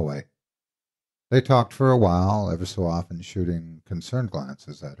in the hallway. They talked for a while, ever so often shooting concerned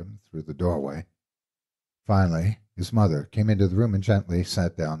glances at him through the doorway. Finally, his mother came into the room and gently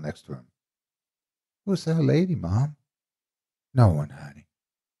sat down next to him. "Who's that lady, Mom?" "No one, honey.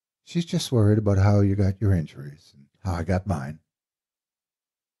 She's just worried about how you got your injuries and how I got mine."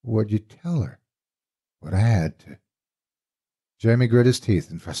 "What'd you tell her?" "What I had to." Jamie grit his teeth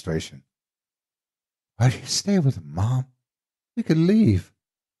in frustration. "Why do you stay with him, Mom? We could leave."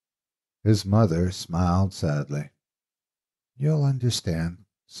 His mother smiled sadly. "You'll understand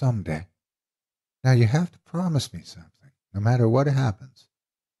someday. Now you have to promise me something, no matter what happens.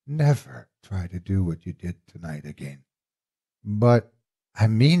 Never try to do what you did tonight again." "But I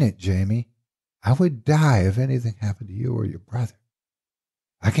mean it, Jamie. I would die if anything happened to you or your brother.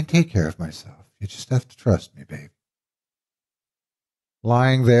 I can take care of myself. You just have to trust me, babe."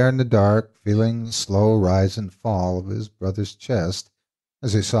 Lying there in the dark, feeling the slow rise and fall of his brother's chest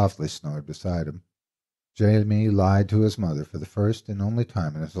as he softly snored beside him, Jamie lied to his mother for the first and only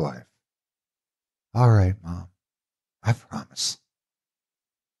time in his life. "All right, Mom. I promise."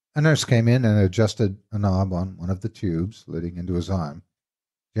 A nurse came in and adjusted a knob on one of the tubes leading into his arm.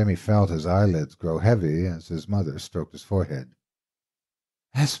 Jamie felt his eyelids grow heavy as his mother stroked his forehead.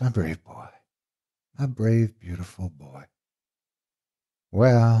 "That's my brave boy. My brave, beautiful boy."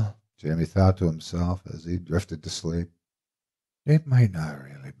 Well, Jamie thought to himself as he drifted to sleep, it might not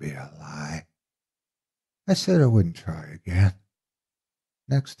really be a lie. I said I wouldn't try again.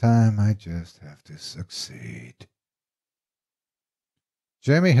 Next time I just have to succeed.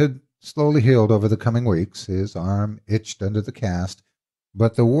 Jamie had slowly healed over the coming weeks. His arm itched under the cast,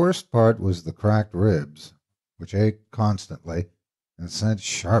 but the worst part was the cracked ribs, which ached constantly and sent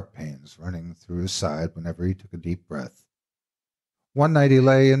sharp pains running through his side whenever he took a deep breath. One night he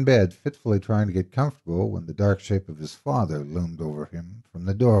lay in bed, fitfully trying to get comfortable, when the dark shape of his father loomed over him from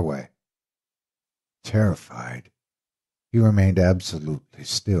the doorway. Terrified, he remained absolutely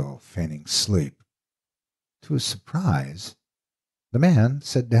still, feigning sleep. To his surprise, the man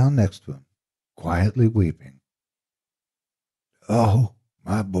sat down next to him, quietly weeping. "Oh,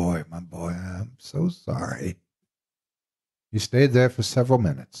 my boy, I'm so sorry." He stayed there for several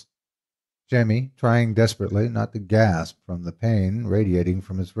minutes, Jamie trying desperately not to gasp from the pain radiating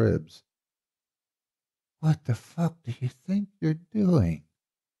from his ribs. "What the fuck do you think you're doing?"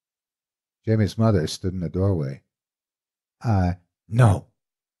 Jamie's mother stood in the doorway. No,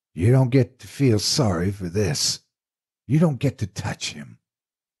 you don't get to feel sorry for this. You don't get to touch him."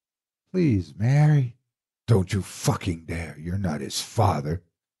 "Please, Mary." "Don't you fucking dare. You're not his father.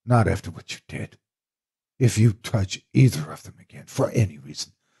 Not after what you did. If you touch either of them again, for any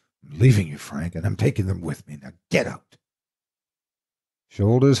reason, I'm leaving you, Frank, and I'm taking them with me. Now get out."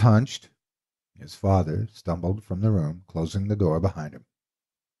 Shoulders hunched, his father stumbled from the room, closing the door behind him.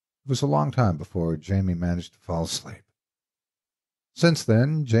 It was a long time before Jamie managed to fall asleep. Since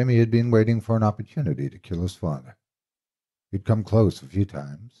then, Jamie had been waiting for an opportunity to kill his father. He'd come close a few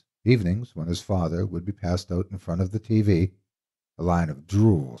times, evenings when his father would be passed out in front of the TV, a line of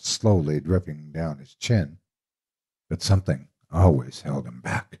drool slowly dripping down his chin. But something always held him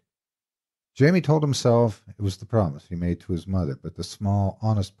back. Jamie told himself it was the promise he made to his mother, but the small,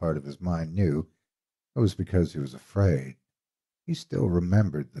 honest part of his mind knew it was because he was afraid. He still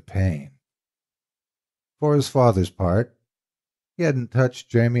remembered the pain. For his father's part, he hadn't touched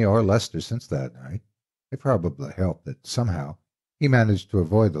Jamie or Lester since that night. It probably helped that somehow he managed to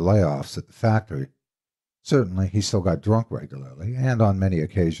avoid the layoffs at the factory. Certainly he still got drunk regularly, and on many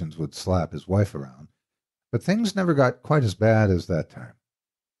occasions would slap his wife around. But things never got quite as bad as that time.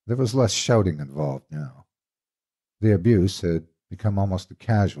 There was less shouting involved now. The abuse had become almost a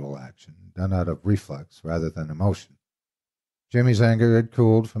casual action, done out of reflex rather than emotion. Jamie's anger had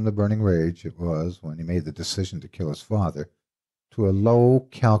cooled from the burning rage it was when he made the decision to kill his father to a low,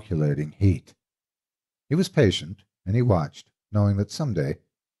 calculating heat. He was patient, and he watched, knowing that someday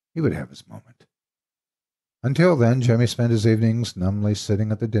he would have his moment. Until then, Jamie spent his evenings numbly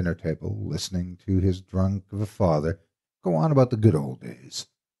sitting at the dinner table, listening to his drunk of a father go on about the good old days.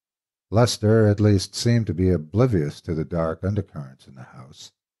 Lester at least seemed to be oblivious to the dark undercurrents in the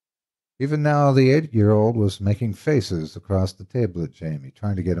house. Even now the 8-year-old was making faces across the table at Jamie,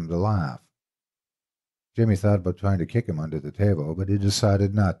 trying to get him to laugh. Jamie thought about trying to kick him under the table, but he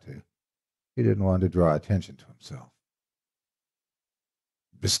decided not to. He didn't want to draw attention to himself.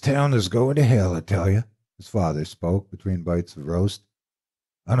 "This town is going to hell, I tell you," his father spoke between bites of roast.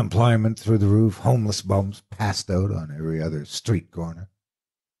 "Unemployment through the roof, homeless bums passed out on every other street corner."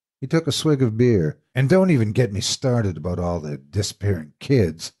 He took a swig of beer. "And don't even get me started about all the disappearing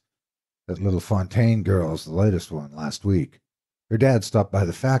kids. That little Fontaine girl's the latest one last week. Her dad stopped by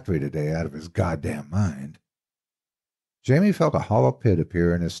the factory today out of his goddamn mind." Jamie felt a hollow pit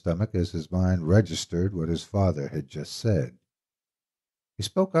appear in his stomach as his mind registered what his father had just said. He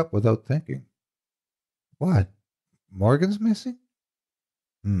spoke up without thinking. "What? Morgan's missing?"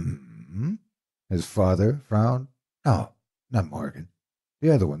 His father frowned. "No, not Morgan. The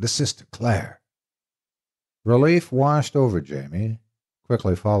other one, the sister, Claire." Relief washed over Jamie,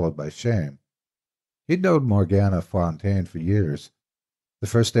 quickly followed by shame. He'd known Morgana Fontaine for years. The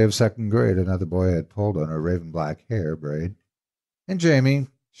first day of second grade, another boy had pulled on her raven black hair braid, and Jamie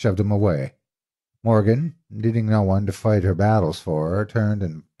shoved him away. Morgan, needing no one to fight her battles for her, turned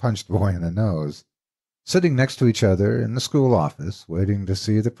and punched the boy in the nose. Sitting next to each other in the school office, waiting to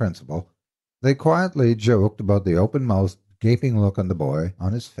see the principal, they quietly joked about the open-mouthed, gaping look on the boy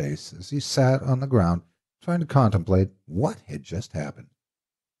on his face as he sat on the ground trying to contemplate what had just happened.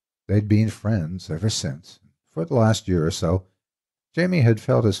 They'd been friends ever since. For the last year or so, Jamie had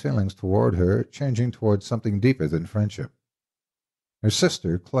felt his feelings toward her changing toward something deeper than friendship. Her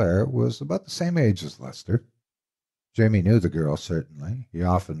sister, Claire, was about the same age as Lester. Jamie knew the girl, certainly. He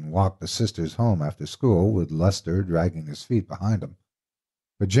often walked the sisters home after school, with Lester dragging his feet behind him.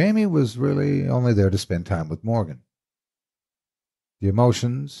 But Jamie was really only there to spend time with Morgan. The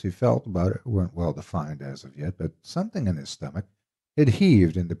emotions he felt about it weren't well defined as of yet, but something in his stomach had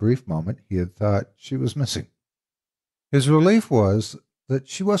heaved in the brief moment he had thought she was missing. His relief was that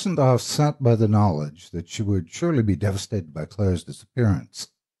she wasn't offset by the knowledge that she would surely be devastated by Claire's disappearance.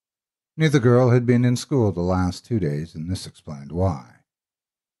 Neither girl had been in school the last 2 days, and this explained why.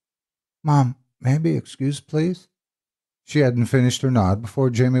 "Mom, may I be excused, please?" She hadn't finished her nod before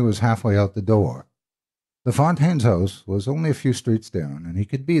Jamie was halfway out the door. The Fontaine's house was only a few streets down, and he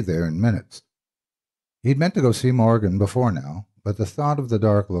could be there in minutes. He'd meant to go see Morgan before now, but the thought of the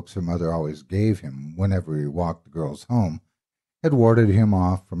dark looks her mother always gave him whenever he walked the girls home had warded him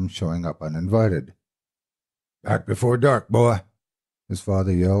off from showing up uninvited. "Back before dark, boy," his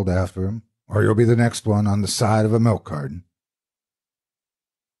father yelled after him, or you'll be the next one on the side of a milk carton.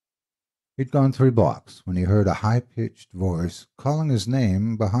 He'd gone 3 blocks when he heard a high-pitched voice calling his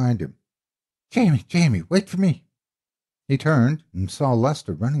name behind him. Jamie, Jamie, wait for me. He turned and saw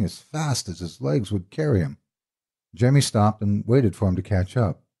Lester running as fast as his legs would carry him. Jamie stopped and waited for him to catch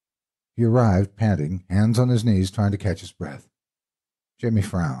up. He arrived, panting, hands on his knees, trying to catch his breath. Jamie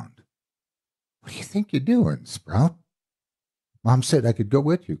frowned. What do you think you're doing, Sprout? Mom said I could go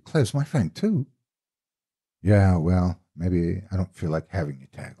with you. Claire's my friend, too. Yeah, well, maybe I don't feel like having you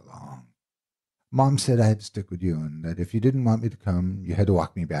tag along. Mom said I had to stick with you, and that if you didn't want me to come, you had to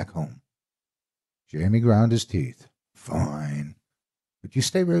walk me back home. Jamie ground his teeth. Fine. But you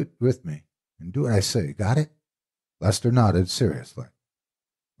stay right with me and do what I say, got it? Lester nodded seriously.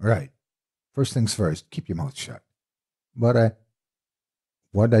 Right. First things first, keep your mouth shut. What'd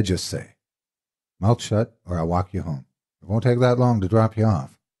I just say? Mouth shut, or I'll walk you home. It won't take that long to drop you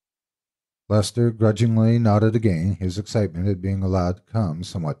off. Lester grudgingly nodded again, his excitement at being allowed to come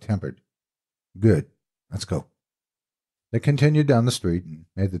somewhat tempered. Good. Let's go. They continued down the street and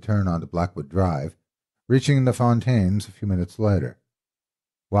made the turn onto Blackwood Drive, reaching the Fontaines a few minutes later.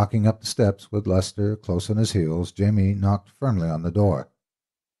 Walking up the steps with Lester close on his heels, Jamie knocked firmly on the door.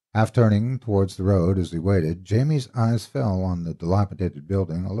 Half turning towards the road as he waited, Jamie's eyes fell on the dilapidated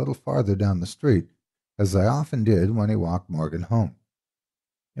building a little farther down the street, as they often did when he walked Morgan home.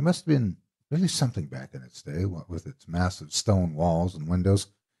 It must have been really something back in its day, what with its massive stone walls and windows,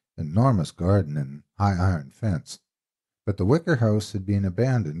 enormous garden and high iron fence. But the wicker house had been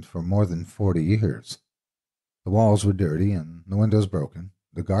abandoned for more than 40 years. The walls were dirty and the windows broken,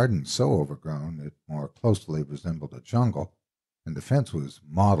 the garden so overgrown it more closely resembled a jungle, and the fence was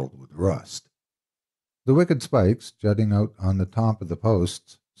mottled with rust. The wicked spikes, jutting out on the top of the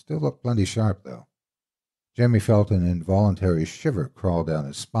posts, still looked plenty sharp, though. Jamie felt an involuntary shiver crawl down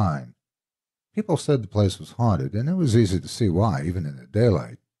his spine. People said the place was haunted, and it was easy to see why, even in the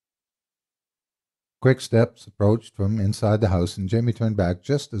daylight. Quick steps approached from inside the house, and Jamie turned back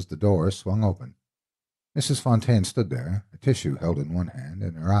just as the door swung open. Mrs. Fontaine stood there, a tissue held in one hand,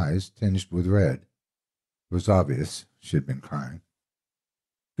 and her eyes tinged with red. It was obvious she had been crying.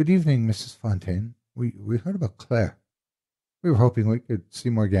 Good evening, Mrs. Fontaine. We heard about Claire. We were hoping we could see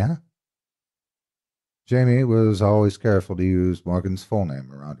Morgana. Jamie was always careful to use Morgan's full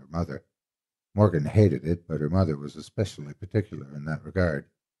name around her mother. Morgan hated it, but her mother was especially particular in that regard.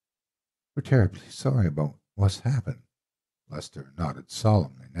 We're terribly sorry about what's happened. Lester nodded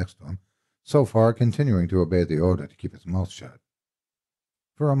solemnly next to him, so far continuing to obey the order to keep his mouth shut.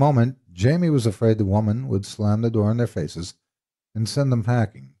 For a moment, Jamie was afraid the woman would slam the door in their faces and send them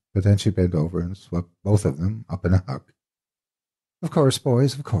packing, but then she bent over and swept both of them up in a hug. Of course,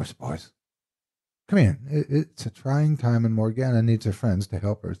 boys. Come in. It's a trying time, and Morgana needs her friends to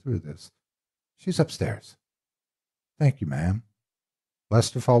help her through this. She's upstairs. Thank you, ma'am.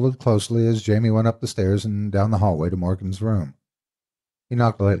 Lester followed closely as Jamie went up the stairs and down the hallway to Morgan's room. He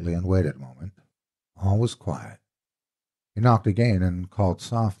knocked lightly and waited a moment. All was quiet. He knocked again and called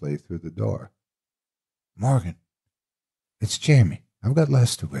softly through the door. Morgan, it's Jamie. I've got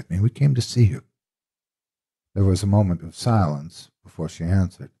Lester with me. We came to see you. There was a moment of silence before she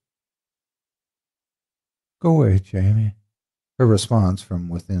answered. Go away, Jamie. Her response from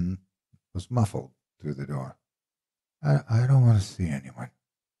within was muffled through the door. I don't want to see anyone.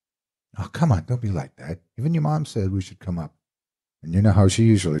 Oh, come on, don't be like that. Even your mom said we should come up. And you know how she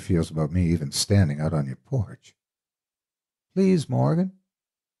usually feels about me even standing out on your porch. Please, Morgan.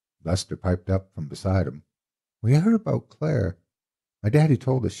 Lester piped up from beside him. We heard about Claire. My daddy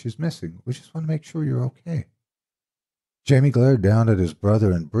told us she's missing. We just want to make sure you're okay. Jamie glared down at his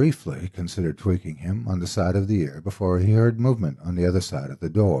brother and briefly considered tweaking him on the side of the ear before he heard movement on the other side of the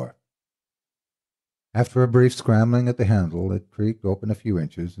door. After a brief scrambling at the handle, it creaked open a few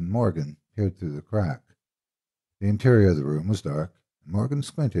inches, and Morgan peered through the crack. The interior of the room was dark, and Morgan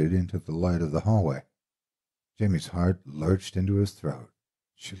squinted into the light of the hallway. Jamie's heart lurched into his throat.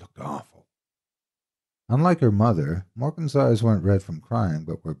 She looked awful. Unlike her mother, Morgan's eyes weren't red from crying,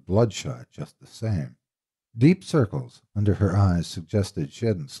 but were bloodshot just the same. Deep circles under her eyes suggested she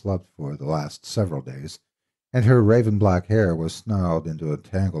hadn't slept for the last several days, and her raven-black hair was snarled into a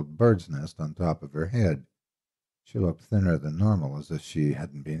tangled bird's nest on top of her head. She looked thinner than normal, as if she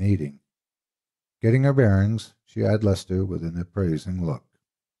hadn't been eating. Getting her bearings, she eyed Lester with an appraising look.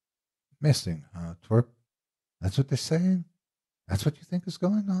 Missing, huh, twerp? That's what they're saying? That's what you think is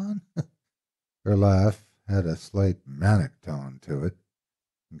going on? Her laugh had a slight manic tone to it,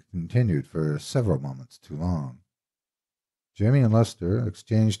 and continued for several moments too long. Jamie and Lester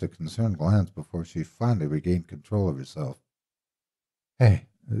exchanged a concerned glance before she finally regained control of herself. Hey,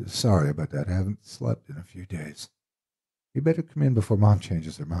 Sorry about that. I haven't slept in a few days. You better come in before Mom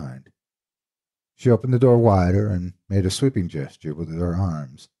changes her mind." She opened the door wider and made a sweeping gesture with her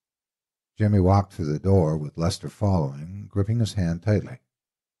arms. Jimmy walked through the door with Lester following, gripping his hand tightly.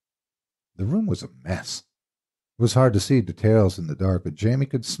 The room was a mess. It was hard to see details in the dark, but Jamie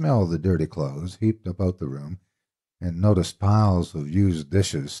could smell the dirty clothes heaped about the room and noticed piles of used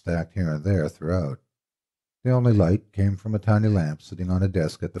dishes stacked here and there throughout. The only light came from a tiny lamp sitting on a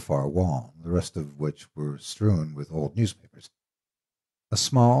desk at the far wall, the rest of which were strewn with old newspapers. A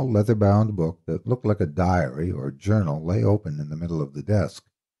small, leather-bound book that looked like a diary or journal lay open in the middle of the desk.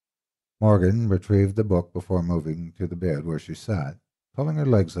 Morgan retrieved the book before moving to the bed where she sat, pulling her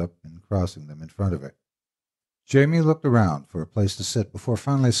legs up and crossing them in front of her. Jamie looked around for a place to sit before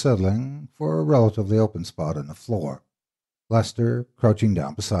finally settling for a relatively open spot on the floor, Lester crouching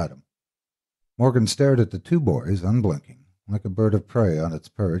down beside him. Morgan stared at the two boys, unblinking, like a bird of prey on its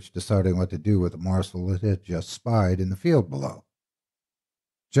perch, deciding what to do with the morsel it had just spied in the field below.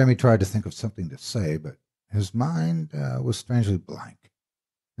 Jamie tried to think of something to say, but his mind was strangely blank.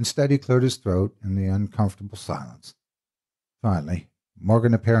 Instead, he cleared his throat in the uncomfortable silence. Finally,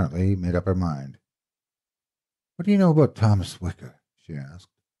 Morgan apparently made up her mind. "What do you know about Thomas Wicker?" she asked.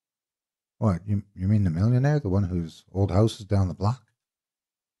 "What, you mean the millionaire, the one whose old house is down the block?"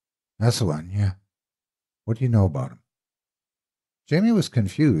 "That's the one, yeah. What do you know about him?" Jamie was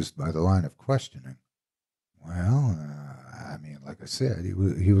confused by the line of questioning. "Well, like I said, he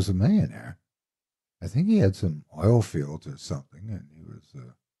was a millionaire. I think he had some oil fields or something, and he was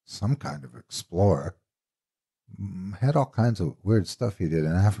some kind of explorer. Had all kinds of weird stuff he did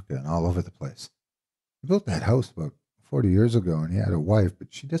in Africa and all over the place. He built that house about 40 years ago, and he had a wife,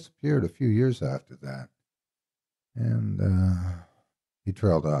 but she disappeared a few years after that. And, he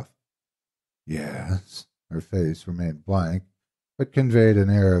trailed off. Yes, her face remained blank, but conveyed an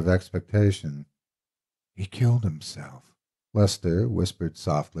air of expectation. He killed himself, Lester whispered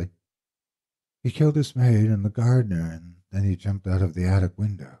softly. He killed his maid and the gardener, and then he jumped out of the attic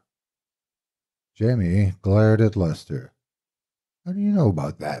window. Jamie glared at Lester. How do you know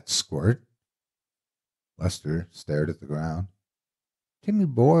about that, Squirt? Lester stared at the ground. Timmy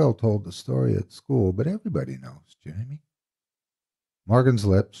Boyle told the story at school, but everybody knows, Jamie. Morgan's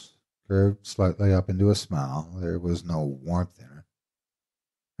lips curved slightly up into a smile. There was no warmth in her.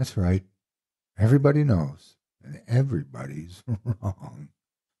 That's right. Everybody knows, and everybody's wrong.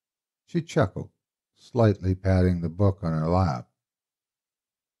 She chuckled, slightly patting the book on her lap.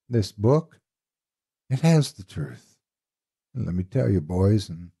 This book, it has the truth. And let me tell you, boys,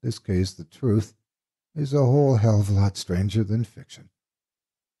 in this case, the truth is a whole hell of a lot stranger than fiction.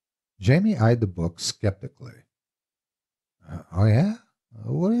 Jamie eyed the book skeptically. Oh, yeah?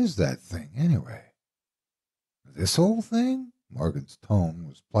 What is that thing, anyway? This whole thing? Morgan's tone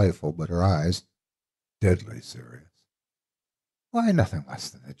was playful, but her eyes deadly serious. Why, nothing less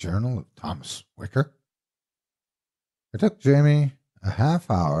than a journal of Thomas Wicker. It took Jamie a half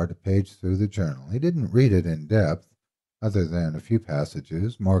hour to page through the journal. He didn't read it in depth, other than a few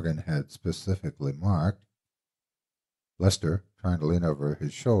passages Morgan had specifically marked. Lester trying to lean over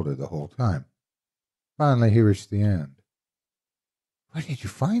his shoulder the whole time. Finally, he reached the end. Where did you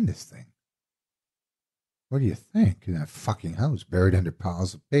find this thing? What do you think? In that fucking house, buried under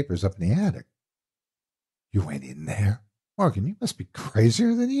piles of papers up in the attic. You went in there? Morgan, you must be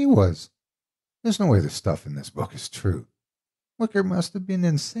crazier than he was. There's no way the stuff in this book is true. Wicker must have been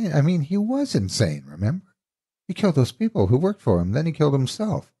insane. I mean, he was insane, remember? He killed those people who worked for him, then he killed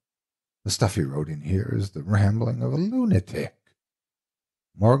himself. The stuff he wrote in here is the rambling of a lunatic.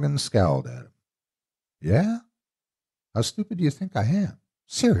 Morgan scowled at him. Yeah? How stupid do you think I am?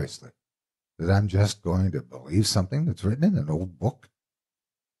 Seriously. That I'm just going to believe something that's written in an old book?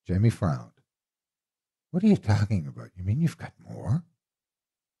 Jamie frowned. What are you talking about? You mean you've got more?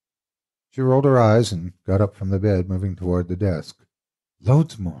 She rolled her eyes and got up from the bed, moving toward the desk.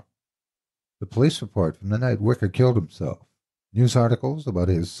 Loads more. The police report from the night Wicker killed himself. News articles about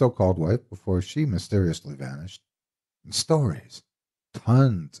his so-called wife before she mysteriously vanished. And stories.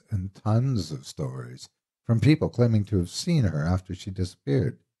 Tons and tons of stories from people claiming to have seen her after she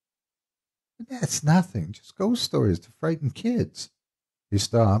disappeared. But that's nothing. Just ghost stories to frighten kids. He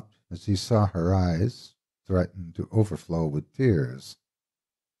stopped as he saw her eyes threaten to overflow with tears.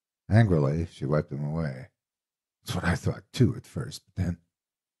 Angrily, she wiped them away. That's what I thought, too, at first, but then...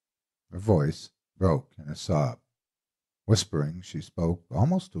 Her voice broke in a sob. Whispering, she spoke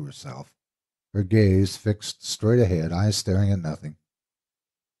almost to herself, her gaze fixed straight ahead, eyes staring at nothing.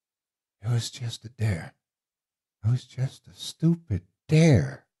 It was just a dare. It was just a stupid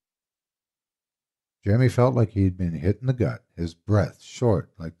dare. Jamie felt like he'd been hit in the gut, his breath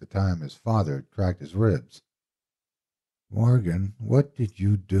short like the time his father had cracked his ribs. "Morgan, what did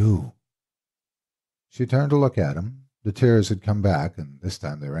you do?" She turned to look at him. The tears had come back, and this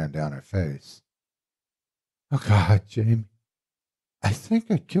time they ran down her face. "Oh, God, Jamie, I think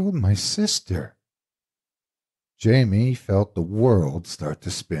I killed my sister." Jamie felt the world start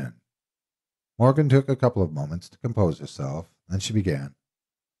to spin. Morgan took a couple of moments to compose herself, then she began.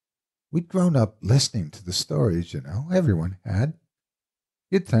 "We'd grown up listening to the stories, everyone had.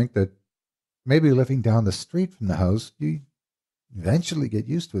 You'd think that maybe living down the street from the house, you'd eventually get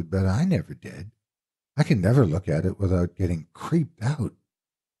used to it, but I never did. I can never look at it without getting creeped out.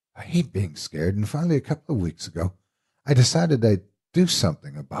 I hate being scared, and finally a couple of weeks ago, I decided I'd do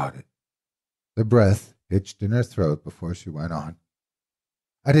something about it." The breath hitched in her throat before she went on.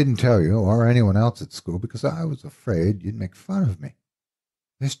 "I didn't tell you or anyone else at school because I was afraid you'd make fun of me.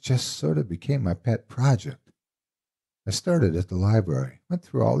 This just sort of became my pet project. I started at the library, went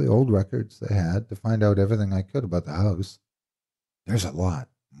through all the old records they had to find out everything I could about the house. There's a lot,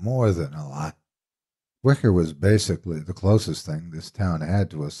 more than a lot. Wicker was basically the closest thing this town had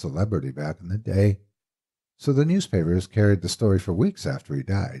to a celebrity back in the day, so the newspapers carried the story for weeks after he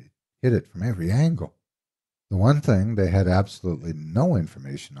died, hit it from every angle. The one thing they had absolutely no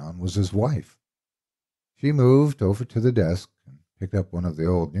information on was his wife. She moved over to the desk and picked up one of the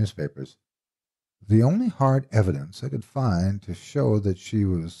old newspapers. The only hard evidence I could find to show that she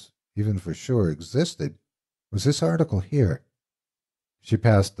was even for sure existed was this article here." She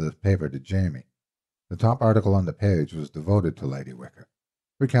passed the paper to Jamie. The top article on the page was devoted to Lady Wicker,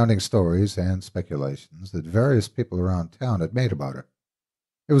 recounting stories and speculations that various people around town had made about her.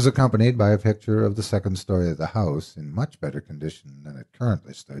 It was accompanied by a picture of the second story of the house in much better condition than it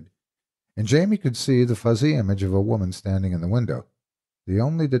currently stood, and Jamie could see the fuzzy image of a woman standing in the window, the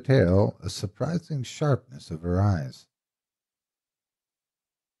only detail a surprising sharpness of her eyes.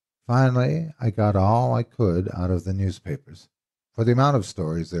 Finally, I got all I could out of the newspapers. For the amount of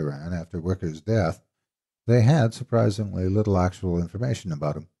stories they ran after Wicker's death, they had surprisingly little actual information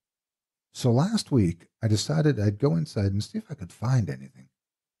about him. So last week, I decided I'd go inside and see if I could find anything.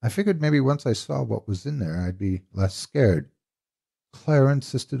 I figured maybe once I saw what was in there, I'd be less scared. Claire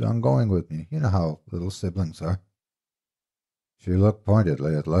insisted on going with me. You know how little siblings are. She looked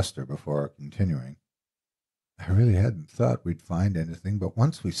pointedly at Lester before continuing. "I really hadn't thought we'd find anything, but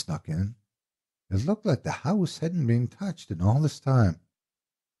once we snuck in, it looked like the house hadn't been touched in all this time.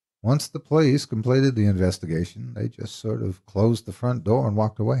 Once the police completed the investigation, they just sort of closed the front door and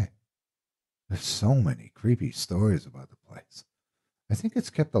walked away. There's so many creepy stories about the place. I think it's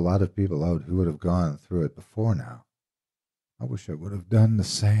kept a lot of people out who would have gone through it before now. I wish I would have done the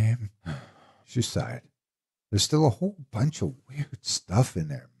same." She sighed. "There's still a whole bunch of weird stuff in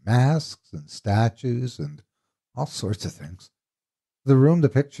there, masks and statues and all sorts of things. The room the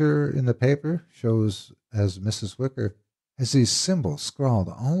picture in the paper shows as Mrs. Wicker has these symbols scrawled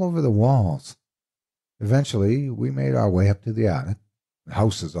all over the walls. Eventually, we made our way up to the attic. The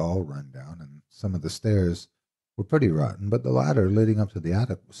house is all run down, and some of the stairs were pretty rotten, but the ladder leading up to the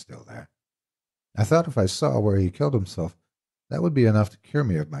attic was still there. I thought if I saw where he killed himself, that would be enough to cure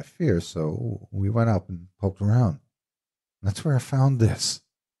me of my fear, so we went up and poked around. That's where I found this."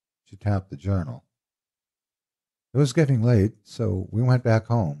 She tapped the journal. "It was getting late, so we went back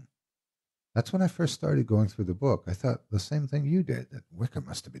home. That's when I first started going through the book. I thought the same thing you did, that Wicker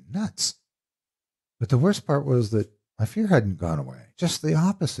must have been nuts. But the worst part was that my fear hadn't gone away. Just the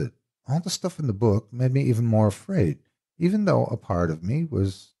opposite. All the stuff in the book made me even more afraid, even though a part of me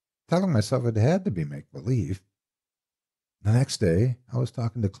was telling myself it had to be make-believe. The next day, I was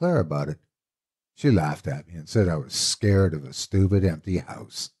talking to Claire about it. She laughed at me and said I was scared of a stupid, empty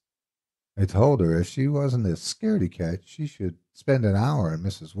house. I told her if she wasn't a scaredy cat, she should spend an hour in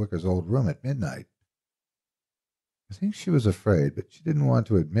Mrs. Wicker's old room at midnight. I think she was afraid, but she didn't want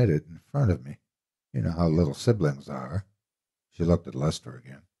to admit it in front of me. You know how little siblings are." She looked at Lester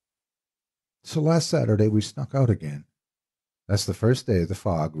again. "So last Saturday we snuck out again. That's the first day the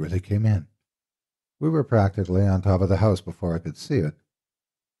fog really came in. We were practically on top of the house before I could see it.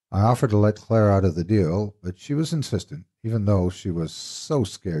 I offered to let Claire out of the deal, but she was insistent, even though she was so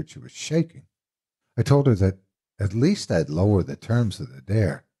scared she was shaking. I told her that at least I'd lower the terms of the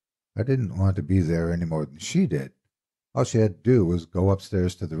dare. I didn't want to be there any more than she did. All she had to do was go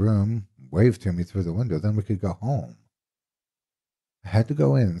upstairs to the room, wave to me through the window, then we could go home. I had to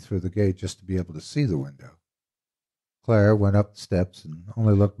go in through the gate just to be able to see the window. Claire went up the steps and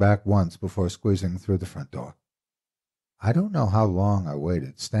only looked back once before squeezing through the front door. I don't know how long I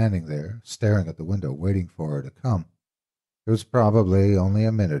waited, standing there, staring at the window, waiting for her to come. It was probably only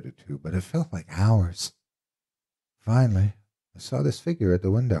a minute or two, but it felt like hours. Finally, I saw this figure at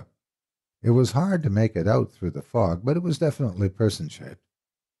the window. It was hard to make it out through the fog, but it was definitely person-shaped.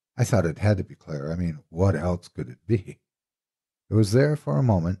 I thought it had to be Claire. I mean, what else could it be? It was there for a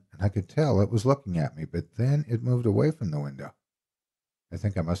moment, and I could tell it was looking at me, but then it moved away from the window. I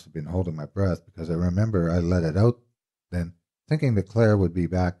think I must have been holding my breath, because I remember I let it out then, thinking that Claire would be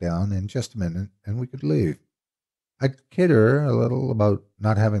back down in just a minute, and we could leave. I kid her a little about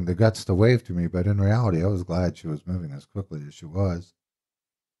not having the guts to wave to me, but in reality I was glad she was moving as quickly as she was.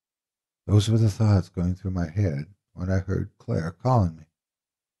 Those were the thoughts going through my head when I heard Claire calling me.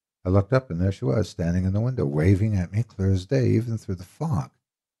 I looked up, and there she was, standing in the window, waving at me clear as day, even through the fog.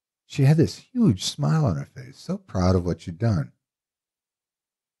 She had this huge smile on her face, so proud of what she'd done.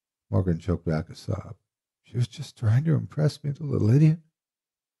 Morgan choked back a sob. She was just trying to impress me, the little idiot.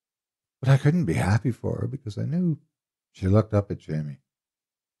 But I couldn't be happy for her, because I knew. She looked up at Jamie.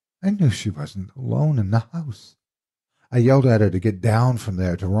 I knew she wasn't alone in the house. I yelled at her to get down from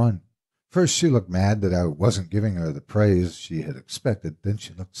there, to run. First she looked mad that I wasn't giving her the praise she had expected. Then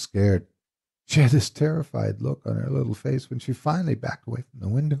she looked scared. She had this terrified look on her little face when she finally backed away from the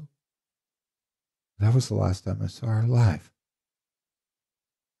window. That was the last time I saw her alive.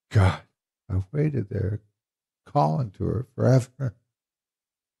 God, I waited there, calling to her forever.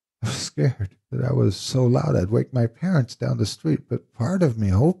 I was scared that I was so loud I'd wake my parents down the street, but part of me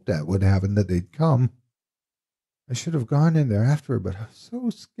hoped that would happen, that they'd come. I should have gone in there after her, but I was so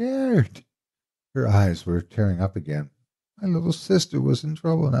scared. Her eyes were tearing up again. My little sister was in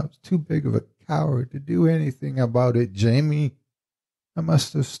trouble, and I was too big of a coward to do anything about it, Jamie. I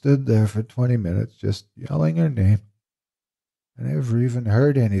must have stood there for 20 minutes just yelling her name. I never even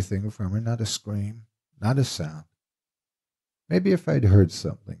heard anything from her, not a scream, not a sound. Maybe if I'd heard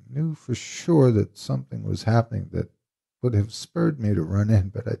something, knew for sure that something was happening, that would have spurred me to run in,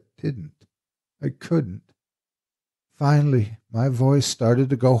 but I didn't. I couldn't. Finally, my voice started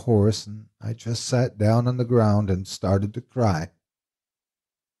to go hoarse, and I just sat down on the ground and started to cry.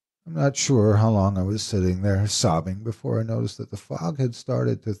 I'm not sure how long I was sitting there sobbing before I noticed that the fog had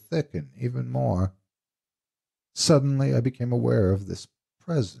started to thicken even more. Suddenly, I became aware of this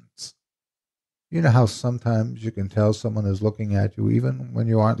presence. You know how sometimes you can tell someone is looking at you even when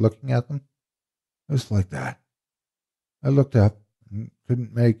you aren't looking at them? It was like that. I looked up and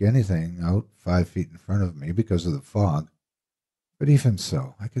couldn't make anything out 5 feet in front of me because of the fog. But even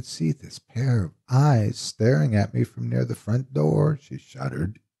so, I could see this pair of eyes staring at me from near the front door. She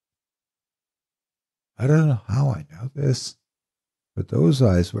shuddered. I don't know how I know this, but those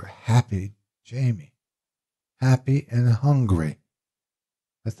eyes were happy, Jamie. Happy and hungry.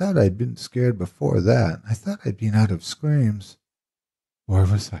 I thought I'd been scared before that. I thought I'd been out of screams. Or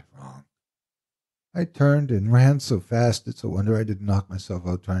was I wrong? I turned and ran so fast it's a wonder I didn't knock myself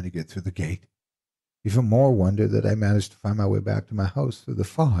out trying to get through the gate. Even more wonder that I managed to find my way back to my house through the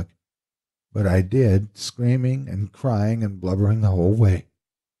fog. But I did, screaming and crying and blubbering the whole way.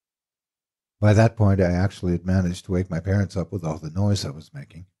 By that point, I actually had managed to wake my parents up with all the noise I was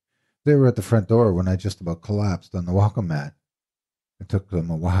making. They were at the front door when I just about collapsed on the welcome mat. It took them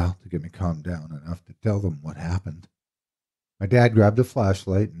a while to get me calmed down enough to tell them what happened. My dad grabbed a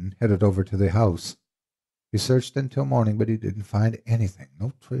flashlight and headed over to the house. He searched until morning, but he didn't find anything,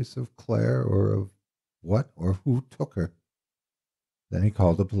 no trace of Claire or of what or who took her. Then he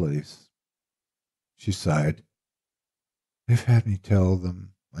called the police. She sighed. They've had me tell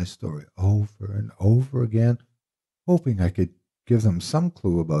them my story over and over again, hoping I could give them some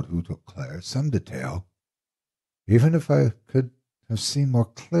clue about who took Claire, some detail. Even if I could have seen more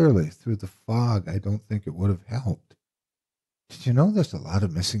clearly through the fog, I don't think it would have helped. Did you know there's a lot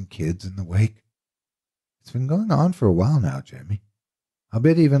of missing kids in the wake? It's been going on for a while now, Jamie. I'll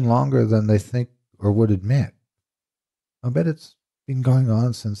bet even longer than they think or would admit. I'll bet it's been going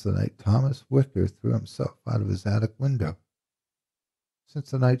on since the night Thomas Wicker threw himself out of his attic window.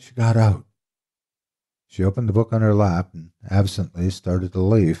 Since the night she got out. She opened the book on her lap and absently started to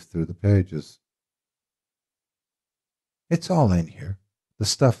leaf through the pages. It's all in here, the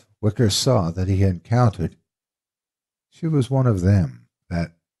stuff Wicker saw that he had encountered. She was one of them,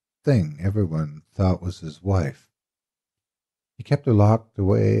 that thing everyone thought was his wife. He kept her locked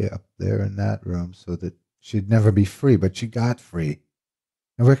away up there in that room so that she'd never be free, but she got free.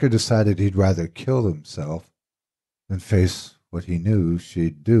 And Wicker decided he'd rather kill himself than face what he knew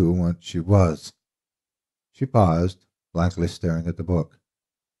she'd do once she was. She paused, blankly staring at the book.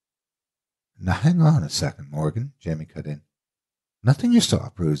 Now hang on a second, Morgan, Jamie cut in. Nothing you saw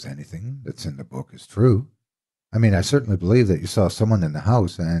proves anything that's in the book is true. I mean, I certainly believe that you saw someone in the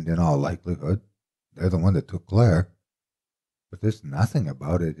house, and in all likelihood, they're the one that took Claire. But there's nothing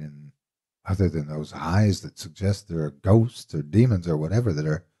about it other than those eyes that suggest there are ghosts or demons or whatever that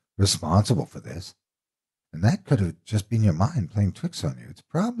are responsible for this. And that could have just been your mind playing tricks on you. It's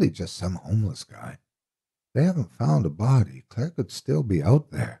probably just some homeless guy. They haven't found a body. Claire could still be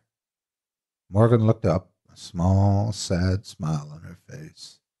out there. Morgan looked up, a small, sad smile on her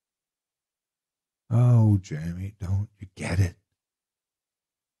face. Oh, Jamie, don't you get it?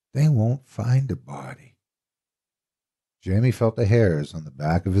 They won't find a body. Jamie felt the hairs on the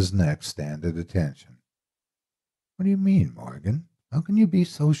back of his neck stand at attention. What do you mean, Morgan? How can you be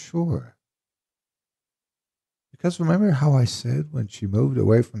so sure? Because remember how I said when she moved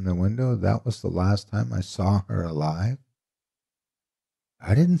away from the window that was the last time I saw her alive?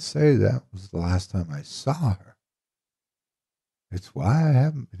 I didn't say that was the last time I saw her. It's why I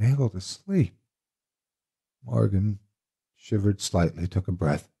haven't been able to sleep. Morgan shivered slightly, took a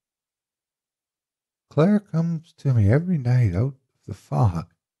breath. Claire comes to me every night out of the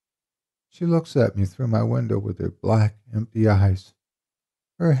fog. She looks at me through my window with her black, empty eyes,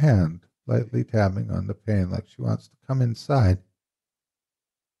 her hand lightly tapping on the pane like she wants to come inside.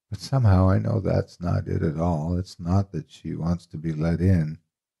 But somehow I know that's not it at all. It's not that she wants to be let in.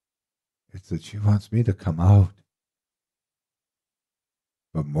 It's that she wants me to come out.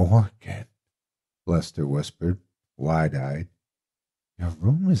 But Morgan, Lester whispered, wide-eyed, your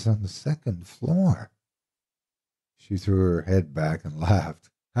room is on the second floor. She threw her head back and laughed.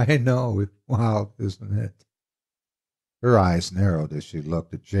 I know, it's wild, isn't it? Her eyes narrowed as she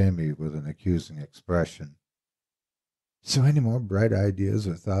looked at Jamie with an accusing expression. So any more bright ideas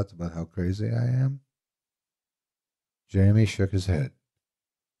or thoughts about how crazy I am? Jamie shook his head.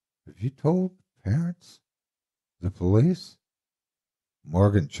 Have you told the parents? The police?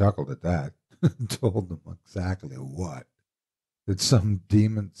 Morgan chuckled at that. Told them exactly what? That some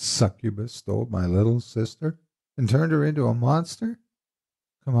demon succubus stole my little sister and turned her into a monster?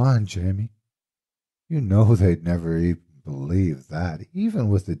 Come on, Jamie. You know they'd never even believe that, even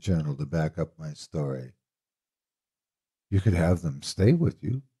with the journal to back up my story. You could have them stay with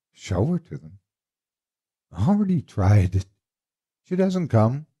you, show her to them. Already tried it. She doesn't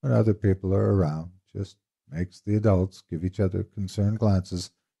come when other people are around, just makes the adults give each other concerned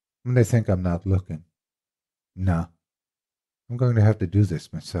glances when they think I'm not looking. No, I'm going to have to do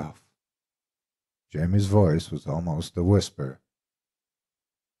this myself. Jamie's voice was almost a whisper.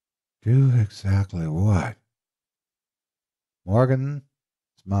 Do exactly what? Morgan's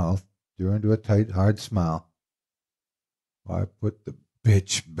mouth drew into a tight, hard smile. I put the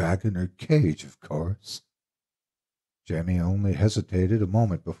bitch back in her cage, of course. Jamie only hesitated a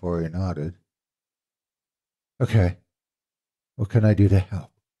moment before he nodded. Okay, what can I do to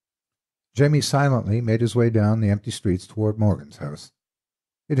help? Jamie silently made his way down the empty streets toward Morgan's house.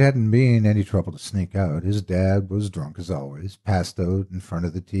 It hadn't been any trouble to sneak out. His dad was drunk as always, passed out in front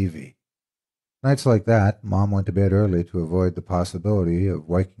of the TV. Nights like that, Mom went to bed early to avoid the possibility of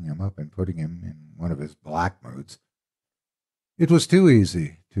waking him up and putting him in one of his black moods. It was too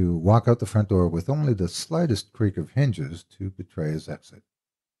easy to walk out the front door with only the slightest creak of hinges to betray his exit.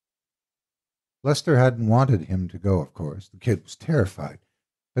 Lester hadn't wanted him to go, of course. The kid was terrified.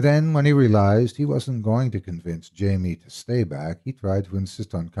 But then, when he realized he wasn't going to convince Jamie to stay back, he tried to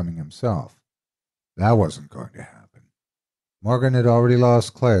insist on coming himself. That wasn't going to happen. Morgan had already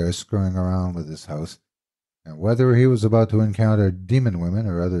lost Claire screwing around with his house, and whether he was about to encounter demon women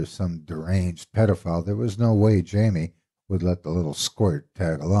or some deranged pedophile, there was no way Jamie would let the little squirt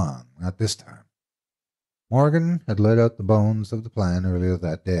tag along, not this time. Morgan had laid out the bones of the plan earlier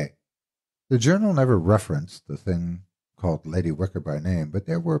that day. The journal never referenced the thing called Lady Wicker by name, but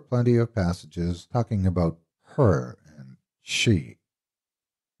there were plenty of passages talking about her and she.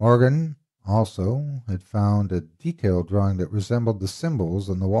 Morgan also had found a detailed drawing that resembled the symbols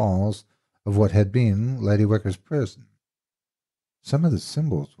on the walls of what had been Lady Wicker's prison. Some of the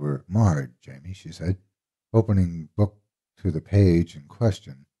symbols were marred, Jamie, she said, opening book to the page in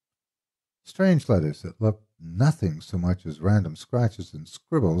question. Strange letters that looked nothing so much as random scratches and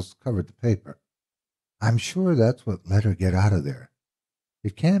scribbles covered the paper. I'm sure that's what let her get out of there.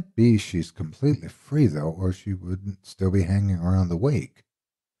 It can't be she's completely free, though, or she wouldn't still be hanging around the wake.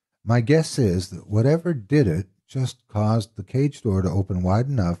 My guess is that whatever did it just caused the cage door to open wide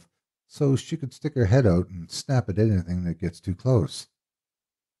enough so she could stick her head out and snap at anything that gets too close.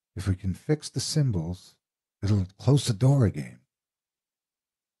 If we can fix the symbols, it'll close the door again.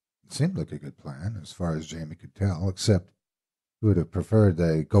 It seemed like a good plan, as far as Jamie could tell, except he would have preferred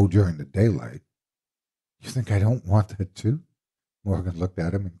they go during the daylight. You think I don't want that too? Morgan looked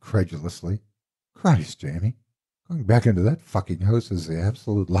at him incredulously. Christ, Jamie. Going back into that fucking house is the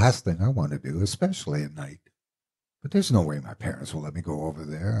absolute last thing I want to do, especially at night. But there's no way my parents will let me go over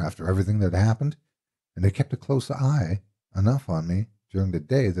there after everything that happened, and they kept a close eye enough on me during the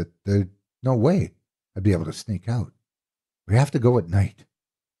day that there's no way I'd be able to sneak out. We have to go at night."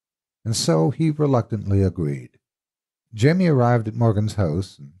 And so he reluctantly agreed. Jamie arrived at Morgan's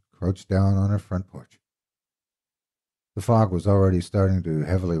house and crouched down on her front porch. The fog was already starting to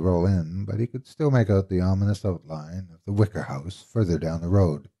heavily roll in, but he could still make out the ominous outline of the Wicker House further down the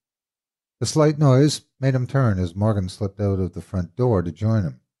road. A slight noise made him turn as Morgan slipped out of the front door to join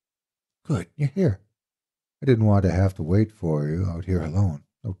him. "Good, you're here. I didn't want to have to wait for you out here alone.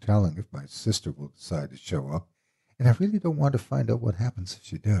 No telling if my sister will decide to show up, and I really don't want to find out what happens if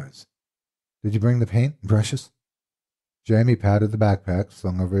she does. Did you bring the paint and brushes?" Jamie patted the backpack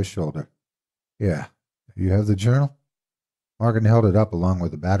slung over his shoulder. "Yeah. You have the journal?" Morgan held it up along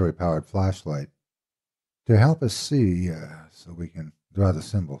with a battery-powered flashlight. "To help us see, so we can draw the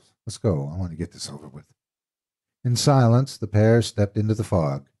symbols. Let's go. I want to get this over with." In silence, the pair stepped into the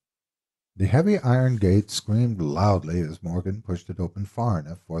fog. The heavy iron gate screamed loudly as Morgan pushed it open far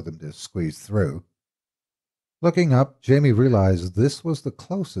enough for them to squeeze through. Looking up, Jamie realized this was the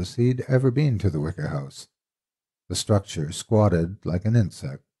closest he'd ever been to the Wicker House. The structure squatted like an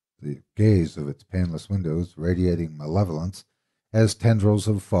insect, the gaze of its paneless windows radiating malevolence as tendrils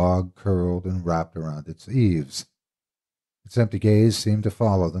of fog curled and wrapped around its eaves. Its empty gaze seemed to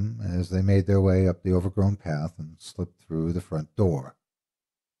follow them as they made their way up the overgrown path and slipped through the front door.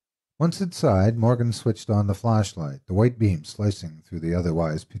 Once inside, Morgan switched on the flashlight, the white beam slicing through the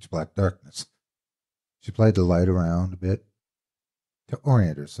otherwise pitch-black darkness. She played the light around a bit to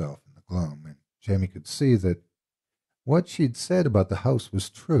orient herself in the gloom, and Jamie could see that what she'd said about the house was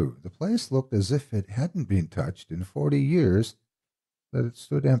true. The place looked as if it hadn't been touched in 40 years, that it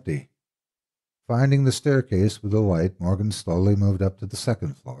stood empty. Finding the staircase with the light, Morgan slowly moved up to the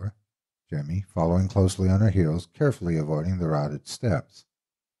second floor, Jamie following closely on her heels, carefully avoiding the rotted steps.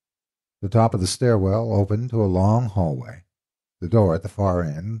 The top of the stairwell opened to a long hallway. The door at the far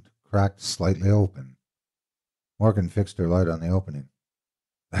end cracked slightly open. Morgan fixed her light on the opening.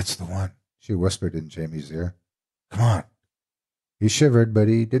 "That's the one," she whispered in Jamie's ear. "Come on." He shivered, but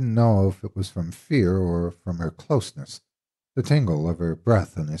he didn't know if it was from fear or from her closeness, the tingle of her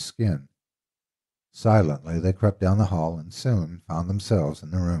breath on his skin. Silently they crept down the hall and soon found themselves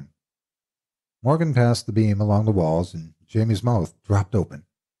in the room. Morgan passed the beam along the walls, and Jamie's mouth dropped open.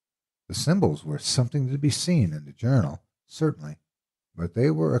 The symbols were something to be seen in the journal, certainly, but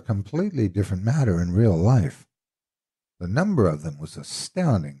they were a completely different matter in real life. The number of them was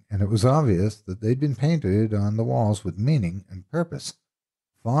astounding, and it was obvious that they'd been painted on the walls with meaning and purpose,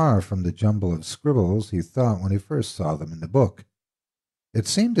 far from the jumble of scribbles he thought when he first saw them in the book. It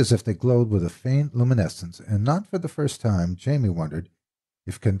seemed as if they glowed with a faint luminescence, and not for the first time Jamie wondered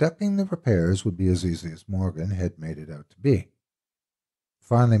if conducting the repairs would be as easy as Morgan had made it out to be.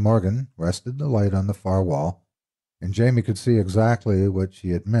 Finally Morgan rested the light on the far wall, and Jamie could see exactly what she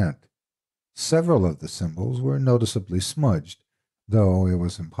had meant. Several of the symbols were noticeably smudged, though it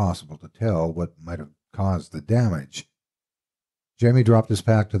was impossible to tell what might have caused the damage. Jamie dropped his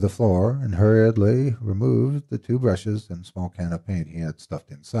pack to the floor and hurriedly removed the 2 brushes and small can of paint he had stuffed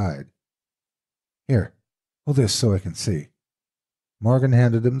inside. "Here, hold this so I can see." Morgan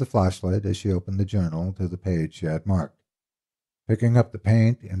handed him the flashlight as she opened the journal to the page she had marked. Picking up the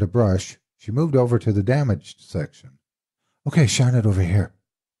paint and a brush, she moved over to the damaged section. "Okay, shine it over here."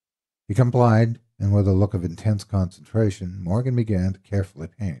 He complied, and with a look of intense concentration, Morgan began to carefully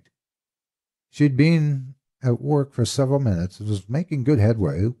paint. She'd been at work for several minutes and was making good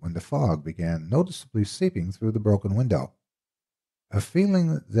headway when the fog began noticeably seeping through the broken window. A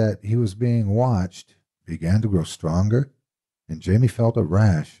feeling that he was being watched began to grow stronger, and Jamie felt a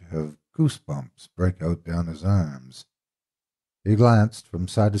rash of goosebumps break out down his arms. He glanced from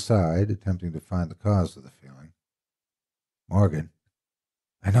side to side, attempting to find the cause of the feeling. "Morgan."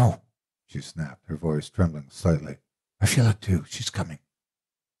 "I know," she snapped, her voice trembling slightly. "I feel it too. She's coming.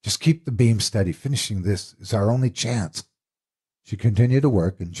 Just keep the beam steady. Finishing this is our only chance." She continued to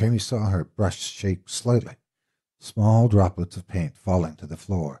work, and Jamie saw her brush shake slightly, small droplets of paint falling to the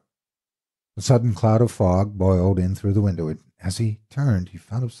floor. A sudden cloud of fog boiled in through the window, and as he turned, he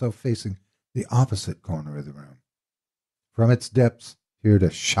found himself facing the opposite corner of the room. From its depths peered a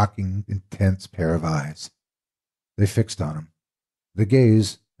shocking, intense pair of eyes. They fixed on him. The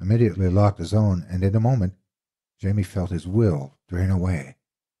gaze immediately locked his own, and in a moment Jamie felt his will drain away.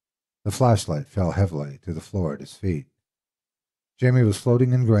 The flashlight fell heavily to the floor at his feet. Jamie was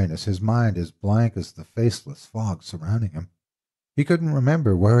floating in grayness, his mind as blank as the faceless fog surrounding him. He couldn't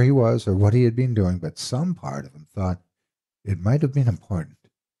remember where he was or what he had been doing, but some part of him thought it might have been important.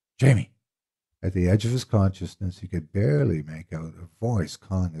 "Jamie!" At the edge of his consciousness, he could barely make out a voice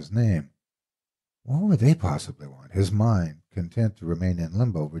calling his name. What would they possibly want? His mind, content to remain in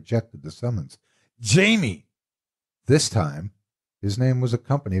limbo, rejected the summons. Jamie! This time, his name was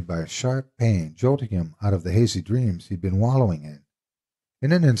accompanied by a sharp pain, jolting him out of the hazy dreams he'd been wallowing in.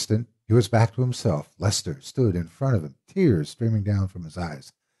 In an instant, he was back to himself. Lester stood in front of him, tears streaming down from his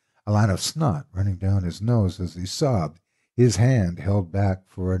eyes, a line of snot running down his nose as he sobbed, his hand held back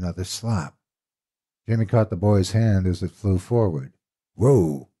for another slap. Jamie caught the boy's hand as it flew forward.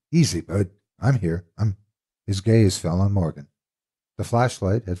 Whoa, easy, bud. I'm here. His gaze fell on Morgan. The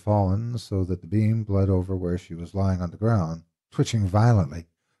flashlight had fallen so that the beam bled over where she was lying on the ground, twitching violently.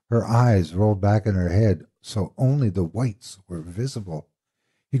 Her eyes rolled back in her head, so only the whites were visible.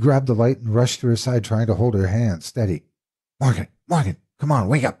 He grabbed the light and rushed to her side, trying to hold her hand steady. Morgan, come on,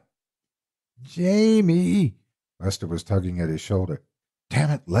 wake up. Jamie! Lester was tugging at his shoulder. Damn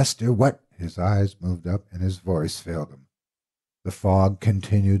it, Lester, what? His eyes moved up and his voice failed him. The fog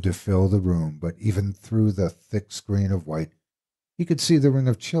continued to fill the room, but even through the thick screen of white, he could see the ring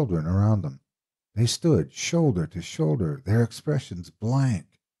of children around them. They stood shoulder to shoulder, their expressions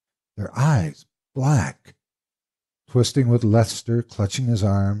blank, their eyes black. Twisting with Lester, clutching his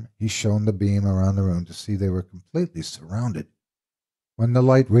arm, he shone the beam around the room to see they were completely surrounded. When the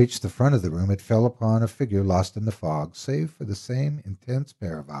light reached the front of the room, it fell upon a figure lost in the fog, save for the same intense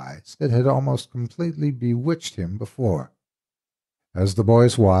pair of eyes that had almost completely bewitched him before. As the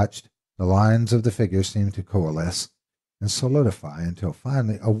boys watched, the lines of the figure seemed to coalesce and solidify until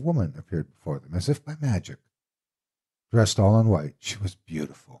finally a woman appeared before them, as if by magic. Dressed all in white, she was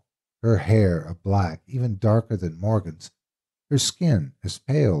beautiful, her hair a black, even darker than Morgan's, her skin as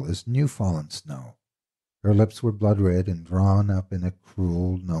pale as new-fallen snow. Her lips were blood-red and drawn up in a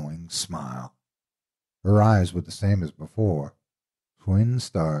cruel, knowing smile. Her eyes were the same as before, twin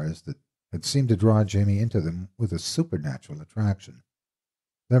stars that had seemed to draw Jamie into them with a supernatural attraction.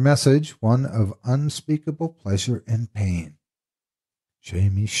 Their message, one of unspeakable pleasure and pain.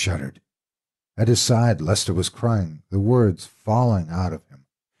 Jamie shuddered. At his side, Lester was crying, the words falling out of him.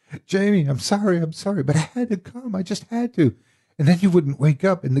 Jamie, I'm sorry, but I had to come. I just had to. And then you wouldn't wake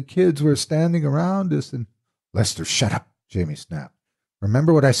up, and the kids were standing around us, and... Lester, shut up, Jamie snapped.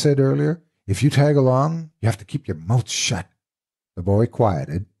 Remember what I said earlier? If you tag along, you have to keep your mouth shut. The boy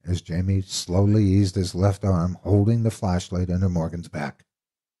quieted as Jamie slowly eased his left arm, holding the flashlight under Morgan's back.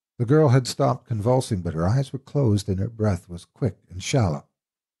 The girl had stopped convulsing, but her eyes were closed and her breath was quick and shallow.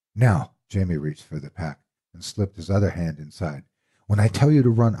 Now, Jamie reached for the pack and slipped his other hand inside. When I tell you to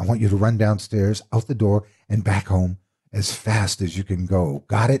run, I want you to run downstairs, out the door, and back home as fast as you can go.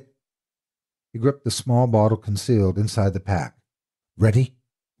 Got it? He gripped the small bottle concealed inside the pack. Ready?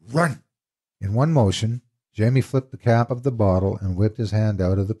 Run! In one motion, Jamie flipped the cap of the bottle and whipped his hand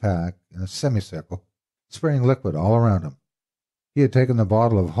out of the pack in a semicircle, spraying liquid all around him. He had taken the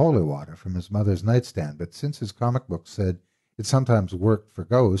bottle of holy water from his mother's nightstand, but since his comic book said it sometimes worked for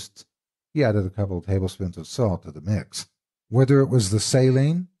ghosts, he added a couple of tablespoons of salt to the mix. Whether it was the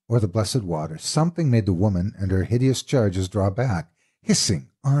saline or the blessed water, something made the woman and her hideous charges draw back, hissing,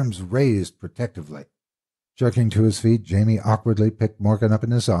 arms raised protectively. Jerking to his feet, Jamie awkwardly picked Morgan up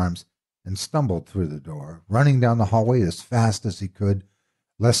in his arms and stumbled through the door, running down the hallway as fast as he could,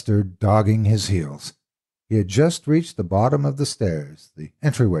 Lester dogging his heels. He had just reached the bottom of the stairs, the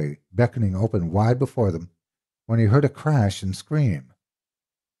entryway beckoning open wide before them, when he heard a crash and scream.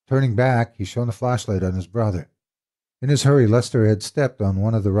 Turning back, he shone the flashlight on his brother. In his hurry, Lester had stepped on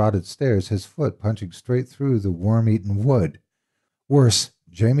one of the rotted stairs, his foot punching straight through the worm-eaten wood. Worse,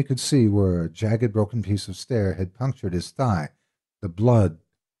 Jamie could see where a jagged, broken piece of stair had punctured his thigh, the blood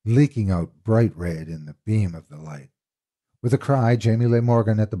leaking out bright red in the beam of the light. With a cry, Jamie lay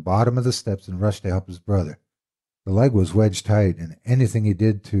Morgan at the bottom of the steps and rushed to help his brother. The leg was wedged tight, and anything he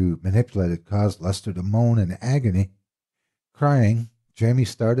did to manipulate it caused Lester to moan in agony. Crying, Jamie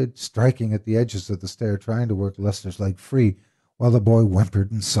started striking at the edges of the stair, trying to work Lester's leg free, while the boy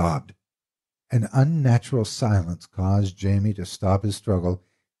whimpered and sobbed. An unnatural silence caused Jamie to stop his struggle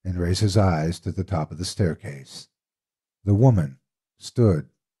and raise his eyes to the top of the staircase. The woman stood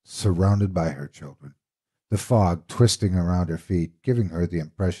surrounded by her children, the fog twisting around her feet, giving her the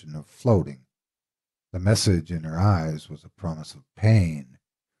impression of floating. The message in her eyes was a promise of pain,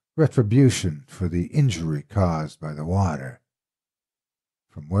 retribution for the injury caused by the water.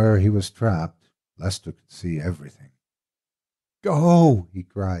 From where he was trapped, Lester could see everything. "Go!" he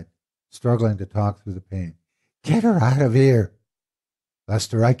cried, struggling to talk through the pain. "Get her out of here!"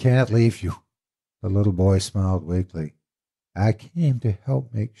 "Lester, I can't leave you." The little boy smiled weakly. "I came to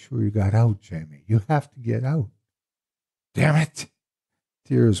help make sure you got out, Jamie. You have to get out." "Damn it!"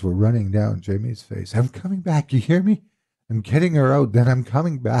 Tears were running down Jamie's face. I'm coming back, you hear me? I'm getting her out, then I'm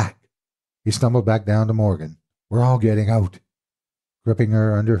coming back. He stumbled back down to Morgan. We're all getting out. Gripping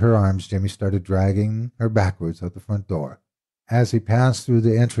her under her arms, Jamie started dragging her backwards out the front door. As he passed through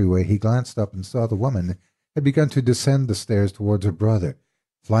the entryway, he glanced up and saw the woman had begun to descend the stairs towards her brother,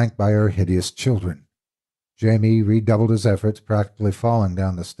 flanked by her hideous children. Jamie redoubled his efforts, practically falling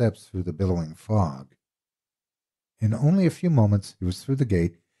down the steps through the billowing fog. In only a few moments he was through the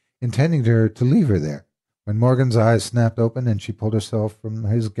gate, intending to leave her there, when Morgan's eyes snapped open and she pulled herself from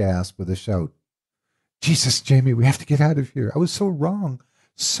his grasp with a shout. Jesus, Jamie, we have to get out of here. I was so wrong.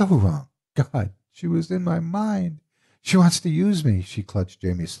 So wrong. God, she was in my mind. She wants to use me. She clutched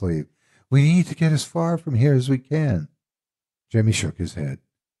Jamie's sleeve. We need to get as far from here as we can. Jamie shook his head.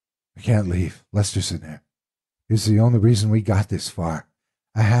 I can't leave. Lester's in there. He's the only reason we got this far.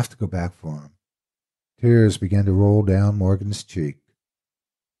 I have to go back for him. Tears began to roll down Morgan's cheek.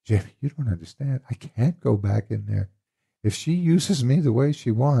 Jamie, you don't understand. I can't go back in there. If she uses me the way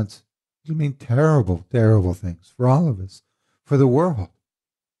she wants, it'll mean terrible, terrible things for all of us, for the world.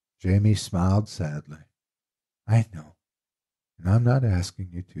 Jamie smiled sadly. I know, and I'm not asking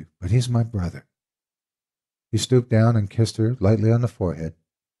you to, but he's my brother. He stooped down and kissed her lightly on the forehead.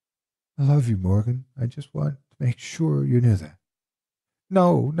 I love you, Morgan. I just want to make sure you knew that.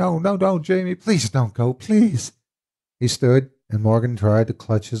 No, Jamie, please don't go, please. He stood, and Morgan tried to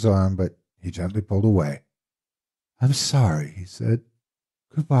clutch his arm, but he gently pulled away. I'm sorry, he said.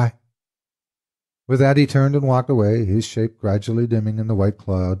 Goodbye. With that he turned and walked away, his shape gradually dimming in the white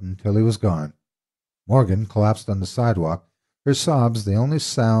cloud until he was gone. Morgan collapsed on the sidewalk, her sobs the only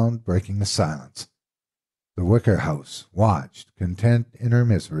sound breaking the silence. The wicker house watched, content in her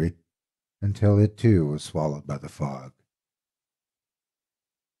misery, until it too was swallowed by the fog.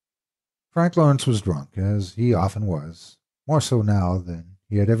 Frank Lawrence was drunk, as he often was, more so now than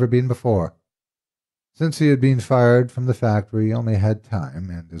he had ever been before. Since he had been fired from the factory, he only had time,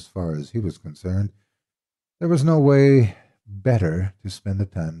 and as far as he was concerned, there was no way better to spend the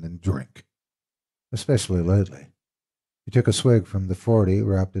time than drink, especially lately. He took a swig from the 40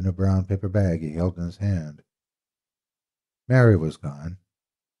 wrapped in a brown paper bag he held in his hand. Mary was gone.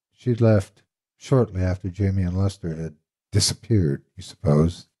 She'd left shortly after Jamie and Lester had disappeared, he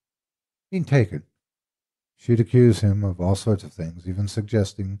supposed. Been taken. She'd accuse him of all sorts of things, even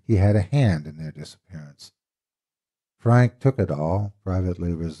suggesting he had a hand in their disappearance. Frank took it all,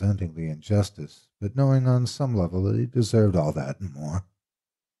 privately resenting the injustice, but knowing on some level that he deserved all that and more.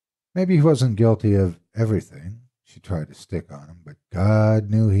 Maybe he wasn't guilty of everything she tried to stick on him, but God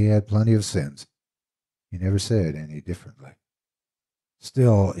knew he had plenty of sins. He never said any differently.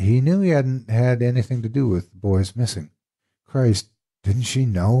 Still, he knew he hadn't had anything to do with the boys missing. Christ, didn't she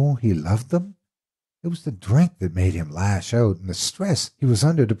know he loved them? It was the drink that made him lash out, and the stress he was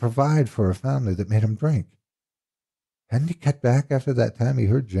under to provide for a family that made him drink. Hadn't he cut back after that time he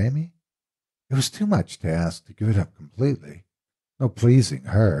heard Jamie? It was too much to ask to give it up completely. No pleasing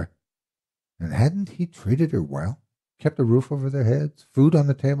her. And hadn't he treated her well? Kept a roof over their heads? Food on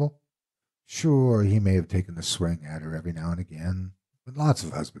the table? Sure, he may have taken the swing at her every now and again, but lots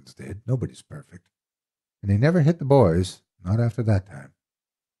of husbands did. Nobody's perfect. And he never hit the boys, not after that time.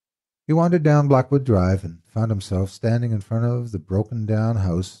 He wandered down Blackwood Drive and found himself standing in front of the broken-down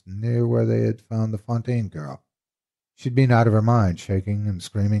house near where they had found the Fontaine girl. She'd been out of her mind, shaking and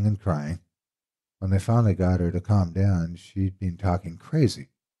screaming and crying. When they finally got her to calm down, she'd been talking crazy.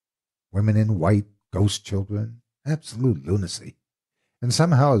 Women in white, ghost children, absolute lunacy. And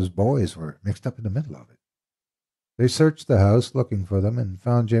somehow his boys were mixed up in the middle of it. They searched the house looking for them and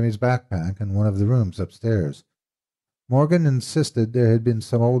found Jamie's backpack in one of the rooms upstairs. Morgan insisted there had been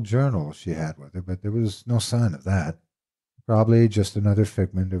some old journal she had with her, but there was no sign of that. Probably just another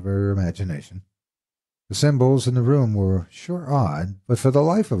figment of her imagination. The symbols in the room were sure odd, but for the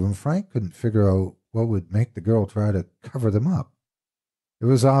life of him, Frank couldn't figure out what would make the girl try to cover them up. It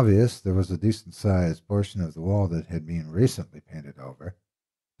was obvious there was a decent-sized portion of the wall that had been recently painted over,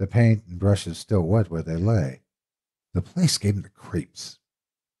 the paint and brushes still wet where they lay. The place gave him the creeps.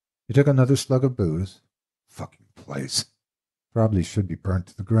 He took another slug of booze. Fucking place. Probably should be burnt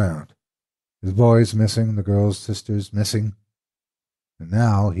to the ground. His boys missing, the girl's sisters missing. And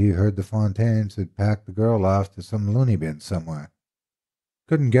now he heard the Fontaines had packed the girl off to some loony bin somewhere.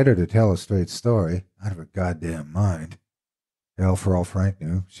 Couldn't get her to tell a straight story, out of her goddamn mind. Hell, for all Frank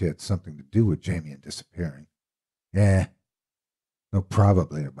knew, she had something to do with Jamie and disappearing. Yeah, no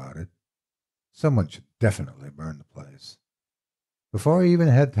probably about it. Someone should definitely burn the place. Before he even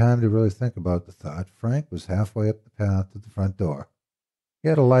had time to really think about the thought, Frank was halfway up the path to the front door. He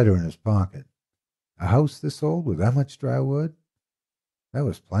had a lighter in his pocket. A house this old with that much dry wood? That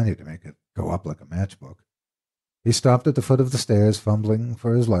was plenty to make it go up like a matchbook. He stopped at the foot of the stairs, fumbling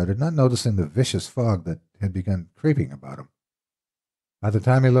for his lighter, not noticing the vicious fog that had begun creeping about him. By the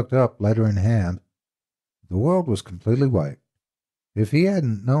time he looked up, lighter in hand, the world was completely white. If he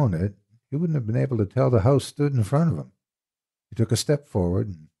hadn't known it, he wouldn't have been able to tell the house stood in front of him. He took a step forward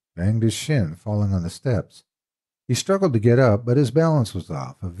and banged his shin, falling on the steps. He struggled to get up, but his balance was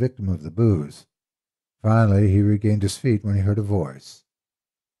off, a victim of the booze. Finally, he regained his feet when he heard a voice.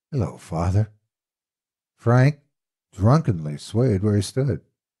 "Hello, Father." Frank drunkenly swayed where he stood.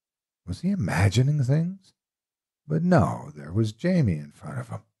 Was he imagining things? But no, there was Jamie in front of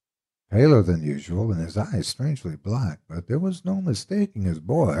him, paler than usual and his eyes strangely black, but there was no mistaking his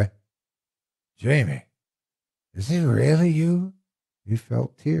boy. "Jamie, is it really you?" He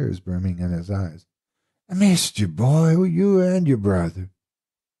felt tears brimming in his eyes. "I missed you, boy, you and your brother."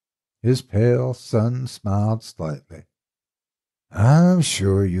 His pale son smiled slightly. "I'm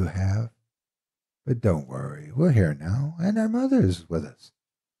sure you have. But don't worry, we're here now, and our mother is with us."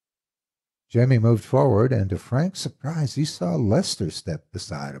 Jamie moved forward, and to Frank's surprise, he saw Lester step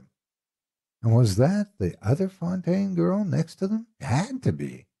beside him. And was that the other Fontaine girl next to them? It had to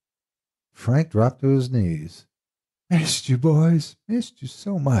be. Frank dropped to his knees. "Missed you, boys. Missed you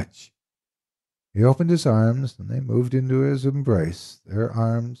so much." He opened his arms, and they moved into his embrace, their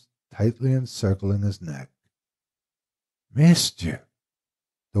arms tightly encircling his neck. "Missed you."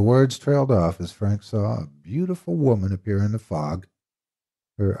 The words trailed off as Frank saw a beautiful woman appear in the fog,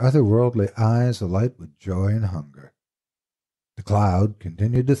 her otherworldly eyes alight with joy and hunger. The cloud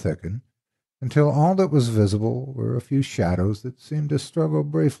continued to thicken, until all that was visible were a few shadows that seemed to struggle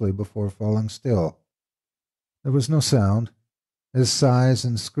briefly before falling still. There was no sound, as sighs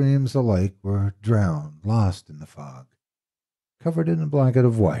and screams alike were drowned, lost in the fog, covered in a blanket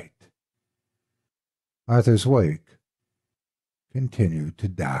of white. Arthur's wake continued to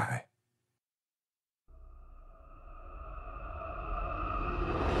die.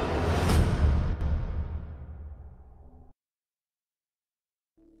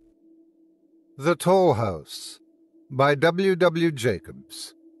 The Toll House by W. W.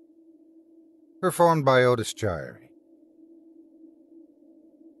 Jacobs. Performed by Otis Jiry.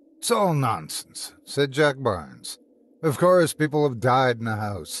 "It's all nonsense," said Jack Barnes. "Of course, people have died in the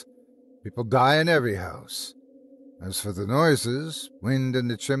house. People die in every house. As for the noises, wind in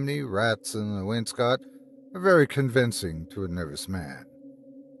the chimney, rats in the wainscot, are very convincing to a nervous man.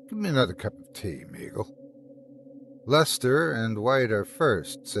 Give me another cup of tea, Meagle." "Lester and White are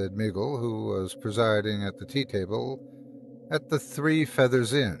first," said Meagle, who was presiding at the tea-table at the Three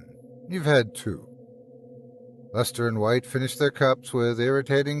Feathers Inn. "You've had 2. Lester and White finished their cups with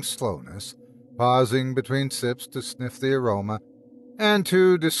irritating slowness, pausing between sips to sniff the aroma and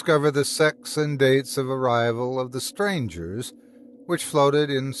to discover the sex and dates of arrival of the strangers, which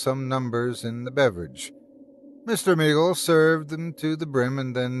floated in some numbers in the beverage. Mr. Meagle served them to the brim,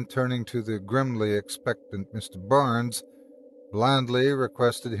 and then, turning to the grimly expectant Mr. Barnes, blandly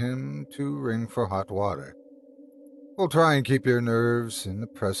requested him to ring for hot water. "We'll try and keep your nerves in the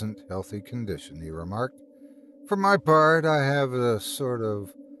present healthy condition," he remarked. "For my part, I have a sort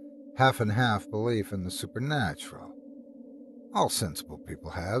of half-and-half belief in the supernatural." "All sensible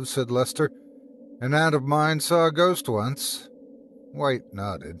people have," said Lester. "An aunt of mine saw a ghost once." White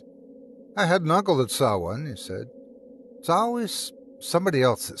nodded. "I had an uncle that saw one," he said. "It's always somebody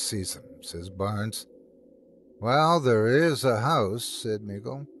else that sees them," says Barnes. "Well, there is a house," said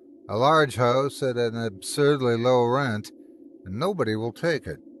Meagle. "A large house at an absurdly low rent, and nobody will take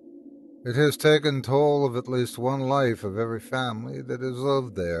it. It has taken toll of at least one life of every family that has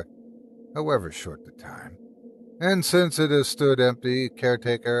lived there, however short the time. And since it has stood empty,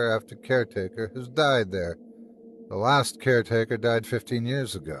 caretaker after caretaker has died there. The last caretaker died 15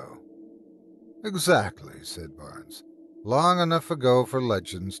 years ago." "Exactly," said Barnes. "Long enough ago for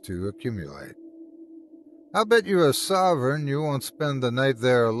legends to accumulate." "I'll bet you a sovereign you won't spend the night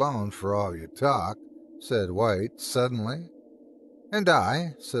there alone for all you talk," said White suddenly. "And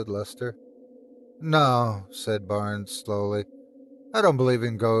I," said Lester. "No," said Barnes slowly. "I don't believe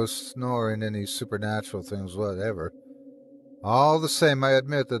in ghosts, nor in any supernatural things whatever. All the same, I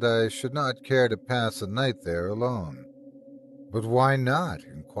admit that I should not care to pass a night there alone." "But why not?"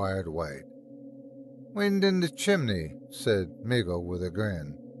 inquired White. "Wind in the chimney," said Meagle with a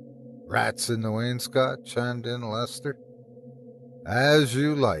grin. "Rats in the wainscot," chimed in Lester. "As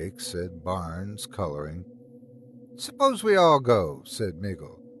you like," said Barnes, coloring. "Suppose we all go," said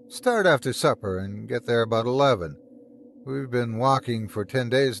Meagle. "Start after supper and get there about 11. We've been walking for 10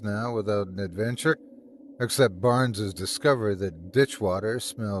 days now without an adventure, except Barnes's discovery that ditch water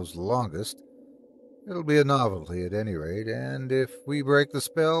smells longest. It'll be a novelty at any rate, and if we break the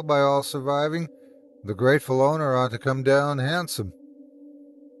spell by all surviving, the grateful owner ought to come down handsome."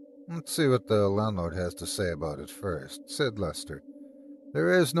 "Let's see what the landlord has to say about it first," said Lester.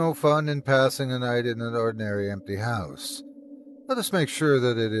 "There is no fun in passing a night in an ordinary empty house. Let us make sure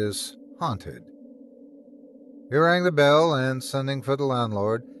that it is haunted." He rang the bell and, sending for the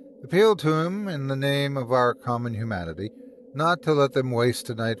landlord, appealed to him in the name of our common humanity not to let them waste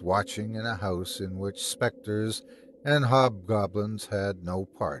a night watching in a house in which spectres and hobgoblins had no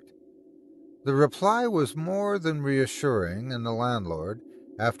part. The reply was more than reassuring, and the landlord,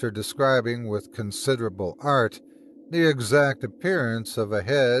 after describing with considerable art the exact appearance of a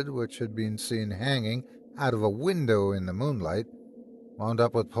head which had been seen hanging out of a window in the moonlight, wound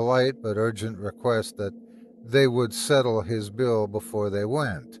up with polite but urgent request that they would settle his bill before they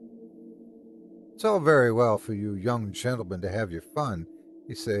went. "It's all very well for you young gentlemen to have your fun,"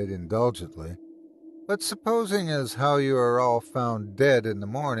 he said indulgently, "but supposing as how you are all found dead in the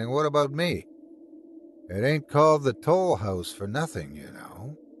morning, what about me? It ain't called the toll house for nothing, you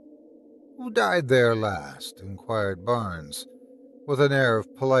know." "Who died there last?" inquired Barnes, with an air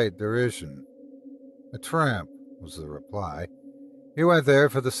of polite derision. "A tramp," was the reply. "He went there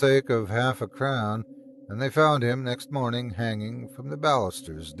for the sake of half-a-crown, and they found him next morning hanging from the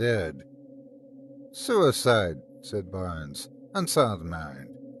balusters, dead." "Suicide," said Barnes, "unsound mind."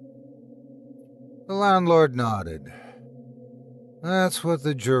 The landlord nodded. "That's what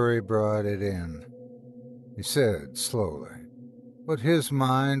the jury brought it in," he said slowly. "But his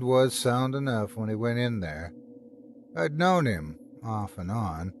mind was sound enough when he went in there. I'd known him, off and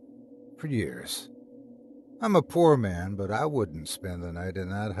on, for years. I'm a poor man, but I wouldn't spend the night in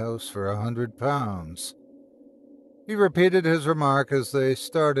that house for £100. He repeated his remark as they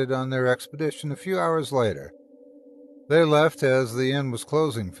started on their expedition a few hours later. They left as the inn was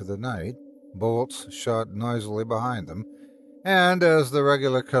closing for the night, bolts shot noisily behind them, and as the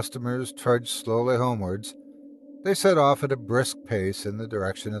regular customers trudged slowly homewards, they set off at a brisk pace in the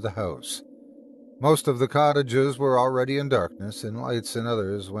direction of the house. Most of the cottages were already in darkness, and lights in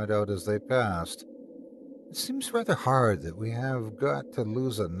others went out as they passed. "It seems rather hard that we have got to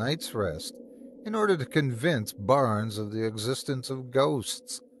lose a night's rest in order to convince Barnes of the existence of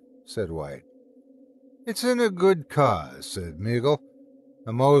ghosts," said White. "It's in a good cause," said Meagle.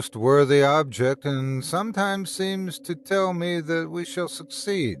 "A most worthy object, and sometimes seems to tell me that we shall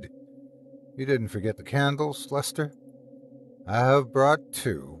succeed. You didn't forget the candles, Lester?" "I have brought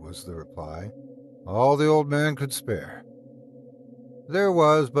 2, was the reply. "All the old man could spare." There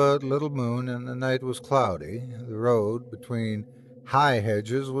was but little moon, and the night was cloudy. The road between high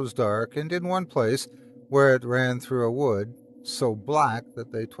hedges was dark, and in one place, where it ran through a wood, so black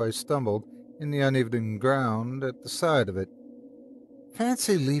that they twice stumbled in the uneven ground at the side of it.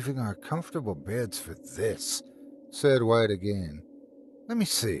 "Fancy leaving our comfortable beds for this," said White again. "Let me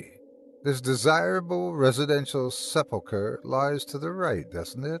see. This desirable residential sepulchre lies to the right,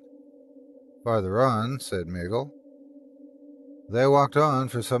 doesn't it?" "Farther on," said Meagle. They walked on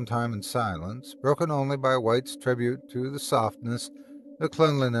for some time in silence, broken only by White's tribute to the softness, the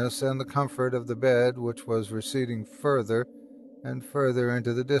cleanliness, and the comfort of the bed, which was receding further and further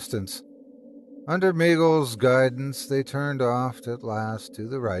into the distance. Under Meagle's guidance they turned off at last to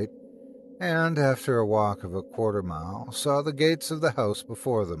the right, and, after a walk of a quarter-mile, saw the gates of the house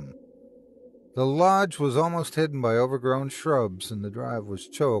before them. The lodge was almost hidden by overgrown shrubs, and the drive was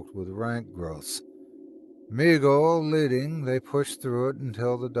choked with rank growths. Meagle leading, they pushed through it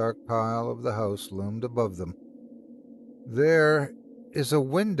until the dark pile of the house loomed above them. "There is a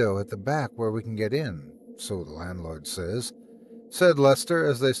window at the back where we can get in, so the landlord says," said Lester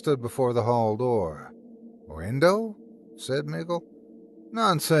as they stood before the hall door. "Window?" said Meagle.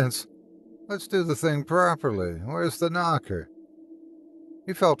 "Nonsense. Let's do the thing properly. Where's the knocker?"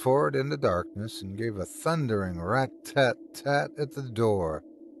 He felt for it in the darkness and gave a thundering rat-tat-tat at the door.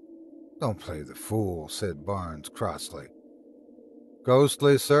 "Don't play the fool," said Barnes crossly.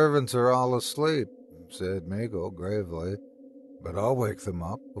 "Ghostly servants are all asleep," said Meagle gravely, "but I'll wake them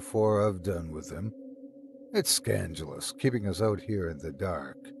up before I've done with them. It's scandalous, keeping us out here in the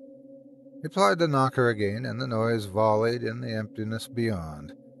dark." He plied the knocker again, and the noise volleyed in the emptiness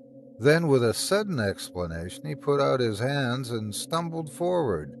beyond. Then, with a sudden explanation, he put out his hands and stumbled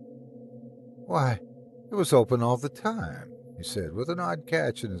forward. "Why, it was open all the time," he said, with an odd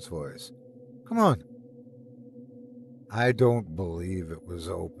catch in his voice. "Come on." "I don't believe it was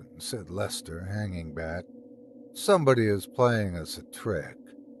open," said Lester, hanging back. "Somebody is playing us a trick."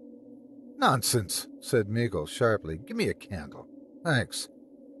 "Nonsense," said Meagle sharply. "Give me a candle." "Thanks.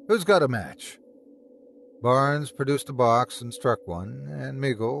 Who's got a match?" Barnes produced a box and struck one, and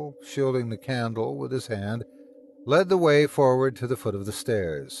Meagle, shielding the candle with his hand, led the way forward to the foot of the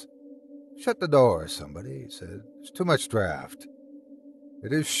stairs. "Shut the door, somebody," he said. "There's too much draft."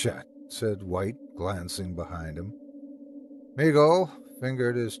 "It is shut," said White, glancing behind him. Meagle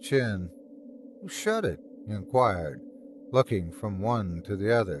fingered his chin. "Who shut it?" he inquired, looking from one to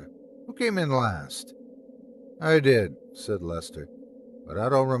the other. "Who came in last?" "I did," said Lester, "but I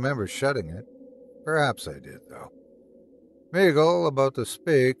don't remember shutting it. Perhaps I did, though." Meagle, about to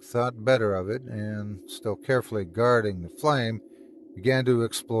speak, thought better of it, and, still carefully guarding the flame, began to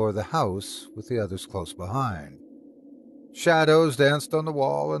explore the house with the others close behind. Shadows danced on the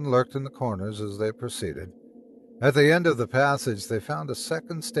wall and lurked in the corners as they proceeded. At the end of the passage they found a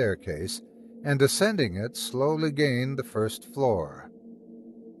second staircase, and descending it slowly gained the first floor.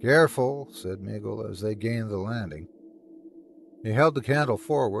 "Careful," said Meagle as they gained the landing. He held the candle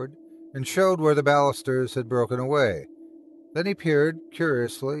forward and showed where the balusters had broken away. Then he peered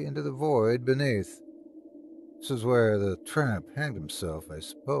curiously into the void beneath. "This is where the tramp hanged himself, I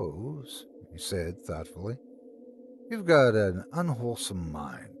suppose," he said thoughtfully. "You've got an unwholesome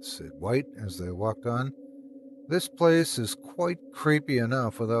mind," said White as they walked on. "This place is quite creepy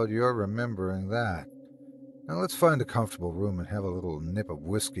enough without your remembering that. Now let's find a comfortable room and have a little nip of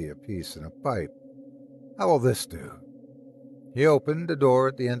whiskey apiece and a pipe. How will this do?" He opened a door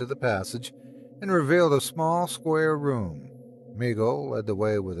at the end of the passage and revealed a small square room. Meagle led the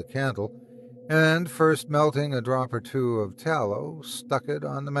way with a candle, and, first melting a drop or two of tallow, stuck it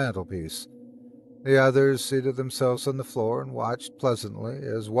on the mantelpiece. The others seated themselves on the floor and watched pleasantly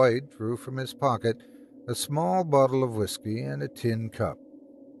as White drew from his pocket a small bottle of whiskey and a tin cup.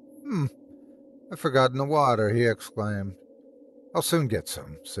 I've forgotten the water," he exclaimed. "I'll soon get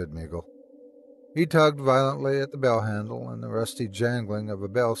some," said Meagle. He tugged violently at the bell handle, and the rusty jangling of a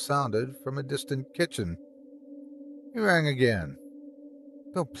bell sounded from a distant kitchen. He rang again.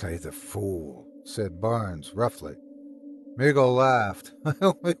 "Don't play the fool," said Barnes roughly. Meagle laughed. "I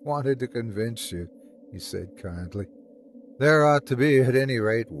only wanted to convince you," he said kindly. "There ought to be, at any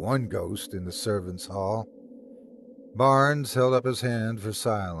rate, one ghost in the servants' hall." Barnes held up his hand for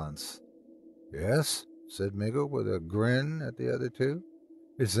silence. "Yes," said Meagle with a grin at the other two.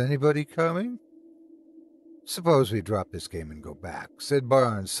 "Is anybody coming?" "Suppose we drop this game and go back," said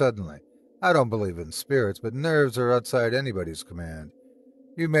Barnes suddenly. "I don't believe in spirits, but nerves are outside anybody's command.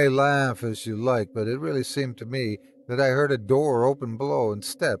 You may laugh as you like, but it really seemed to me that I heard a door open below and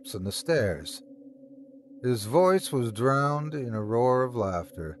steps on the stairs." His voice was drowned in a roar of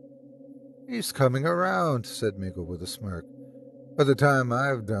laughter. "He's coming around," said Meagle with a smirk. "By the time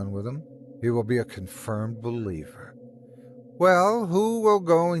I've done with him, he will be a confirmed believer. Well, who will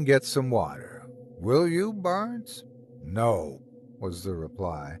go and get some water? Will you, Barnes?" "No," was the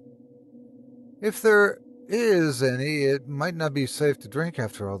reply. "If there is any, it might not be safe to drink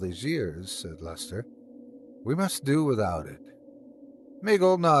after all these years," said Lester. "We must do without it."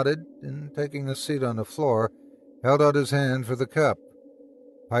 Meagle nodded, and taking a seat on the floor, held out his hand for the cup.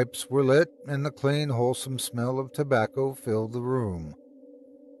 Pipes were lit, and the clean, wholesome smell of tobacco filled the room.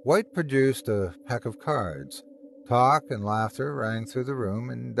 White produced a pack of cards. Talk and laughter rang through the room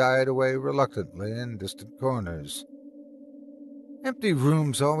and died away reluctantly in distant corners. "Empty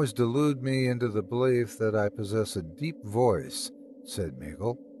rooms always delude me into the belief that I possess a deep voice," said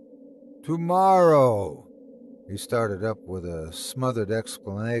Meagle. "Tomorrow!" He started up with a smothered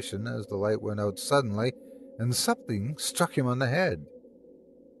exclamation as the light went out suddenly, and something struck him on the head.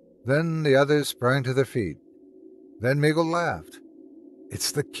 Then the others sprang to their feet. Then Meagle laughed.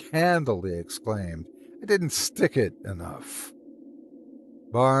 "It's the candle," he exclaimed. "I didn't stick it enough."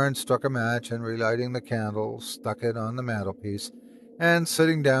 Barnes struck a match and, relighting the candle, stuck it on the mantelpiece, and,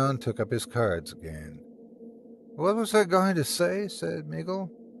 sitting down, took up his cards again. "What was I going to say?" said Meagle.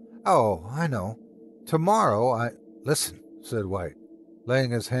 "Oh, I know. Tomorrow Listen," said White,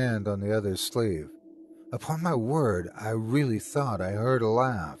 laying his hand on the other's sleeve. "Upon my word, I really thought I heard a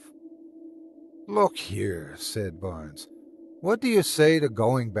laugh." "Look here," said Barnes. "What do you say to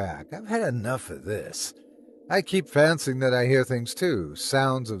going back? I've had enough of this. I keep fancying that I hear things too,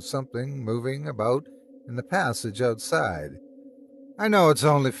 sounds of something moving about in the passage outside. I know it's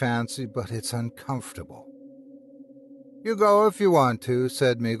only fancy, but it's uncomfortable." "You go if you want to,"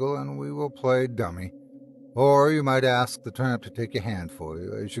 said Meagle, "and we will play dummy. Or you might ask the tramp to take your hand for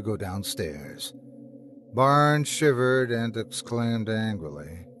you as you go downstairs." Barnes shivered and exclaimed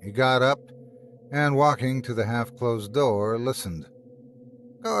angrily. He got up, and walking to the half-closed door, listened.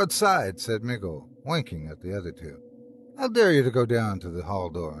 "Go outside," said Meagle, winking at the other two. "How dare you to go down to the hall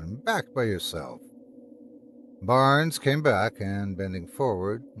door and back by yourself?" Barnes came back and, bending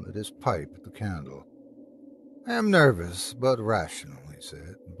forward, lit his pipe at the candle. I am nervous, but rational, he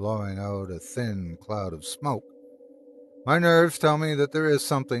said, blowing out a thin cloud of smoke. My nerves tell me that there is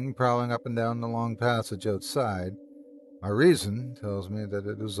something prowling up and down the long passage outside. My reason tells me that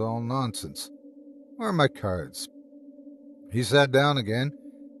it is all nonsense. Where are my cards? He sat down again,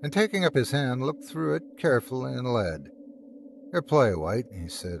 and taking up his hand, looked through it carefully and led. Here, play, White, he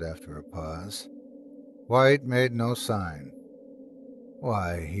said after a pause. White made no sign.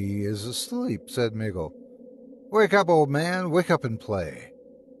 Why, he is asleep, said Miggle. Wake up, old man, wake up and play.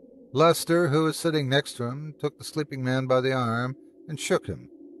 Lester, who was sitting next to him, took the sleeping man by the arm and shook him,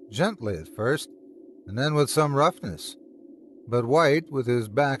 gently at first, and then with some roughness. But White, with his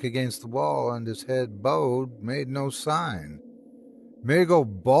back against the wall and his head bowed, made no sign. Miggle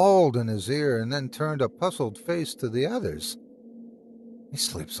bawled in his ear and then turned a puzzled face to the others. He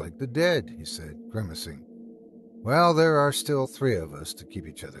sleeps like the dead, he said, grimacing. Well, there are still 3 of us to keep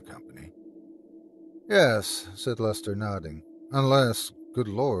each other company. Yes, said Lester, nodding. Unless, good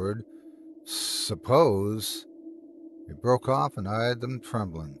Lord, suppose... He broke off and eyed them,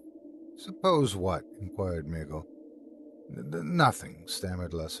 trembling. Suppose what? Inquired Miggle. Nothing,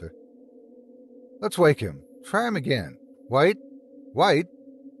 stammered Lester. Let's wake him. Try him again. White? White?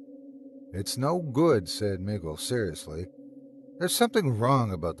 It's no good, said Miggle seriously. There's something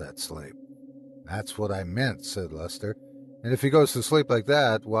wrong about that sleep. That's what I meant, said Lester. And if he goes to sleep like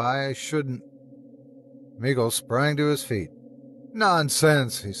that, why shouldn't... Miggle sprang to his feet.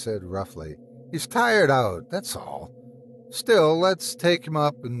 Nonsense, he said roughly. He's tired out, that's all. Still, let's take him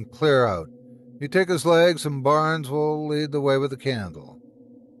up and clear out. You take his legs and Barnes will lead the way with a candle.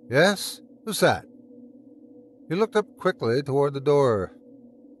 Yes? Who's that? He looked up quickly toward the door.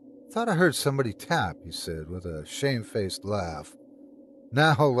 Thought I heard somebody tap, he said with a shamefaced laugh.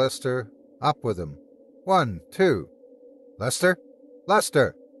 Now, Lester, up with him. 1, 2. Lester?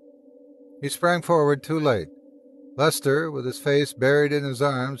 Lester! He sprang forward too late. Lester, with his face buried in his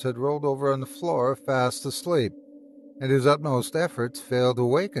arms, had rolled over on the floor fast asleep, and his utmost efforts failed to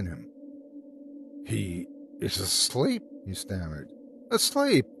waken him. He is asleep, he stammered.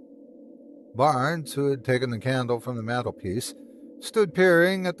 Asleep! Barnes, who had taken the candle from the mantelpiece, stood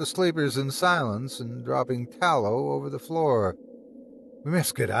peering at the sleepers in silence and dropping tallow over the floor. We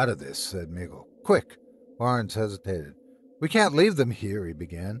must get out of this, said Miggle. Quick! Barnes hesitated. We can't leave them here, he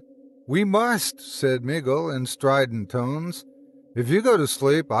began. We must, said Miggle in strident tones. If you go to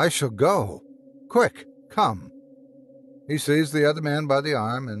sleep, I shall go. Quick, come. He seized the other man by the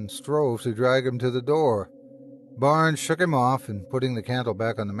arm and strove to drag him to the door. Barnes shook him off and, putting the candle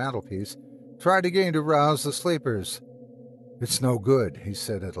back on the mantelpiece, tried again to rouse the sleepers. It's no good, he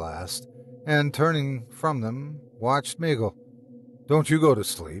said at last, and, turning from them, watched Miggle. Don't you go to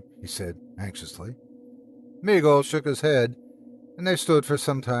sleep, he said anxiously. Miggle shook his head, and they stood for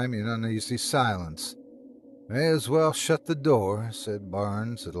some time in uneasy silence. May as well shut the door, said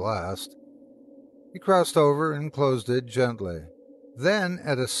Barnes at last. He crossed over and closed it gently. Then,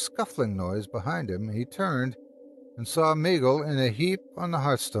 at a scuffling noise behind him, he turned and saw Miggle in a heap on the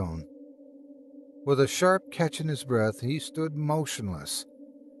hearthstone. With a sharp catch in his breath, he stood motionless.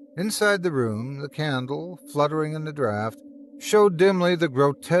 Inside the room, the candle, fluttering in the draught, showed dimly the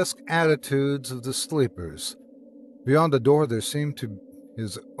grotesque attitudes of the sleepers. Beyond the door there seemed to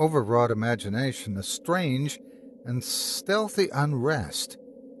his overwrought imagination a strange and stealthy unrest.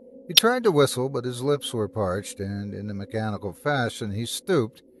 He tried to whistle, but his lips were parched, and in a mechanical fashion he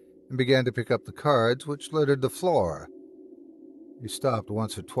stooped and began to pick up the cards which littered the floor. He stopped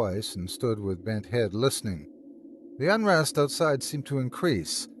once or twice and stood with bent head listening. The unrest outside seemed to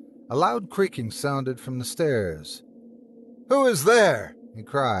increase. A loud creaking sounded from the stairs. "Who is there?" he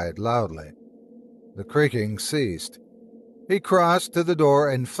cried loudly. The creaking ceased. He crossed to the door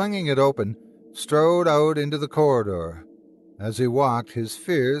and, flinging it open, strode out into the corridor. As he walked, his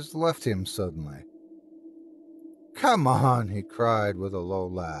fears left him suddenly. "Come on," he cried with a low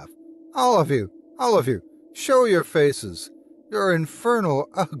laugh. All of you, show your faces. Your infernal,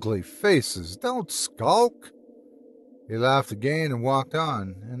 ugly faces. Don't skulk." He laughed again and walked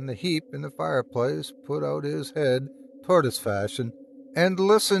on, and the heap in the fireplace put out his head, tortoise fashion, and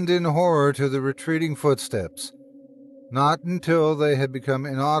listened in horror to the retreating footsteps. Not until they had become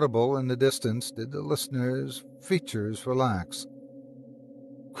inaudible in the distance did the listener's features relax.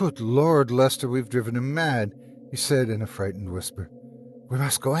 "Good Lord, Lester, we've driven him mad," he said in a frightened whisper. "We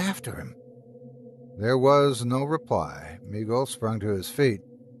must go after him." There was no reply. Miggle sprung to his feet.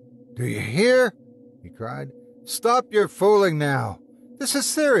 "Do you hear?" he cried. "Stop your fooling now. This is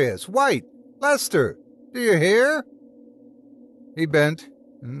serious. White! Lester! Do you hear?" He bent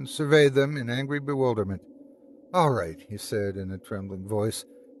and surveyed them in angry bewilderment. "All right," he said in a trembling voice.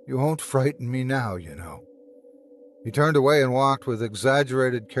 "You won't frighten me now, you know." He turned away and walked with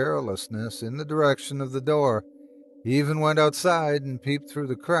exaggerated carelessness in the direction of the door. He even went outside and peeped through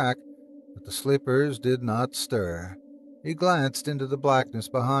the crack, but the sleepers did not stir. He glanced into the blackness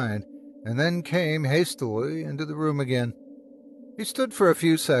behind, and then came hastily into the room again. He stood for a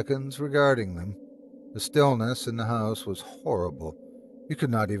few seconds regarding them. The stillness in the house was horrible. You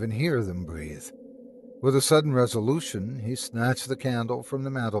could not even hear them breathe. With a sudden resolution, he snatched the candle from the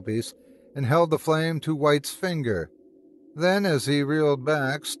mantelpiece and held the flame to White's finger. Then, as he reeled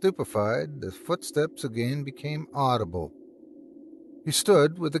back, stupefied, the footsteps again became audible. He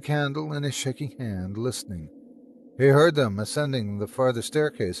stood with the candle in his shaking hand, listening. He heard them ascending the farther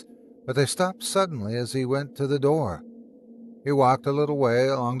staircase, but they stopped suddenly as he went to the door. He walked a little way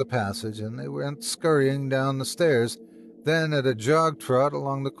along the passage, and they went scurrying down the stairs, then at a jog-trot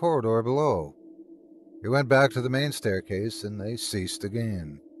along the corridor below. He went back to the main staircase, and they ceased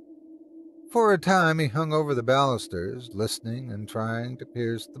again. For a time he hung over the balusters, listening and trying to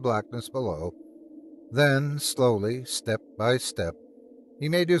pierce the blackness below. Then, slowly, step by step, he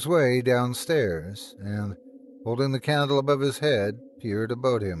made his way downstairs, and, holding the candle above his head, peered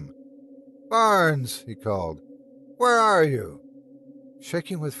about him. "Barnes!" he called. "Where are you?"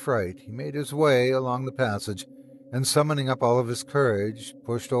 Shaking with fright, he made his way along the passage, and summoning up all of his courage,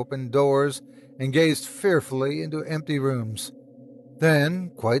 pushed open doors and gazed fearfully into empty rooms.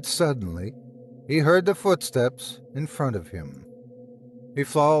 Then, quite suddenly, he heard the footsteps in front of him. He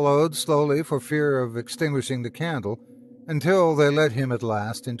followed slowly for fear of extinguishing the candle, until they led him at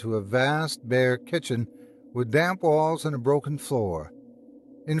last into a vast bare kitchen with damp walls and a broken floor.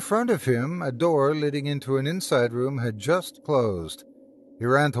 In front of him, a door leading into an inside room had just closed. He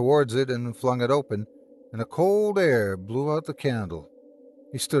ran towards it and flung it open, and a cold air blew out the candle.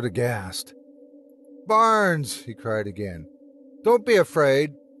 He stood aghast. "Barnes!" he cried again. "Don't be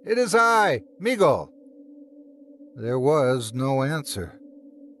afraid. It is I, Miguel." There was no answer.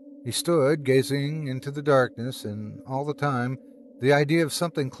 He stood gazing into the darkness, and all the time the idea of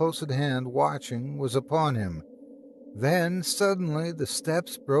something close at hand watching was upon him. Then suddenly the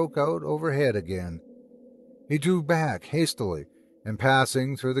steps broke out overhead again. He drew back hastily, and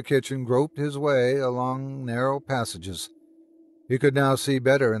passing through the kitchen groped his way along narrow passages. He could now see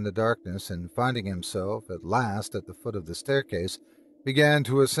better in the darkness, and finding himself at last at the foot of the staircase, began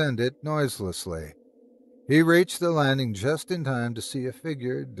to ascend it noiselessly. He reached the landing just in time to see a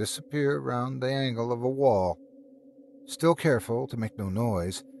figure disappear round the angle of a wall. Still careful to make no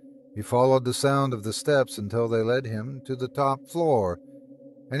noise, he followed the sound of the steps until they led him to the top floor,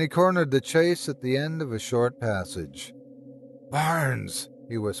 and he cornered the chase at the end of a short passage. "Barnes!"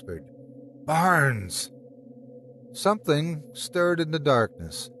 he whispered. "Barnes!" Something stirred in the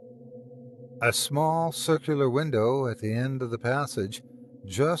darkness. A small circular window at the end of the passage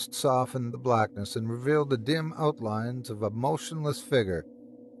just softened the blackness and revealed the dim outlines of a motionless figure.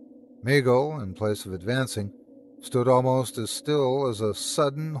 Miguel, in place of advancing, stood almost as still as a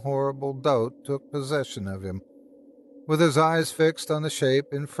sudden horrible doubt took possession of him. With his eyes fixed on the shape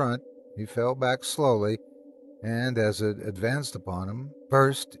in front, he fell back slowly, and as it advanced upon him,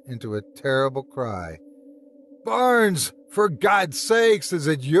 burst into a terrible cry. "Barnes! For God's sakes, is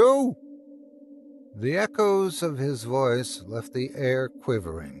it you?" The echoes of his voice left the air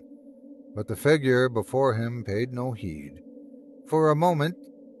quivering, but the figure before him paid no heed. For a moment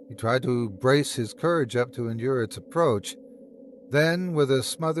he tried to brace his courage up to endure its approach. Then, with a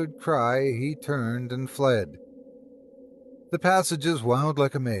smothered cry, he turned and fled. The passages wound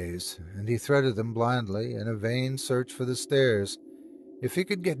like a maze, and he threaded them blindly in a vain search for the stairs. If he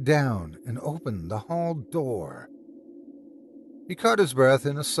could get down and open the hall door. He caught his breath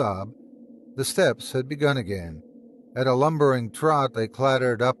in a sob. The steps had begun again. At a lumbering trot they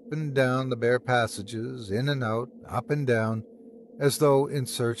clattered up and down the bare passages, in and out, up and down, as though in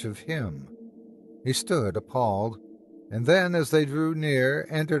search of him. He stood appalled, and then, as they drew near,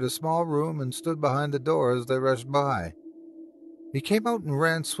 entered a small room and stood behind the door as they rushed by. He came out and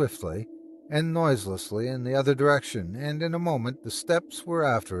ran swiftly and noiselessly in the other direction, and in a moment the steps were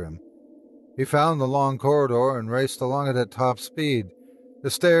after him. He found the long corridor and raced along it at top speed. The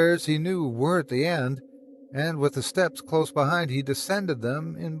stairs he knew were at the end, and with the steps close behind he descended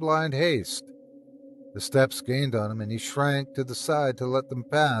them in blind haste. The steps gained on him, and he shrank to the side to let them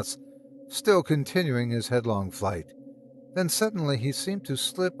pass, still continuing his headlong flight. Then suddenly he seemed to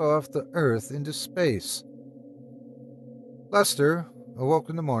slip off the earth into space. Lester awoke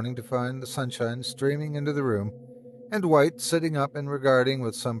in the morning to find the sunshine streaming into the room, and White sitting up and regarding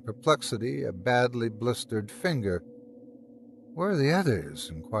with some perplexity a badly blistered finger. "Where are the others?"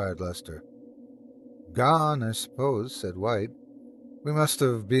 inquired Lester. "Gone, I suppose," said White. "We must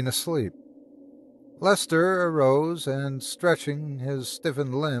have been asleep." Lester arose and, stretching his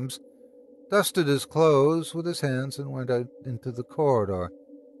stiffened limbs, dusted his clothes with his hands and went out into the corridor.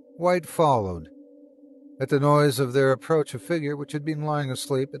 White followed. At the noise of their approach, a figure which had been lying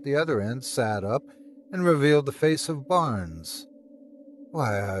asleep at the other end sat up and revealed the face of Barnes.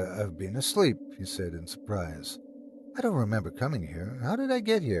 "Why, I've been asleep," he said in surprise. "I don't remember coming here. How did I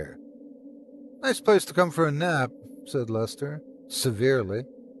get here?" "Nice place to come for a nap," said Lester, severely,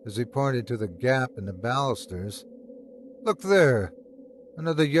 as he pointed to the gap in the balusters. "Look there.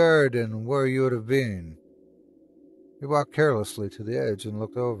 Another yard in where you would have been." He walked carelessly to the edge and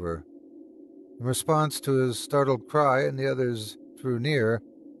looked over. In response to his startled cry, and the others drew near,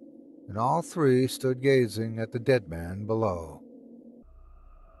 and all three stood gazing at the dead man below.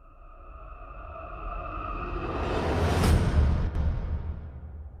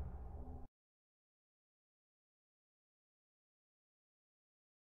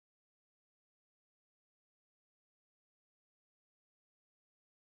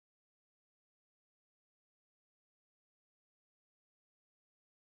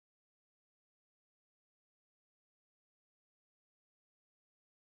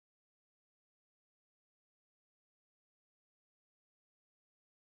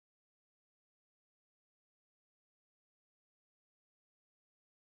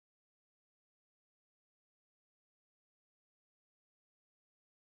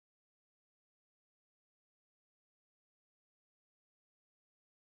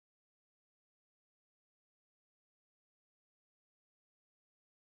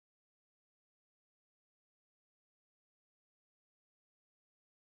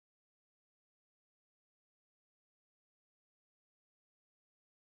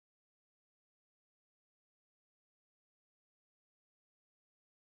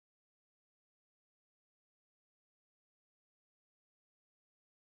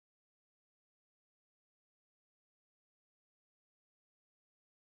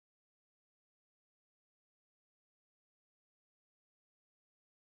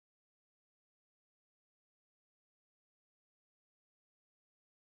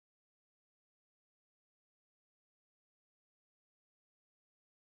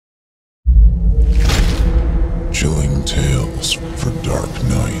 Chilling tales for dark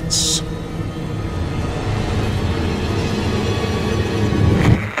nights.